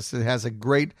about this. It has a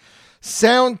great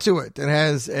sound to it. It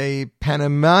has a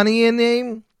Panamanian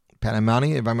name.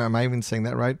 Panamani, am I even saying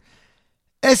that right?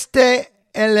 Este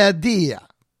Eladia.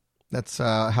 That's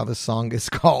how the song is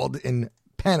called in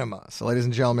Panama. So, ladies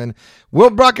and gentlemen,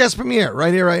 world broadcast premiere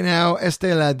right here, right now.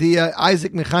 Este La Dia,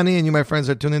 Isaac Mechani, and you, my friends,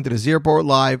 are tuned into the Z Report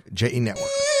Live, JE Network.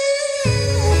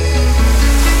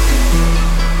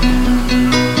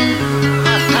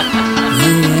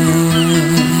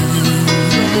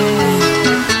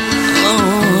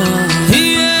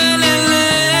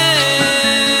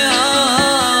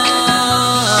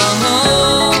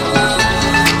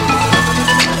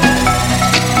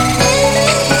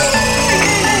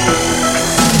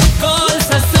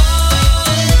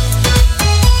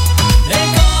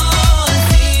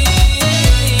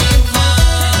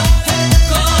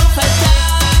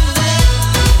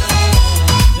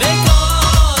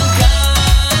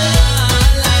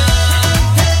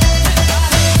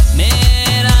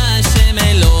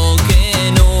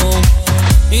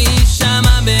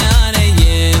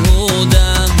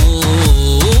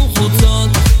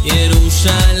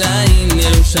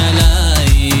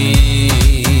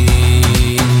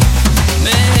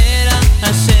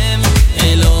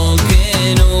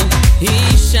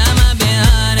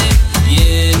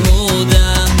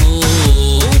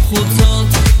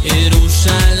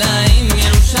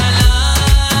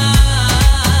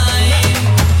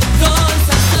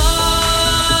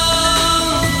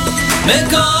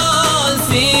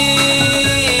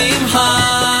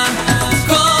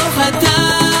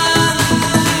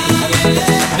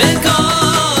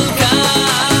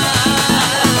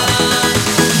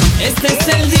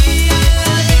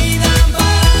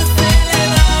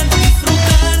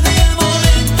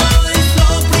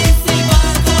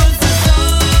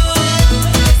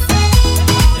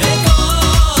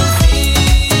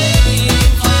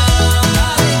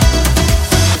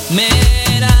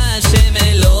 Mera, se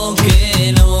me lo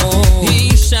que no,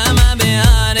 y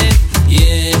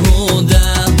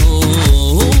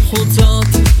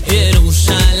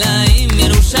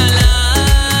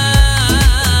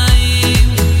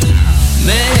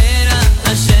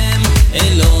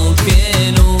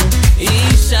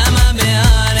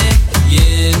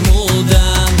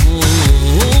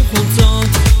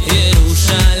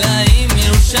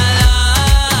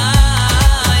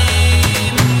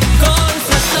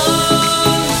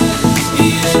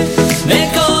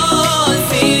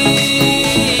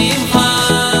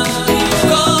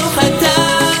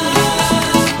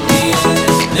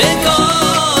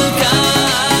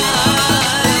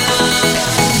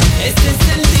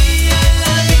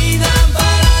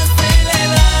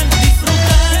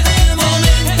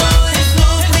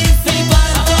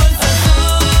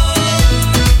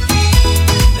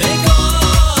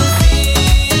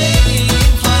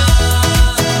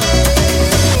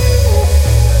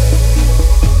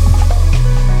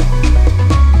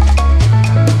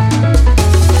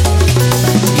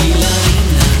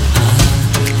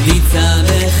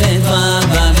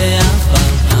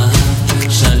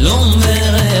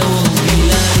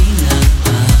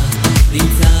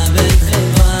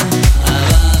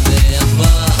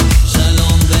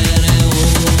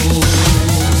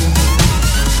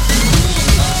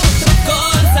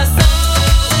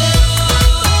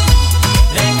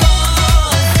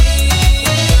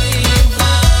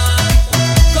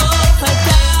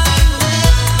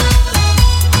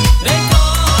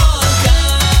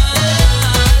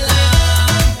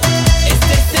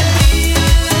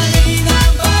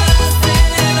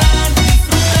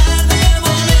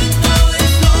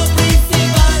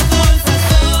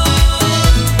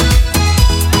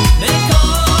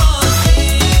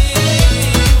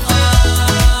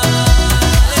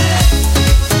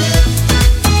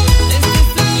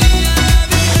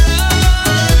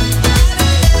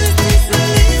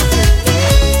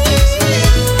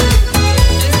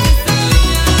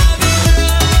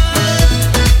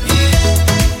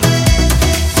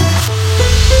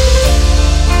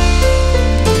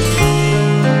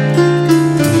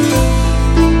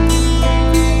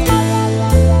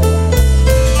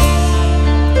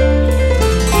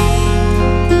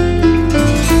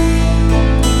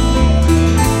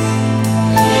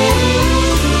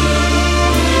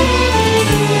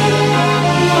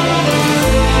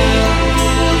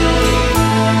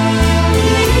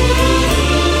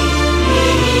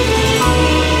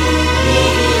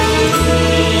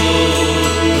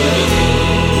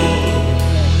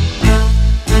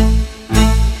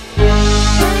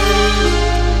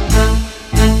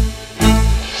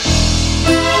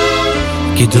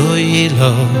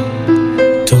Kidoilo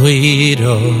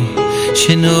Toiro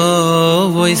Shino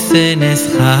voicenes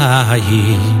Chai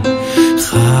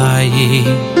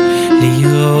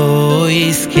Lio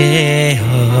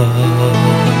Iskeho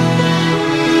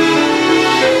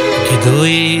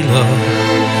Kidoilo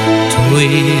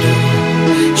Toiro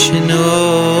Shino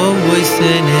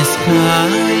voicenes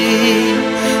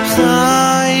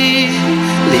Chai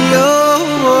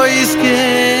Lio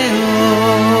Iskeho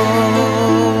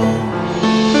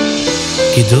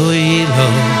Kidoilo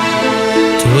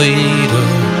Toiro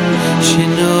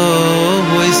Shino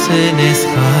voicenes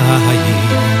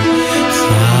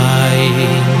Chai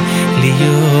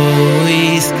Lio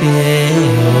Iskeho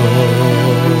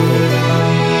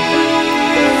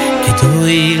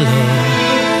Kidoilo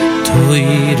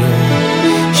Toiro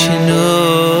Shino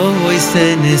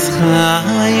voicenes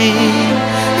Chai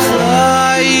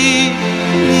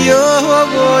Lio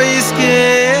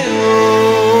Iskeho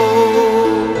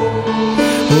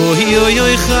Oy oy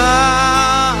oy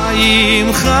Chaim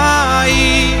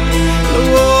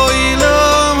Oy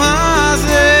Lom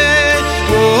Hazeh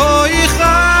Oy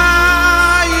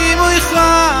Chaim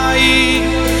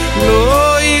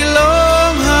Oy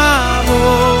Lom Havo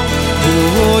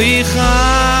Oy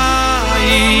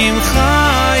Chaim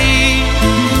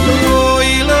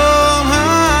Oy Lom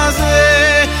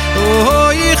Hazeh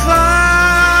Oy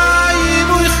Chaim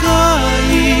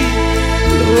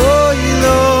Oy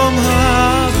Lom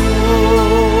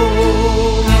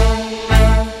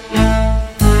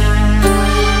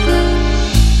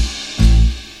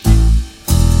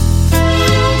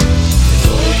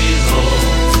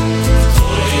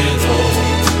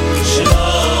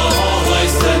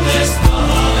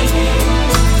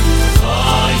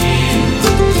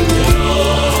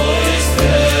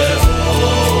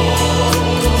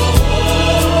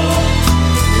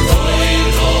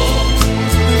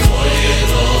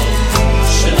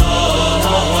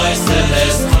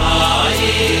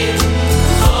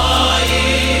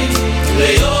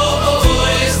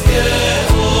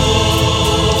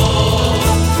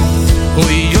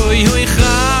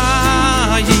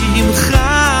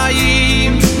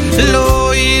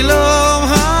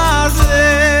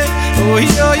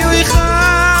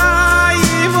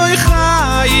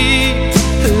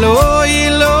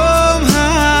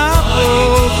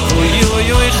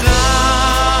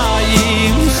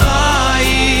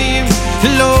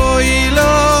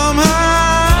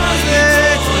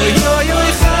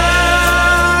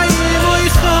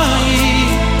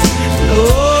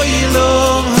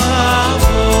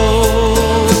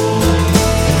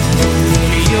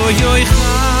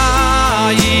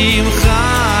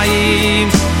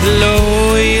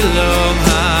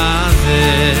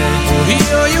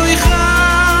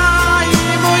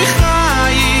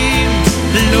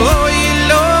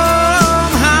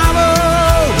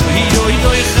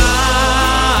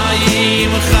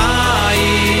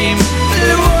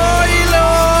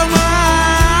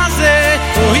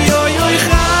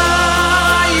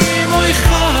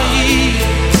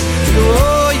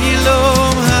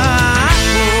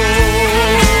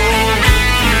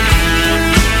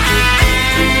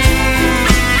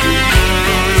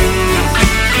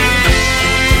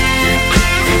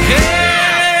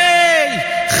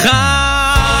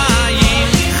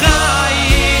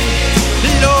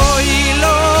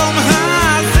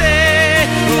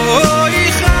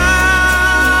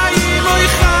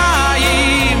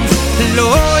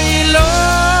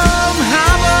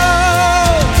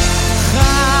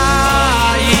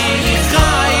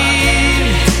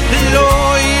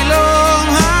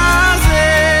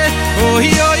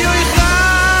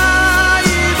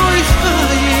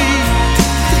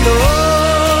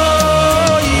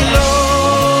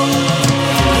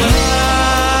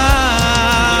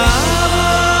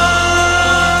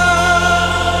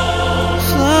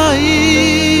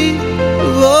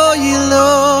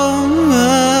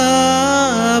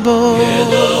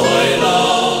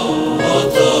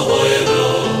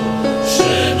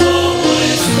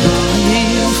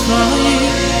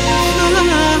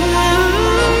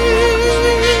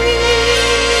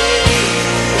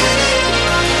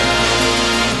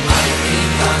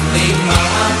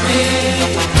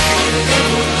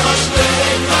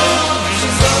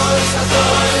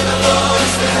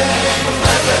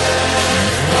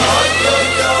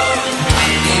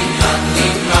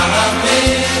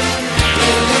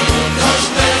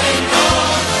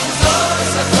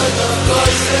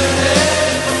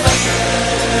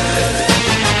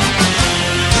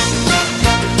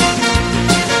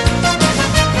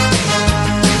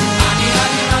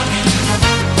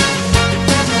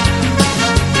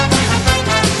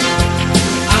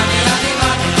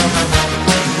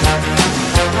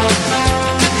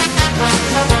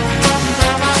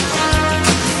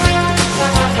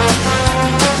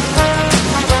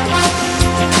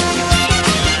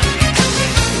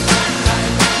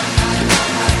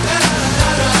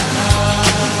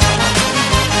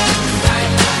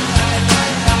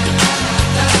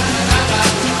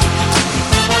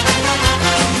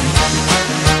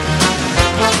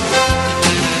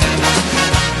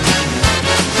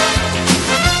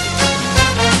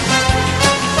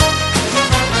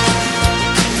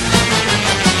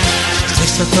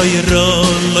toyro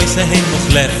loy se hey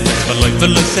mukhlef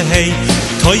loy se hey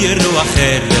toyro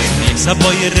acher yes a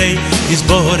boyre is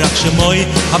borach shmoy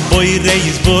a boyre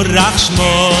is borach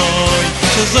shmoy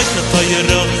so zoy se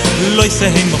toyro loy se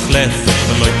hey mukhlef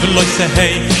loy se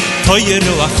hey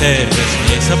toyro acher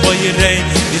yes a boyre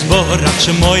is borach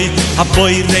shmoy a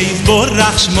boyre is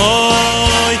borach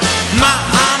shmoy ma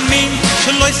amin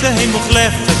shloy se hey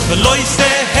mukhlef loy se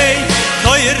hey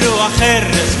toyro acher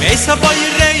yes a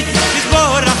boyre is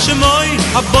borach shmoy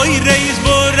a boyre is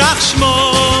borach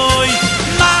shmoy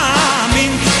ma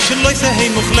amin shloy se hey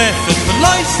mukhlef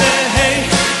loy se hey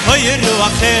toyro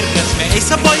acher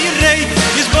yes a boyre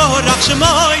is borach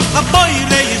shmoy a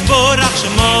boyre is borach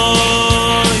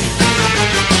shmoy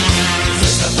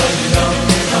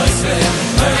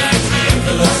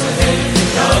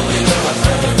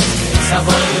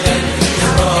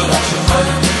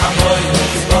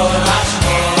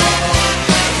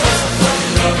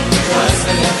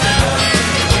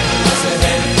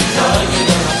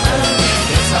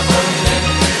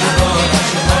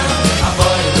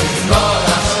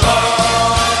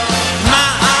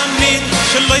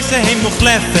hey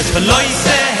mukhlefes veloy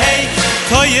se hey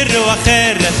toyro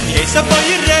acheres yes a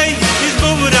boyre is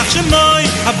borach shmoy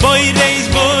a boyre is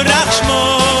borach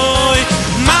shmoy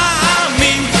ma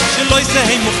amin shloy se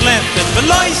hey mukhlefes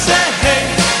veloy se hey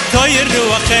toyro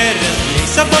acheres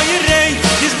yes a boyre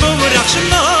is borach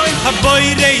shmoy a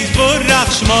boyre is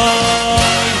borach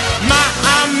shmoy ma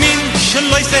amin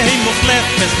shloy se hey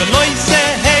mukhlefes veloy se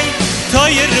hey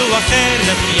toyro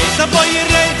acheres yes a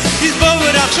boyre is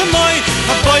borach shmoy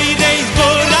a boyre is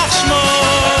borach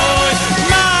shmoy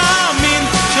ma amin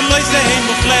shloy se hey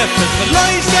mukhlefes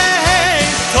veloy se hey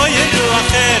toyro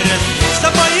acheres is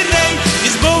a boyre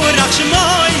is borach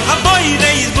shmoy a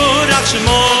boyre is borach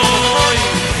shmoy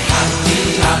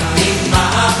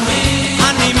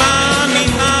ani ma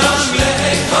amin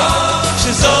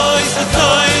shzoy se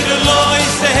toyro loy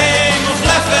se hey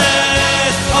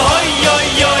mukhlefes oy oy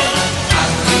oy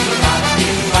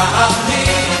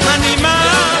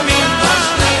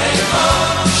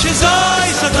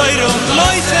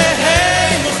loy se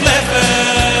hey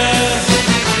mukhlefes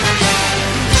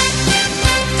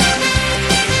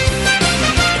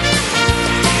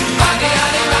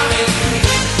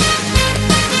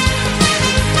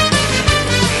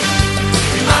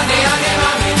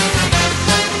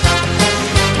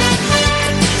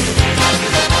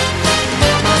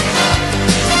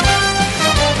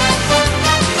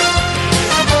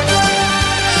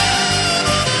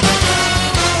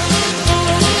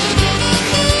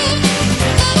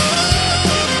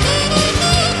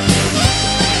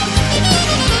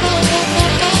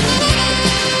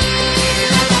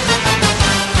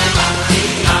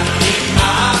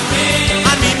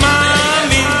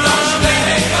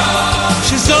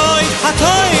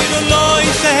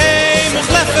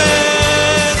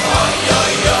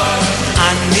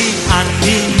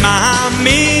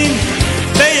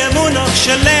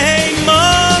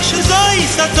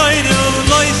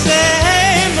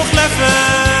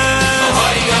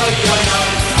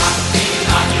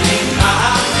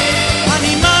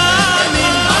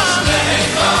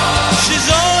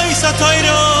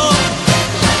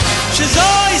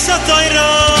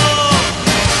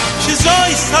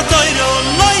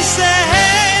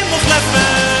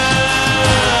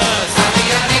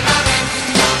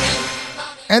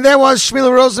And that was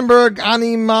Shmuel Rosenberg,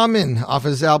 Ani Mamin, off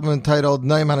his album entitled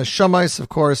Noam HaNeshamayis. Of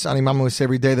course, Ani Mamin would say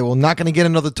every day that we're not going to get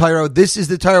another Torah. This is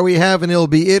the Torah we have, and it'll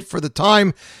be it for the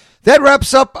time. That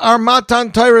wraps up our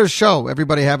Matan Torah show.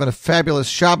 Everybody having a fabulous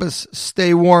Shabbos.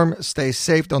 Stay warm, stay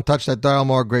safe. Don't touch that dial.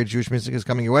 More great Jewish music is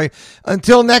coming your way.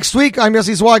 Until next week, I'm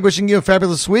Yossi Zweig, wishing you a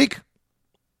fabulous week.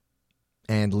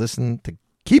 And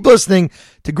keep listening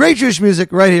to great Jewish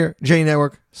music right here, J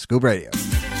Network, Scoop Radio.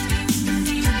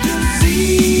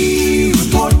 See